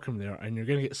not welcome there, and you're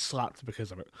going to get slapped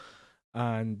because of it.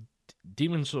 And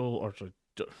Demon Soul or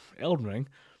Elden Ring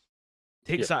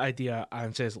takes that idea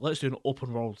and says, let's do an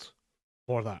open world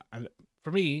for that. And for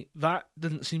me, that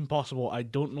didn't seem possible. I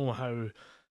don't know how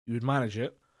you would manage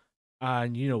it.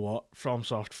 And you know what?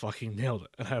 FromSoft fucking nailed it.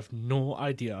 And I have no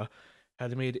idea how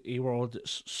they made a world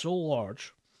so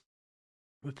large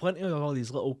with plenty of all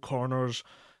these little corners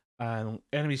and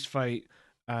enemies to fight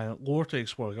and lore to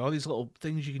explore. All these little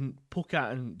things you can poke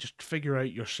at and just figure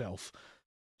out yourself,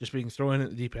 just being thrown in at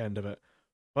the deep end of it.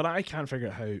 But I can't figure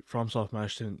out how FromSoft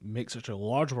managed to make such a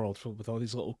large world filled with all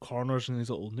these little corners and these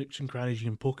little nooks and crannies you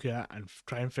can poke at and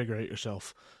try and figure out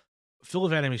yourself. Full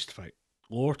of enemies to fight,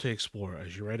 lore to explore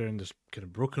as you ride around this kind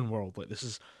of broken world. Like, this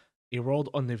is a world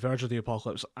on the verge of the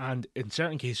apocalypse, and in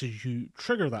certain cases, you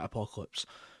trigger that apocalypse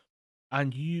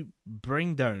and you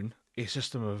bring down a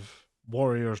system of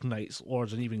warriors, knights,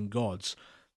 lords, and even gods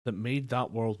that made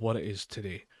that world what it is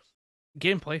today.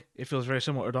 Gameplay, it feels very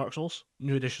similar to Dark Souls.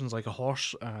 New additions like a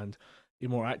horse and a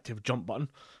more active jump button.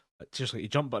 Seriously, a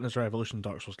jump button is a revolution in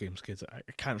Dark Souls games, kids. I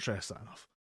can't stress that enough.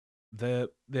 The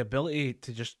ability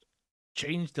to just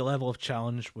change the level of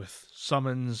challenge with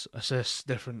summons, assists,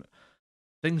 different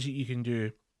things that you can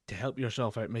do to help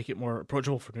yourself out, make it more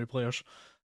approachable for new players.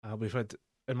 We've had,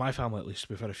 in my family at least,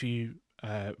 we've had a few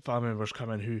family members come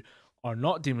in who are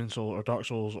not Demon Souls or Dark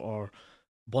Souls or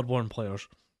Bloodborne players,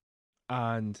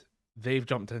 and they've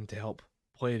jumped in to help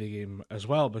play the game as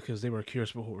well because they were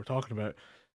curious about what we're talking about.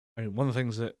 I mean, one of the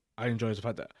things that I enjoy is the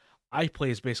fact that I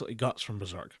play as basically Guts from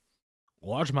Berserk.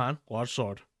 Large man, large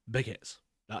sword, big hits.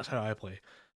 That's how I play.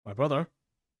 My brother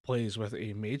plays with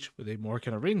a mage with a more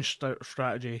kind of ranged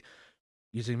strategy,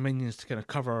 using minions to kind of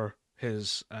cover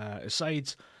his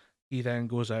sides. He then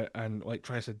goes out and like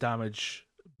tries to damage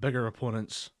bigger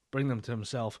opponents, bring them to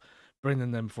himself, bringing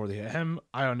them before they hit him.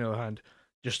 I, on the other hand,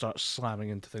 just start slamming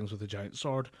into things with a giant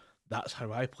sword. That's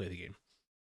how I play the game,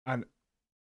 and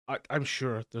I'm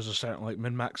sure there's a certain like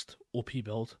min maxed OP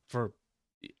build for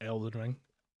Elden Ring,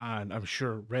 and I'm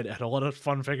sure Reddit had a lot of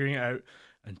fun figuring it out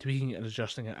and tweaking it and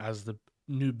adjusting it as the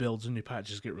new builds and new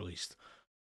patches get released.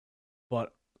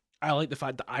 But I like the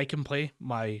fact that I can play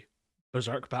my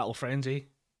Berserk Battle Frenzy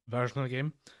version of the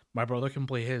game. My brother can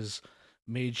play his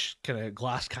mage kind of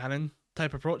glass cannon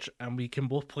type approach, and we can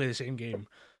both play the same game.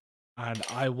 And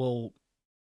I will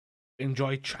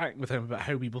enjoy chatting with him about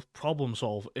how we both problem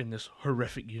solve in this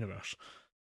horrific universe.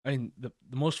 I mean, the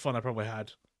most fun I probably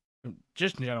had,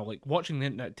 just in general, like watching the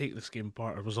internet take this game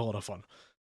apart was a lot of fun,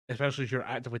 especially if you're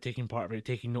actively taking part of it,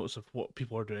 taking notice of what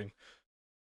people are doing.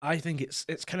 I think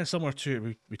it's kind of similar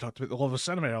to we talked about the love of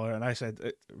cinema earlier, and I said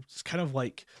it's kind of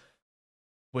like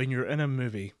when you're in a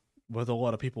movie with a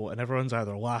lot of people and everyone's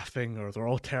either laughing or they're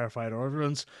all terrified or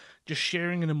everyone's just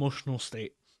sharing an emotional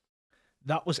state.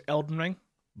 That was Elden Ring,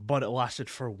 but it lasted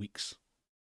for weeks,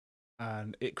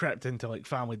 and it crept into like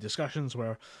family discussions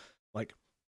where, like,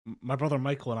 my brother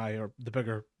Michael and I are the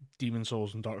bigger Demon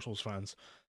Souls and Dark Souls fans.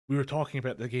 We were talking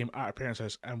about the game at our parents'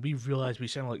 house, and we realized we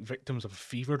sounded like victims of a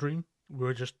fever dream. We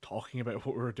were just talking about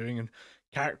what we were doing and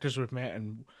characters we've met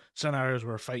and scenarios we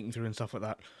were fighting through and stuff like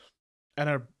that. And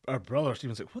our brother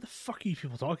Steven's like, "What the fuck are you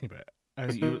people talking about?"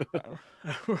 And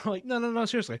we're like, "No,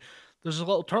 seriously. There's a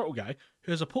little turtle guy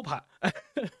who has a Pope hat,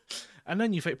 and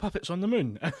then you fight puppets on the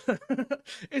moon.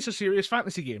 It's a serious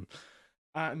fantasy game."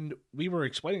 And we were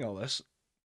explaining all this.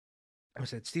 I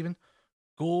said, "Steven,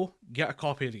 go get a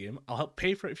copy of the game. I'll help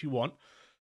pay for it if you want.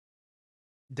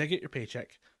 Dig out your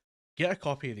paycheck, get a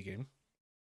copy of the game,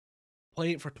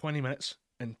 play it for 20 minutes,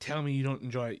 and tell me you don't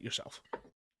enjoy it yourself."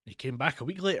 He came back a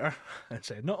week later and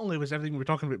said, not only was everything we were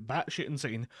talking about batshit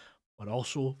insane, but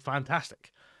also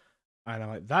fantastic. And I'm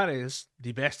like, that is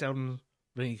the best Elden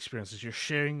Ring experience. Is you're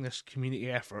sharing this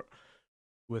community effort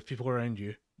with people around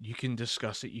you. You can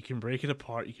discuss it, you can break it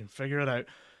apart, you can figure it out,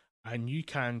 and you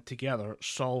can together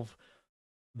solve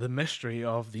the mystery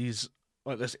of these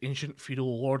like this ancient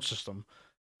feudal lord system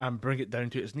and bring it down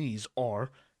to its knees,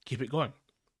 or keep it going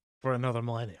for another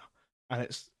millennia. And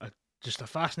it's just a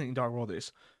fascinating dark world.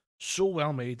 It's so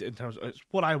well made in terms of it's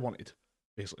what I wanted.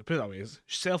 Basically, put it that way, is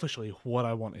selfishly what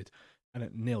I wanted, and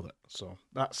it nailed it. So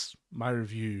that's my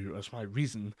review. That's my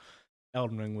reason.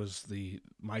 Elden Ring was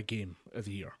my game of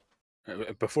the year.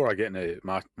 Before I get into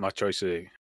my choice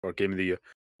for game of the year,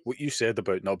 what you said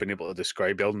about not being able to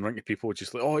describe Elden Ring to people,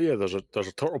 just like, oh yeah, there's a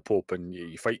turtle pope and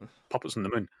you fight puppets on the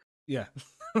moon. Yeah,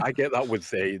 I get that with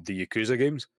the Yakuza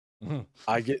games. Mhm.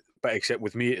 But except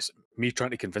with me, it's me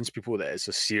trying to convince people that it's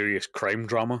a serious crime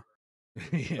drama.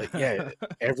 Like, yeah,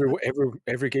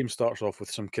 every game starts off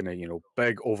with some kind of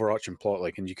big overarching plot.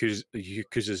 Like in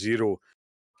Yakuza 0,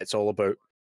 it's all about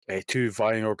two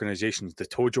vying organizations, the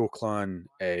Tojo clan,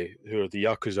 who are the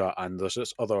Yakuza, and there's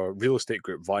this other real estate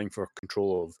group vying for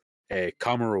control of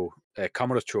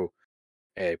Kamurocho,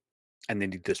 uh, and they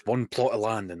need this one plot of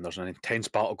land, and there's an intense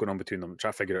battle going on between them,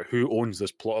 trying to figure out who owns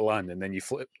this plot of land, and then you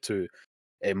flip to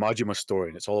Majima's story,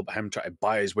 and it's all about him trying to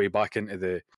buy his way back into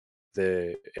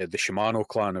the Shimano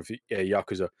clan of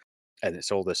Yakuza, and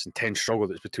it's all this intense struggle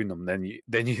that's between them. Then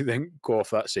you then go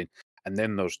off that scene, and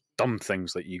then there's dumb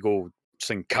things like you go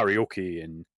sing karaoke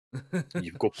and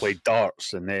you go play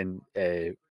darts, and then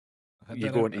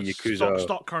you go into Yakuza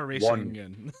stock car 1. racing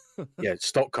and Yeah,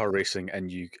 stock car racing,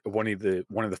 and one of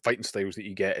the fighting styles that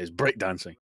you get is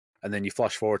breakdancing, and then you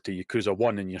flash forward to Yakuza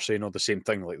 1, and you're saying all the same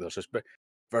thing. Like there's this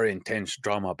very intense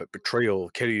drama about betrayal.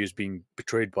 Kiryu's being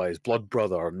betrayed by his blood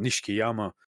brother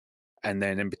Nishikiyama, and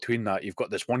then in between that, you've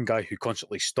got this one guy who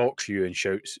constantly stalks you and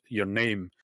shouts your name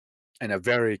in a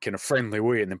very kind of friendly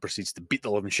way, and then proceeds to beat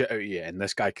the living shit out of you. And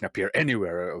this guy can appear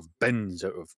anywhere, out of bins,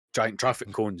 out of giant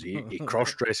traffic cones. He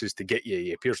cross dresses to get you.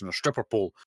 He appears on a stripper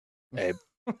pole. Uh,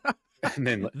 and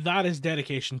then that is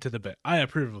dedication to the bit. I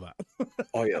approve of that.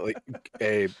 oh yeah, like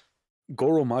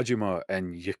Goro Majima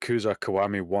in Yakuza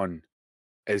Kiwami 1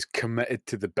 is committed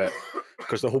to the bit,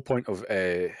 because the whole point of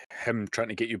him trying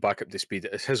to get you back up to speed,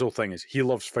 his whole thing is he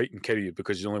loves fighting Kiryu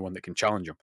because he's the only one that can challenge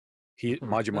him.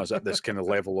 Majima's at this kind of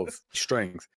level of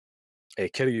strength.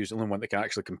 Kiryu's the only one that can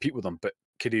actually compete with him, but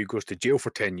Kiryu goes to jail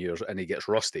for 10 years and he gets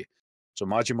rusty. So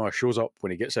Majima shows up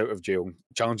when he gets out of jail,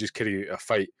 challenges Kiryu to a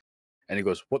fight, and he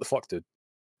goes, "What the fuck, dude?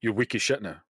 You're weak as shit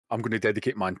now. I'm going to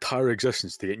dedicate my entire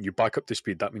existence to getting you back up to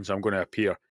speed. That means I'm going to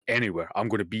appear anywhere. I'm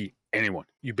going to be anyone.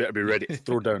 You better be ready to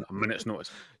throw down a minute's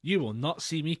notice." You will not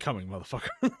see me coming, motherfucker.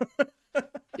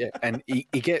 Yeah, and he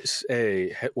gets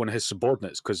one of his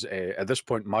subordinates because at this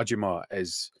point Majima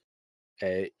is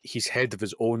he's head of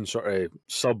his own sort of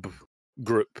sub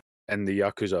group in the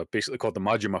Yakuza, basically called the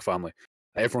Majima family.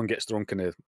 Everyone gets their own kind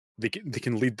of they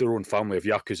can lead their own family of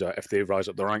Yakuza if they rise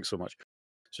up the ranks so much.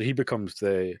 So he becomes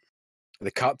the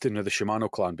captain of the Shimano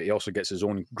clan, but he also gets his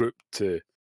own group to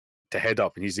head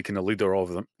up, and he's the kind of leader of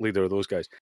them, leader of those guys.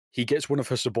 He gets one of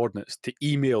his subordinates to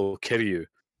email Kiryu,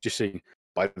 just saying,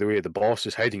 "By the way, the boss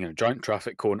is hiding in a giant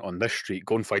traffic cone on this street.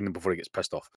 Go and find him before he gets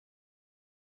pissed off."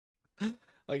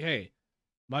 Like, hey,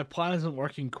 my plan isn't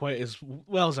working quite as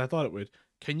well as I thought it would.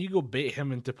 Can you go bait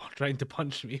him into trying to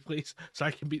punch me, please, so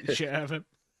I can beat the shit out of him?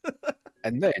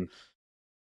 And then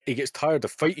he gets tired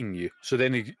of fighting you, so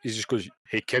then he just goes,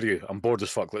 "Hey, Kiryu, I'm bored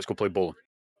as fuck. Let's go play bowling."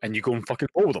 And you go and fucking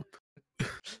bowl with him.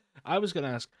 I was going to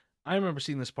ask, I remember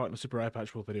seeing this part in the Super Eye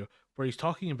Patch World video where he's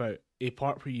talking about a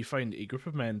part where you find a group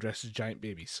of men dressed as giant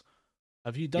babies.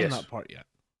 Have you done Yes. that part yet?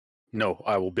 No,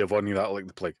 I will be avoiding that like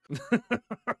the plague.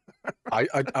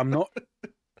 I'm not.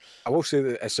 I will say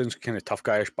that it sounds kind of tough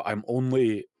guyish, but I'm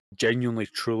only genuinely,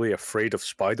 truly afraid of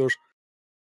spiders.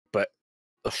 But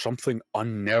there's something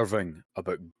unnerving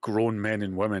about grown men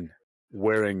and women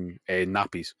wearing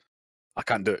nappies. I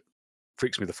can't do it.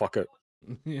 Freaks me the fuck out.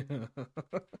 Yeah.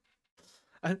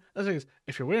 And the thing is,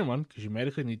 if you're wearing one because you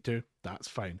medically need to, that's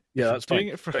fine. Yeah, if that's you're fine.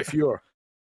 doing it for, But if you're,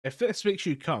 if this makes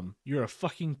you come, you're a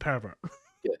fucking pervert.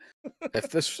 if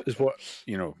this is what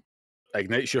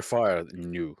ignites your fire,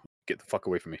 then you get the fuck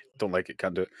away from me. Don't like it.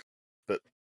 Can't do it. But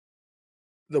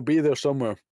they'll be there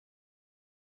somewhere.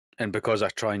 And because I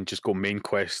try and just go main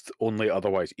quest only,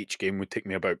 otherwise each game would take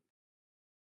me about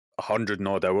 100 and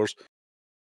odd hours.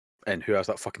 And who has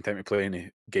that fucking time to play any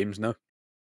games now?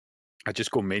 I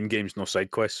just go main games, no side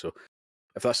quests. So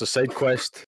if that's a side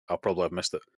quest, I'll probably have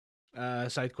missed it.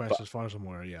 Side quest, as far as I'm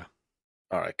aware, yeah.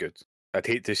 All right, good. I'd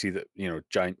hate to see that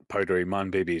giant powdery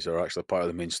man babies are actually part of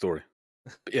the main story.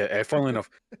 But yeah, funnily enough,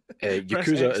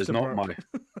 Yakuza X is to not burp.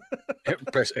 my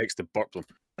press X to burp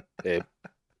them.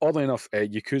 Oddly enough,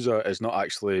 Yakuza is not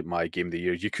actually my game of the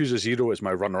year. Yakuza 0 is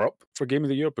my runner-up for game of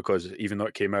the year because even though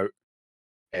it came out,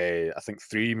 I think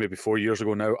 3, maybe 4 years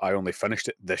ago now, I only finished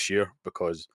it this year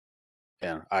because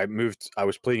I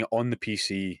was playing it on the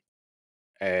PC,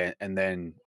 and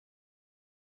then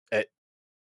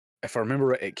if I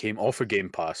remember it came off of Game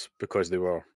Pass because they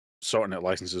were sorting out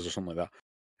licenses or something like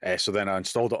that. So then I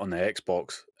installed it on the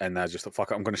Xbox, and I just thought,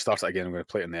 fuck it, I'm going to start it again. I'm going to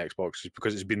play it on the Xbox just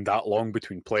because it's been that long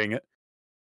between playing it.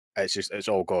 It's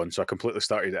all gone. So I completely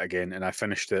started it again, and I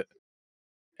finished it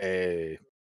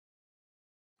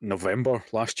November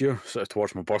last year, sort of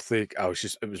towards my birthday.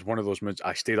 It was one of those moods.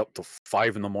 I stayed up till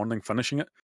 5 in the morning finishing it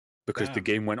because the Damn.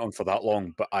 game went on for that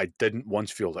long. But I didn't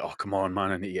once feel like, oh come on,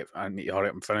 man, I need to hurry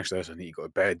up and finish this. I need to go to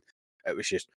bed. It was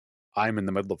just, I'm in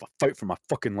the middle of a fight for my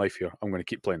fucking life here. I'm going to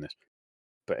keep playing this.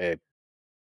 But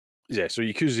yeah, so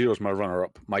Yakuza 0 is my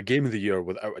runner-up. My game of the year,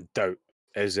 without a doubt,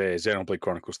 is Xenoblade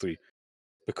Chronicles 3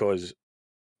 because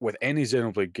with any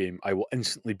Xenoblade game, I will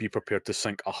instantly be prepared to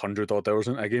sink 100 odd hours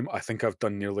into a game. I think I've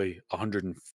done nearly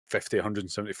 150,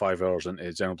 175 hours into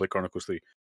Xenoblade Chronicles 3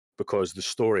 because the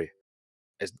story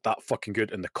is that fucking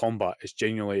good and the combat is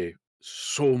genuinely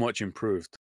so much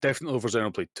improved. Definitely over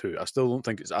Xenoblade 2. I still don't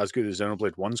think it's as good as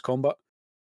Xenoblade 1's combat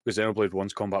because Xenoblade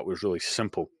 1's combat was really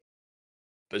simple.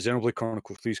 But Xenoblade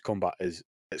Chronicles 3's combat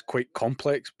it's quite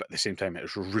complex, but at the same time,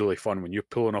 it's really fun when you're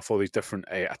pulling off all these different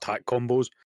attack combos.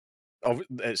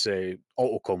 It's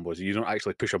auto combos. You don't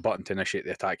actually push a button to initiate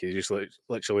the attack. You just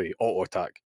literally auto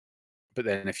attack. But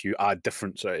then if you add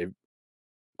different sort of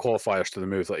qualifiers to the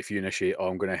move, like if you initiate, oh,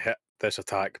 I'm going to hit this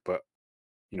attack, but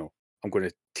I'm going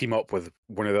to team up with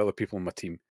one of the other people on my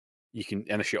team. You can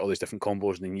initiate all these different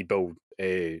combos, and then you build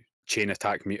a chain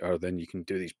attack meter. Then you can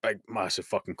do these big, massive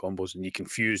fucking combos, and you can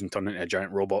fuse and turn into a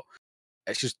giant robot.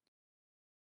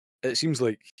 It seems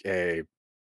like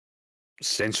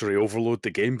sensory overload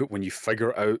the game, but when you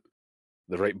figure out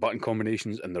the right button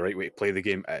combinations and the right way to play the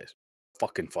game, it's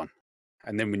fucking fun.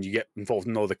 And then when you get involved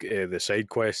in all the side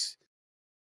quests,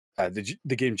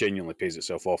 the game genuinely pays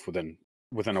itself off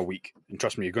within a week. And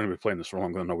trust me, you're going to be playing this for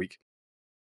longer than a week.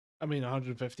 I mean,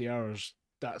 150 hours,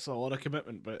 that's a lot of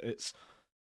commitment, but it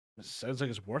sounds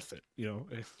like it's worth it,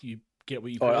 if you get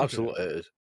what you put into absolutely it. It is.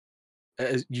 It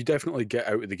is. You definitely get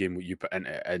out of the game what you put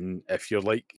into it. And if you're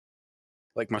like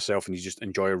myself and you just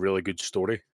enjoy a really good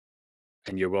story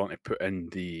and you're willing to put in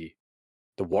the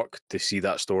the work to see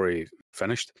that story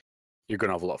finished, you're going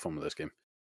to have a lot of fun with this game.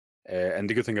 And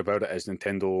the good thing about it is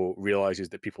Nintendo realizes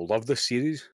that people love this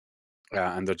series,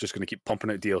 and they're just going to keep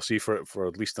pumping out DLC for it for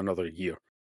at least another year.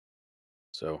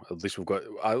 So at least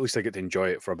I get to enjoy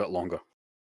it for a bit longer.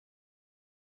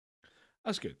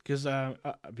 That's good, because I've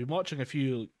been watching a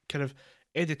few kind of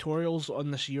editorials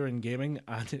on this year in gaming,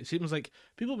 and it seems like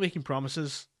people making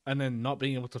promises and then not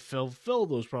being able to fulfill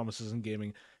those promises in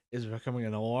gaming is becoming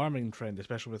an alarming trend,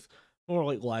 especially with more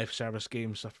like live service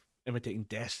games, stuff imitating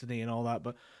Destiny and all that.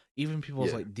 But even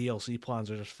people's Yeah. like DLC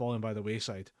plans are just falling by the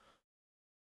wayside.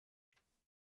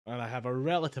 And I have a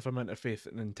relative amount of faith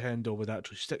that Nintendo would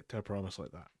actually stick to a promise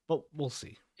like that. But we'll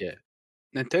see. Yeah.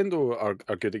 Nintendo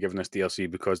are good at giving us DLC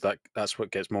because that's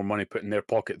what gets more money put in their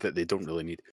pocket that they don't really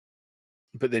need.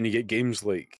 But then you get games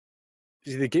like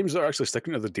the games that are actually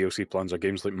sticking to the DLC plans are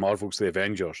games like Marvel's The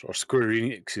Avengers or Square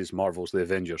Enix's Marvel's The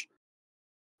Avengers.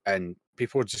 And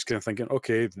people are just kind of thinking,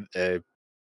 okay,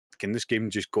 can this game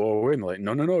just go away? And like,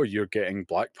 no, you're getting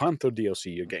Black Panther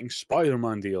DLC, you're getting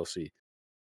Spider-Man DLC.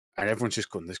 And everyone's just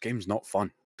going, this game's not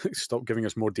fun. Stop giving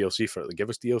us more DLC for it. Like, give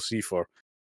us DLC for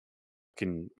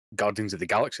Guardians of the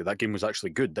Galaxy. That game was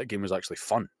actually good. That game was actually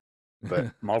fun.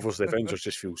 But Marvel's The Avengers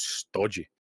just feels stodgy.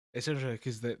 It's interesting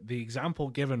because the example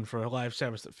given for a live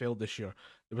service that failed this year,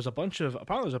 apparently there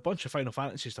was a bunch of Final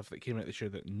Fantasy stuff that came out this year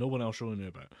that no one else really knew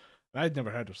about. I'd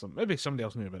never heard of some. Maybe somebody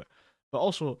else knew about it. But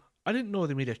also, I didn't know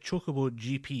they made a Chocobo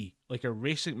GP, like a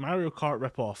racing Mario Kart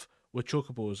ripoff with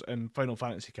Chocobos and Final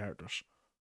Fantasy characters.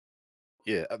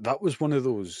 Yeah, that was one of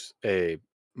those.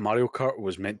 Mario Kart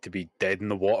was meant to be dead in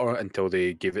the water until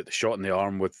they gave it the shot in the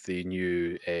arm with the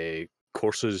new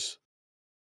courses.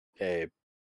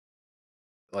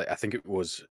 Like I think it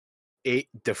was 8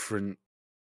 different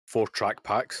 4-track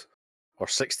packs or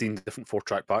 16 different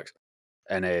 4-track packs,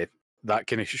 and that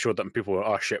kind of showed that people were,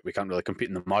 oh shit, we can't really compete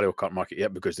in the Mario Kart market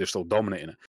yet because they're still dominating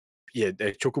it. Yeah,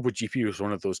 Chocobo GP was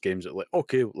one of those games that like,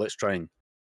 okay, let's try and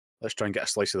get a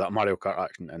slice of that Mario Kart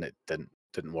action, and it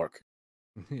didn't work.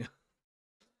 Yeah,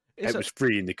 It was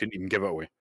free and they couldn't even give it away.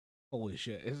 Holy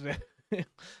shit!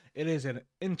 It is an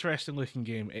interesting looking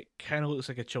game. It kind of looks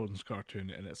like a children's cartoon,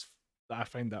 and I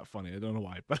find that funny. I don't know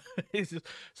why, but it's just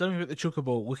something about the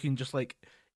Chocobo looking just like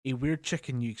a weird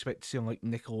chicken you expect to see on like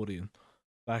Nickelodeon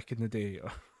back in the day.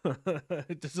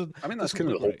 It doesn't. I mean, that's kind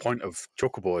of the whole point of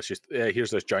Chocobo. It's just,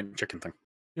 here's this giant chicken thing.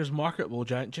 Here's marketable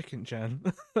giant chicken, Chan.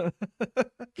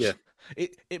 Yeah.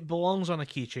 It belongs on a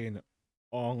keychain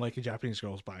on like a Japanese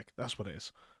girl's back. That's what it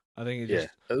is. I think it just.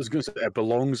 I was going to say, it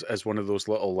belongs as one of those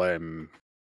little,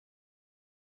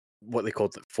 what they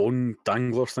called, phone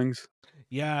dangler things.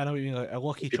 Yeah, I know what you mean. Like a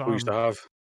Lucky People Charm. used to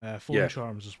have. Phone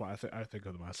charms is what I think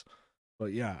of them as.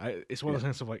 But yeah, it's one of the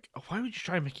things of like, why would you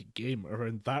try and make a game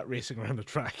around that racing around the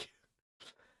track,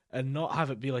 and not have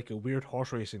it be like a weird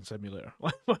horse racing simulator?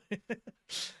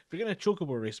 If you're gonna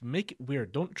Chocobo race, make it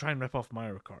weird. Don't try and rip off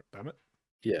Mario Kart. Damn it.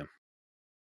 Yeah.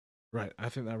 Right. I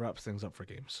think that wraps things up for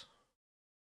games.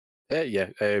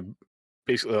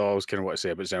 Basically, all I was kind of what to say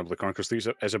about Xenoblade Chronicles 3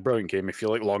 is a brilliant game. If you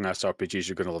like long ass RPGs,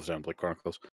 you're going to love Xenoblade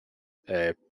Chronicles. Go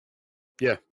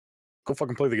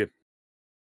fucking play the game.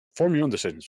 Form your own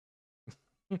decisions.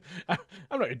 I'm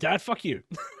not your dad. Fuck you.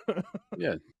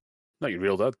 Yeah, not your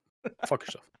real dad. Fuck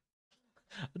yourself.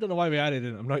 I don't know why we added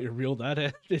in. I'm not your real dad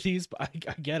entities, but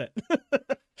I get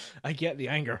it. I get the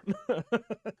anger.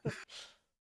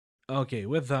 Okay,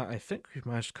 with that, I think we've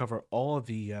managed to cover all of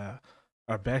the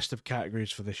our best of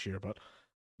categories for this year, but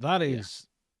that is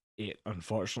it,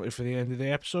 unfortunately, for the end of the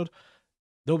episode.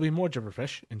 There'll be more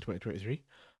Gibberfish in 2023.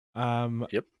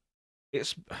 Yep.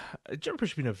 It's Gibberfish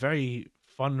has been a very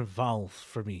fun valve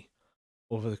for me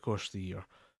over the course of the year.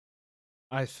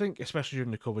 I think, especially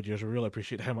during the COVID years, I really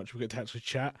appreciate how much we get to actually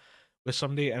chat with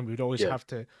somebody, and we'd always I'd have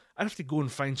to go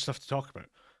and find stuff to talk about.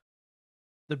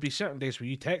 There'd be certain days where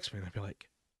you text me and I'd be like,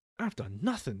 I've done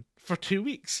nothing for 2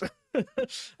 weeks.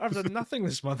 I've done nothing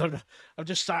this month. I've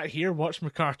just sat here, watched my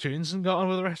cartoons, and got on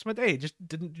with the rest of my day. Just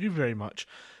didn't do very much.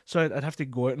 So I'd have to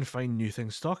go out and find new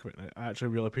things to talk about. And I actually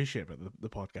really appreciate about the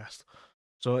podcast.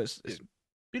 So it's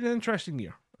been an interesting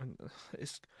year, and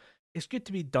it's good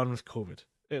to be done with COVID,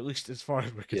 at least as far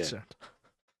as we're concerned.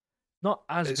 Not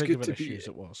as big of an issue as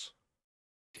it was.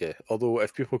 Yeah, although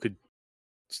if people could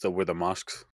still wear the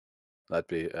masks, that'd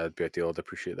be ideal. I'd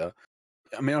appreciate that.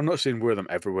 I mean, I'm not saying wear them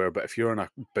everywhere, but if you're in a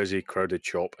busy, crowded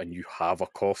shop and you have a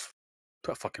cough,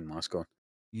 put a fucking mask on.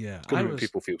 Yeah, it's going to make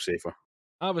people feel safer.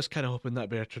 I was kind of hoping that'd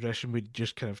be a tradition we'd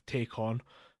just kind of take on,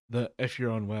 that if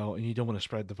you're unwell and you don't want to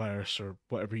spread the virus or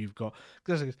whatever you've got,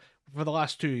 because for the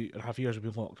last 2.5 years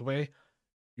we've been locked away,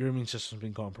 your immune system's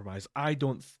been compromised.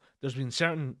 There's been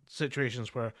certain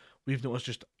situations where we've noticed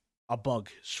just a bug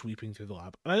sweeping through the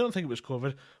lab, and I don't think it was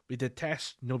COVID. We did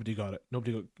tests, nobody got it.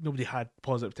 Nobody had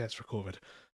positive tests for COVID,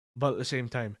 but at the same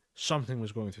time, something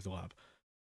was going through the lab.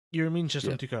 Your immune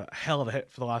system Yeah. took a hell of a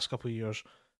hit for the last couple of years.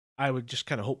 I would just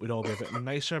kind of hope we'd all be a bit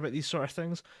nicer about these sort of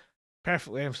things.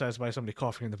 Perfectly emphasized by somebody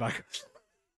coughing in the background.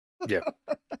 Yeah.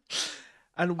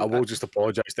 And I will just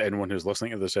apologise to anyone who's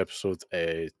listening to this episode.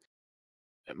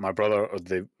 My brother, or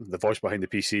the voice behind the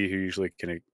PC, who usually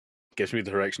kind of gives me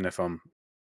the direction if I'm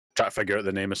trying to figure out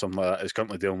the name of something like that, is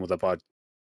currently dealing with a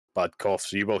bad cough.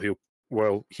 So you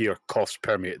will hear coughs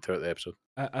permeate throughout the episode.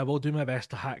 I will do my best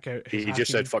to hack out his He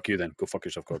just said, "Fuck you," then go fuck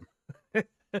yourself, Gordon.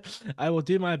 I will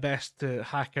do my best to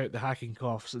hack out the hacking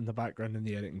coughs in the background in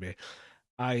the editing bay.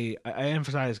 I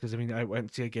emphasize because I mean I went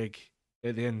to see a gig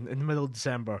in the middle of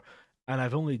December, and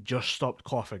I've only just stopped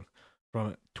coughing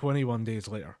from it 21 days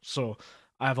later. So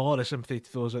I have a lot of sympathy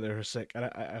to those out there who are sick, and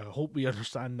I hope we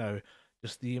understand now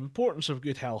just the importance of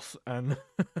good health and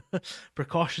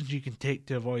precautions you can take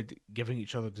to avoid giving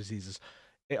each other diseases.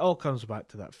 It all comes back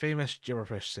to that famous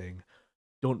Gibberfish saying,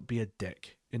 "Don't be a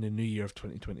dick" in the new year of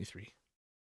 2023.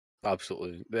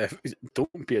 Absolutely.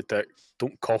 Don't be a dick.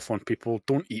 Don't cough on people.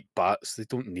 Don't eat bats. They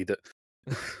don't need it.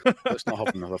 Let's not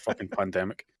have another fucking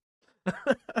pandemic.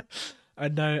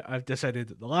 And now I've decided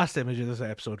that the last image of this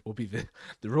episode will be the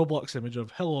Roblox image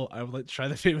of "Hello, I would like to try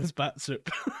the famous bat soup."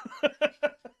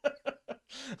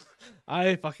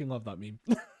 I fucking love that meme.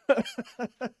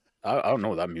 I don't know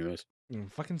what that meme is.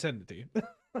 Fucking send it to you.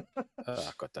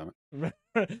 God damn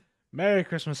it. Merry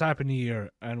Christmas, Happy New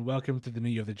Year, and welcome to the New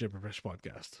Year of the Gibberfish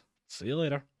podcast. See you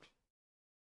later.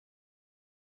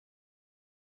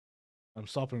 I'm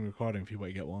stopping recording if you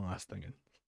want to get one last thing in.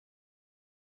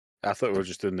 I thought we were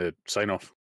just doing the sign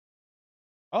off.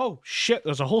 Oh shit,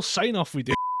 there's a whole sign off we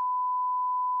do.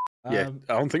 Yeah,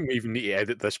 I don't think we even need to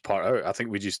edit this part out. I think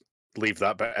we just leave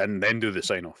that bit and then do the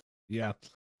sign off. Yeah.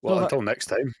 Well, So until next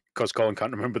time, because Colin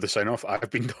can't remember the sign off, I've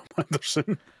been Tom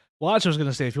Anderson. Well, that's what I was going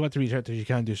to say. If you want to reach out to us, you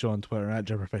can do so on Twitter at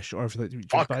Gibberfish, or if you'd like to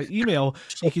reach us by email,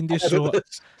 you can do so.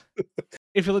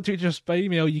 If you'd like to reach us by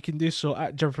email, you can do so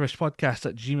at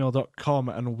gibberfishpodcast@gmail.com,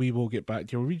 and we will get back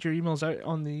to you. We'll read your emails out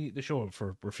on the show if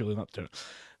we're feeling up to it.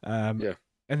 Yeah.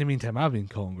 In the meantime, I've been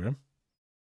Colin Graham.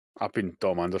 I've been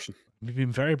Tom Anderson. We've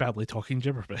been very badly talking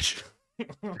Gibberfish.